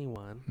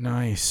 21.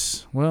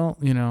 Nice. Well,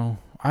 you know,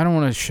 I don't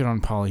want to shit on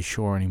Pauly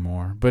Shore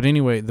anymore. But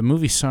anyway, the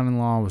movie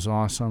Son-in-Law was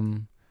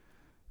awesome.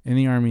 In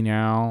the Army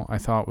Now, I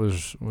thought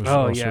was Oh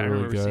also yeah, I really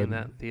remember good. seeing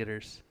that in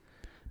theaters.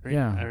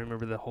 Yeah. I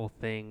remember the whole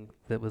thing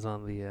that was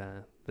on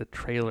the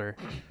trailer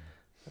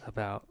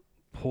about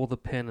pull the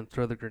pin and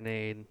throw the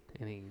grenade,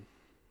 and he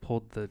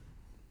pulled the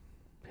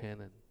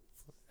pin and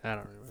I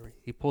don't remember.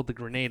 He pulled the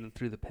grenade and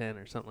threw the pin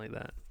or something like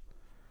that.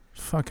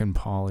 Fucking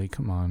Pauly,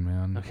 come on,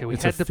 man. Okay, we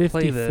it's had a to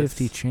play this.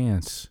 50-50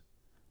 chance.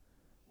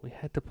 We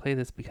had to play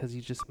this because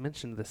you just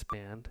mentioned this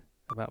band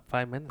about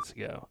 5 minutes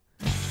ago.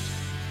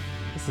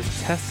 This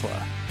is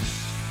Tesla.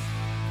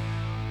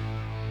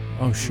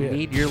 Oh, shit.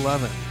 Need Your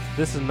Lovin'.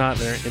 This is not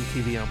their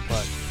MTV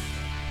Unplugged.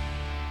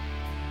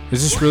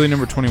 Is this really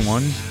number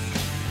 21?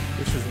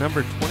 This is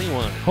number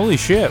 21. Holy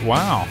shit,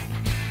 wow.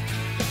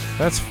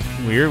 That's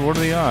weird. What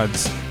are the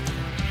odds?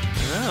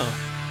 Oh.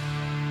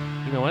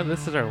 You know what?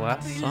 This is our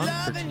last song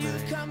for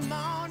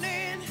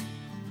tonight.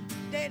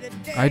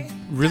 I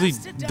really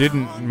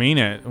didn't mean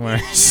it when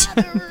I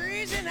said.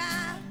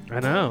 I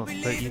know,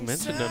 but you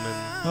mentioned them,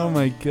 and Oh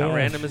my how god.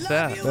 random is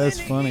that?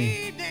 That's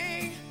funny.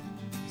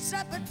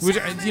 Which,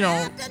 you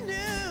know,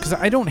 because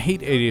I don't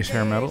hate 80s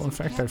hair metal. In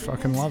fact, I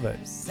fucking love it.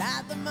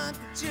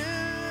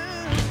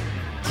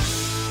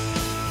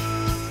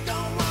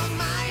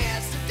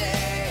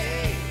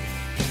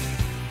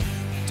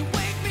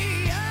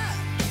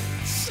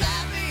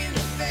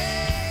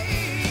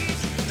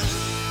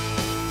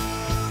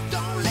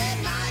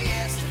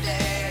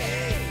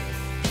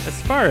 As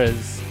far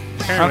as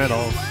hair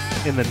metal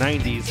in the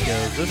 90s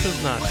goes, this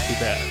is not too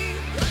bad.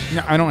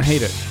 No, I don't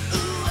hate it.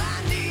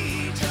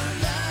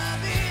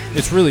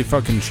 It's really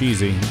fucking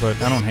cheesy, but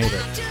I don't hate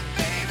it.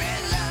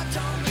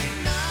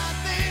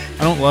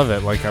 I don't love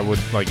it like I would,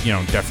 like, you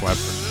know, Def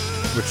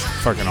Leppard, which is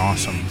fucking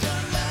awesome.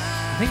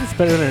 I think it's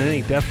better than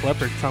any Def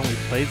Leppard song we've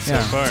played so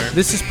far.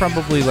 This is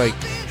probably like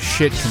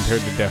shit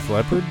compared to Def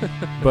Leppard,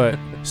 but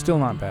still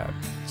not bad.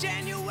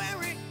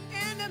 January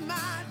into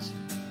March,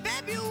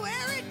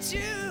 February,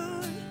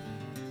 June.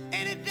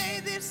 Any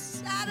day this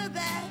side of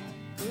that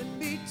could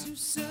be too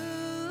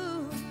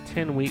soon.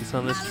 10 weeks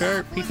on this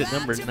chart, peaked at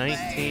number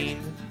 19.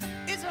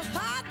 It's a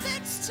heart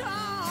that's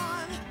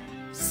torn.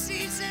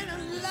 Season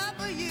of love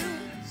for you.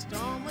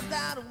 Storm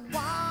without a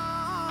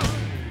warn.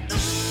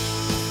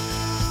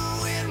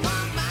 Ooh, it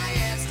was my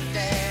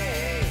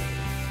yesterday.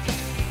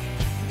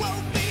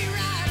 Woke me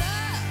right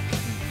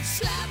up.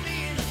 Slapped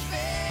me in the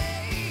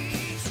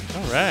face.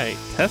 All right,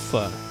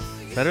 Tesla.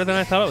 Better than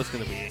I thought it was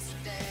going to be.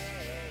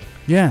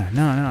 Yeah,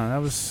 no,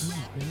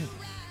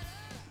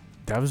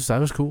 that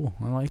was cool.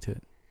 I liked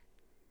it.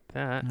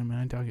 That I mean,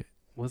 I dug it.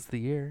 was the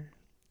year.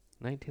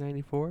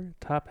 1994,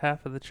 top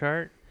half of the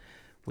chart.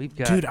 We've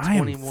got Dude, I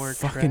 20 am more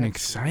fucking tracks.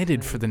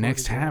 excited for the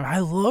next 40 half. I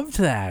loved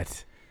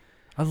that.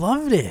 I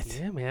loved it.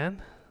 Yeah,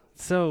 man.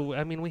 So,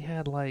 I mean, we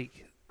had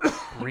like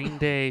Green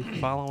Day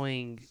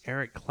following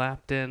Eric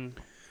Clapton.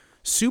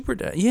 Super,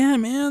 yeah,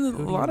 man. A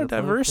Hootie lot and of the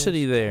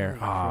diversity Blowfish, there.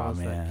 Counting Oh Crows,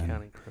 that man.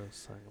 Counting Crows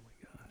song. Oh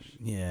my gosh.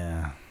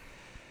 Yeah.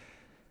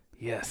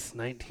 Yes,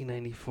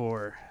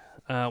 1994.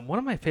 One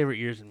of my favorite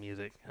years in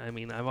music. I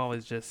mean, I've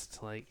always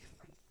just like,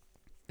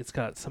 it's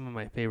got some of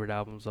my favorite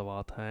albums of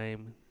all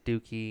time.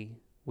 Dookie,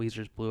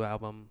 Weezer's Blue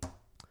Album.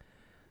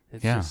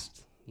 It's Yeah.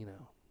 just, you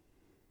know,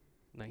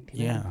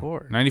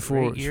 1994.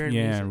 94. Great year in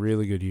Yeah, music.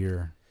 really good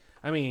year.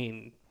 I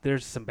mean,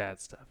 there's some bad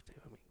stuff too.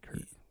 I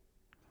mean,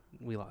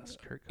 we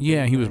lost Kurt.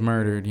 Yeah, he was Cobain.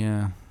 murdered.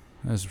 Yeah,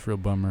 that's a real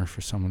bummer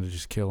for someone to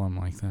just kill him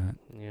like that.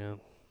 Yeah.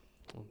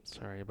 I'm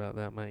sorry about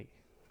that, Mike.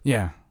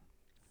 Yeah,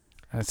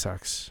 that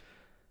sucks.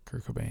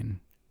 Kurt Cobain,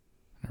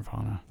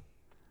 Nirvana,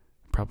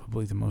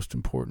 probably the most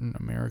important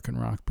American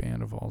rock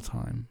band of all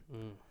time.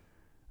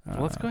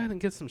 Well, let's go ahead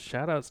and give some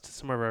shout outs to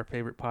some of our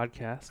favorite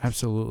podcasts.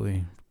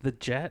 Absolutely, The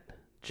Jet,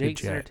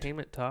 Jake's Jet.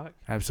 Entertainment Talk.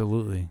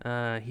 absolutely.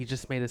 He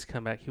just made his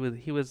comeback. He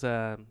was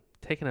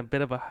taking a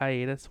bit of a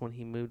hiatus when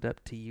he moved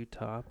up to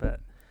Utah,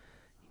 but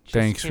he just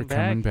Thanks came for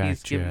coming back,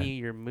 He's giving Jet. you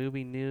your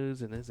movie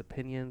news and his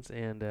opinions,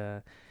 and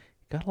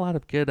got a lot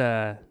of good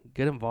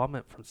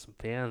involvement from some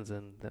fans,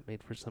 and that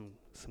made for some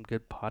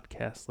good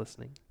podcast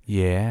listening.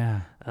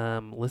 Yeah,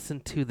 Listen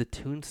to the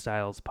Tune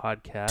Styles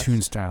podcast.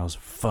 Tune Styles.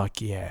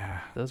 Fuck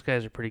yeah. Those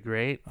guys are pretty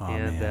great, Oh,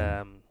 and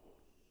man.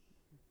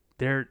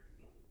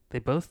 they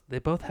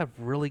both have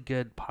really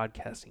good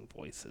podcasting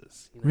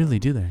voices. You know? Really,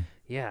 do they?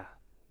 Yeah,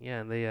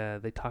 and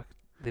they talk.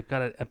 They've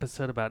got an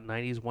episode about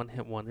 90s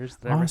one-hit wonders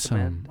that I Awesome.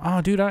 recommend. Oh,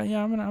 dude, I'm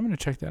gonna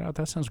check that out.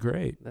 That sounds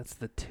great. That's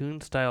the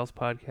Tune Styles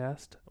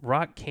podcast.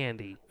 Rock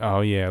Candy.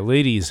 Oh yeah,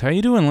 ladies, how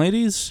you doing,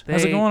 ladies?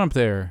 How's it They- going up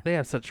there? They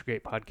have such a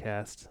great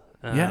podcast.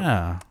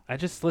 Yeah. I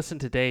just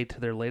listened today to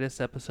their latest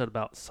episode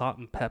about Salt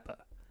and Pepper.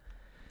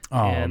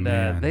 Oh And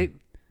man.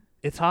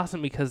 it's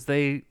awesome because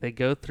they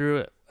go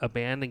through a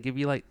band and give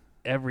you like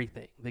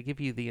everything. They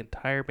give you the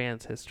entire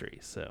band's history.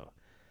 So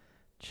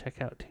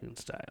check out Tune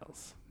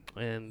Styles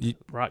and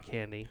Rock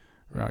Candy.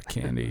 Rock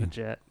Candy. The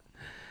Jet.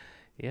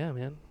 Yeah,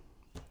 man.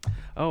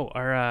 Oh,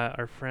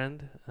 our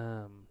friend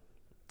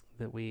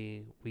that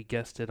we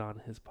guested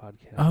on his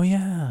podcast. Oh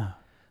yeah.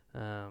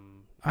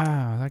 Um,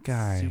 That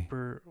guy.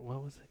 Super.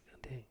 What was it?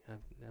 Dang,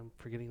 I'm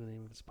forgetting the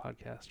name of his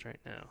podcast right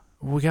now.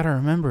 We gotta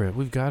remember it.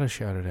 We've gotta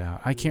shout it out.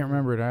 I can't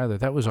remember it either.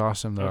 That was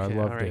awesome though. Okay, I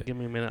loved all right, it. Give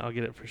me a minute. I'll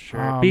get it for sure.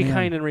 Oh, Be man.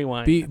 kind and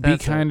rewind. Be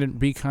That's kind it. and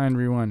be kind.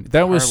 Rewind.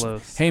 That was.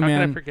 Carlos. Hey How could I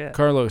man, forget?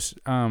 Carlos.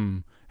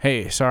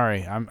 Hey,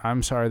 sorry.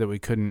 I'm sorry that we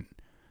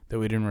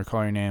didn't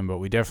recall your name, but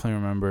we definitely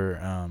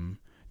remember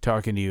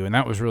talking to you, and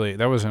that was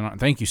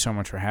thank you so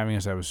much for having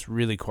us. That was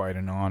really quite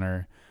an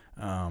honor.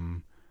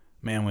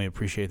 Man, we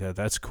appreciate that.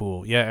 That's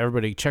cool. Yeah,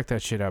 everybody check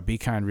that shit out. Be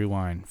kind,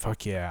 rewind.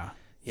 Fuck yeah.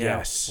 Yeah,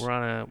 Yes. We're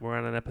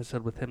on an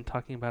episode with him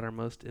talking about our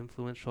most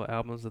influential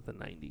albums of the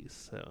 90s.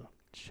 So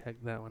check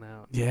that one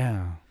out.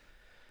 Yeah.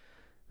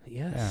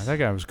 Yes. Yeah, that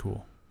guy was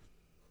cool.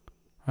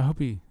 I hope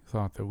he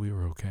thought that we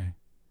were okay.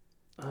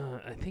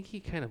 I think he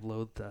kind of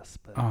loathed us,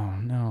 but Oh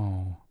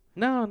no.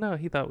 no,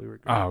 he thought we were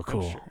great. Oh, I'm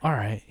cool. sure. All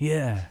right.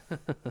 Yeah.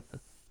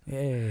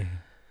 Yay.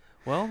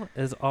 Well,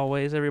 as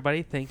always,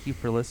 everybody, thank you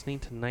for listening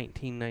to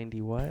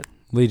 1990 What?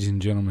 Ladies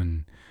and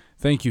gentlemen,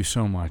 thank you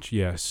so much.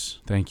 Yes,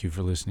 thank you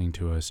for listening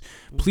to us.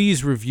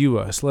 Please review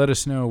us. Let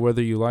us know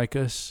whether you like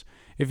us.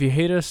 If you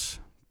hate us,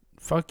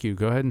 fuck you.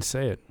 Go ahead and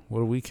say it. What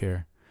do we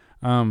care?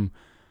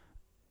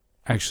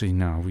 Actually,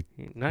 no.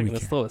 You're not going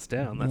to slow us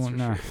down, that's for sure.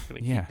 We're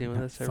going to keep doing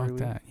this every week.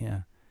 Fuck that,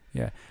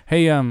 yeah.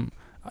 Hey,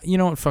 you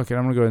know what? Fuck it.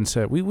 I'm going to go ahead and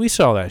say it. We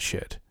saw that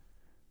shit.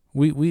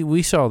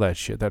 We saw that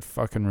shit, that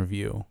fucking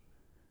review.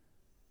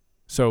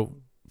 So,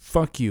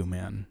 fuck you,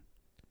 man.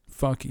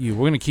 Fuck you.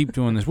 We're going to keep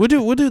doing this. We'll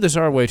do this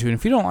our way, too. And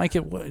if you don't like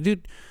it,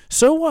 dude,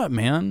 so what,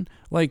 man?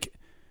 Like,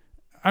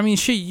 I mean,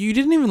 shit, you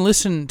didn't even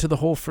listen to the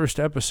whole first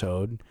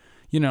episode.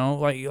 You know,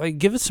 like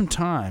give it some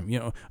time. You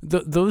know,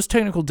 those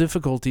technical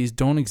difficulties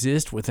don't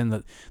exist within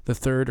the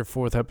third or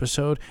fourth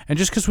episode. And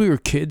just because we were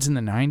kids in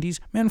the 90s,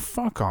 man,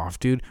 fuck off,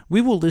 dude.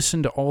 We will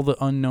listen to all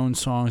the unknown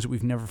songs that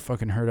we've never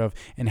fucking heard of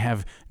and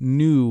have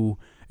new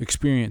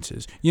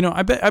experiences. You know,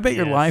 I bet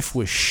your life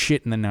was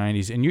shit in the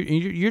 90s, and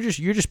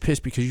you're just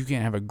pissed because you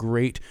can't have a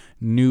great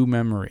new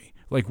memory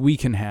like we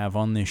can have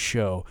on this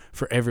show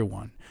for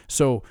everyone.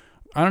 So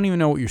I don't even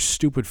know what your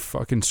stupid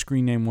fucking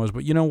screen name was,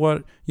 but you know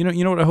what? You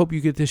know what I hope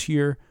you get this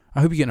year? I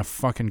hope you get in a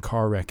fucking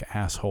car wreck,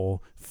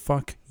 asshole.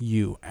 Fuck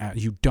you,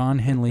 you Don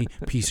Henley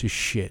piece of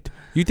shit.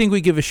 You think we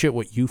give a shit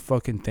what you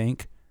fucking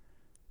think?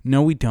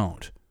 No, we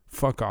don't.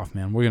 Fuck off,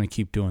 man. We're gonna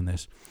keep doing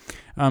this.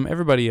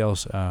 Everybody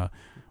else,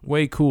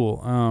 way cool.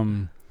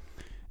 I'm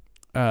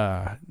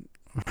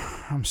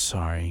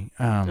sorry.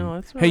 No,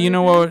 that's hey, you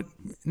know what?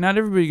 Not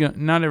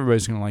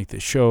everybody's gonna like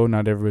this show.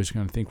 Not everybody's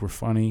gonna think we're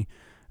funny.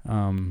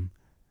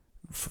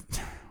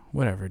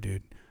 Whatever,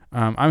 dude.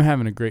 I'm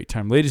having a great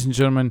time. Ladies and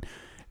gentlemen,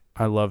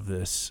 I love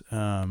this.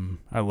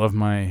 I love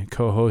my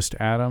co-host,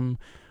 Adam.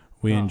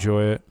 We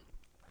enjoy it.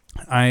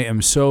 I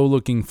am so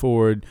looking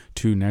forward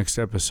to next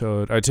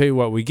episode. I tell you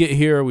what, we get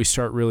here, we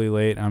start really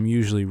late. I'm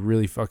usually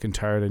really fucking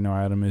tired. I know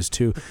Adam is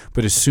too.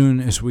 But as soon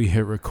as we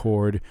hit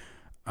record,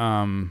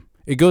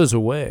 it goes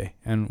away,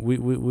 and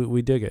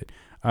we dig it.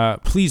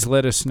 Please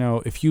let us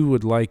know if you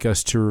would like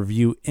us to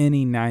review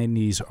any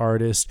 90s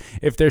artist.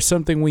 If there's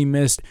something we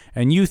missed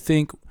and you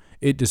think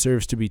it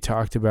deserves to be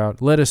talked about,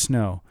 let us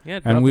know. Yeah,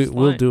 and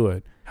we'll do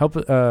it. Help.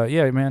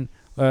 Man.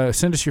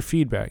 Send us your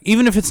feedback,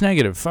 even if it's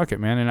negative. Fuck it,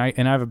 man.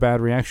 And I have a bad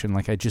reaction,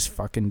 like I just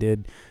fucking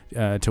did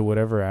to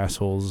whatever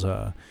asshole's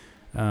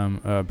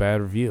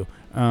bad review.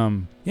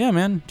 Yeah,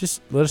 man.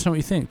 Just let us know what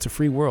you think. It's a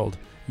free world.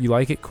 You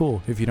like it,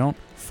 cool. If you don't,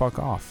 fuck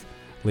off.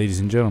 Ladies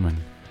and gentlemen,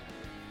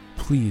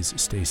 please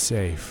stay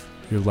safe.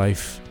 Your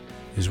life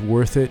is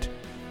worth it.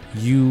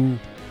 You're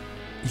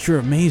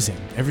amazing,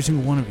 every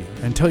single one of you.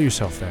 And tell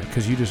yourself that,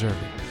 because you deserve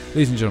it.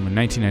 Ladies and gentlemen,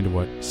 1990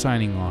 What?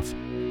 Signing off.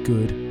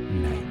 Good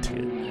night.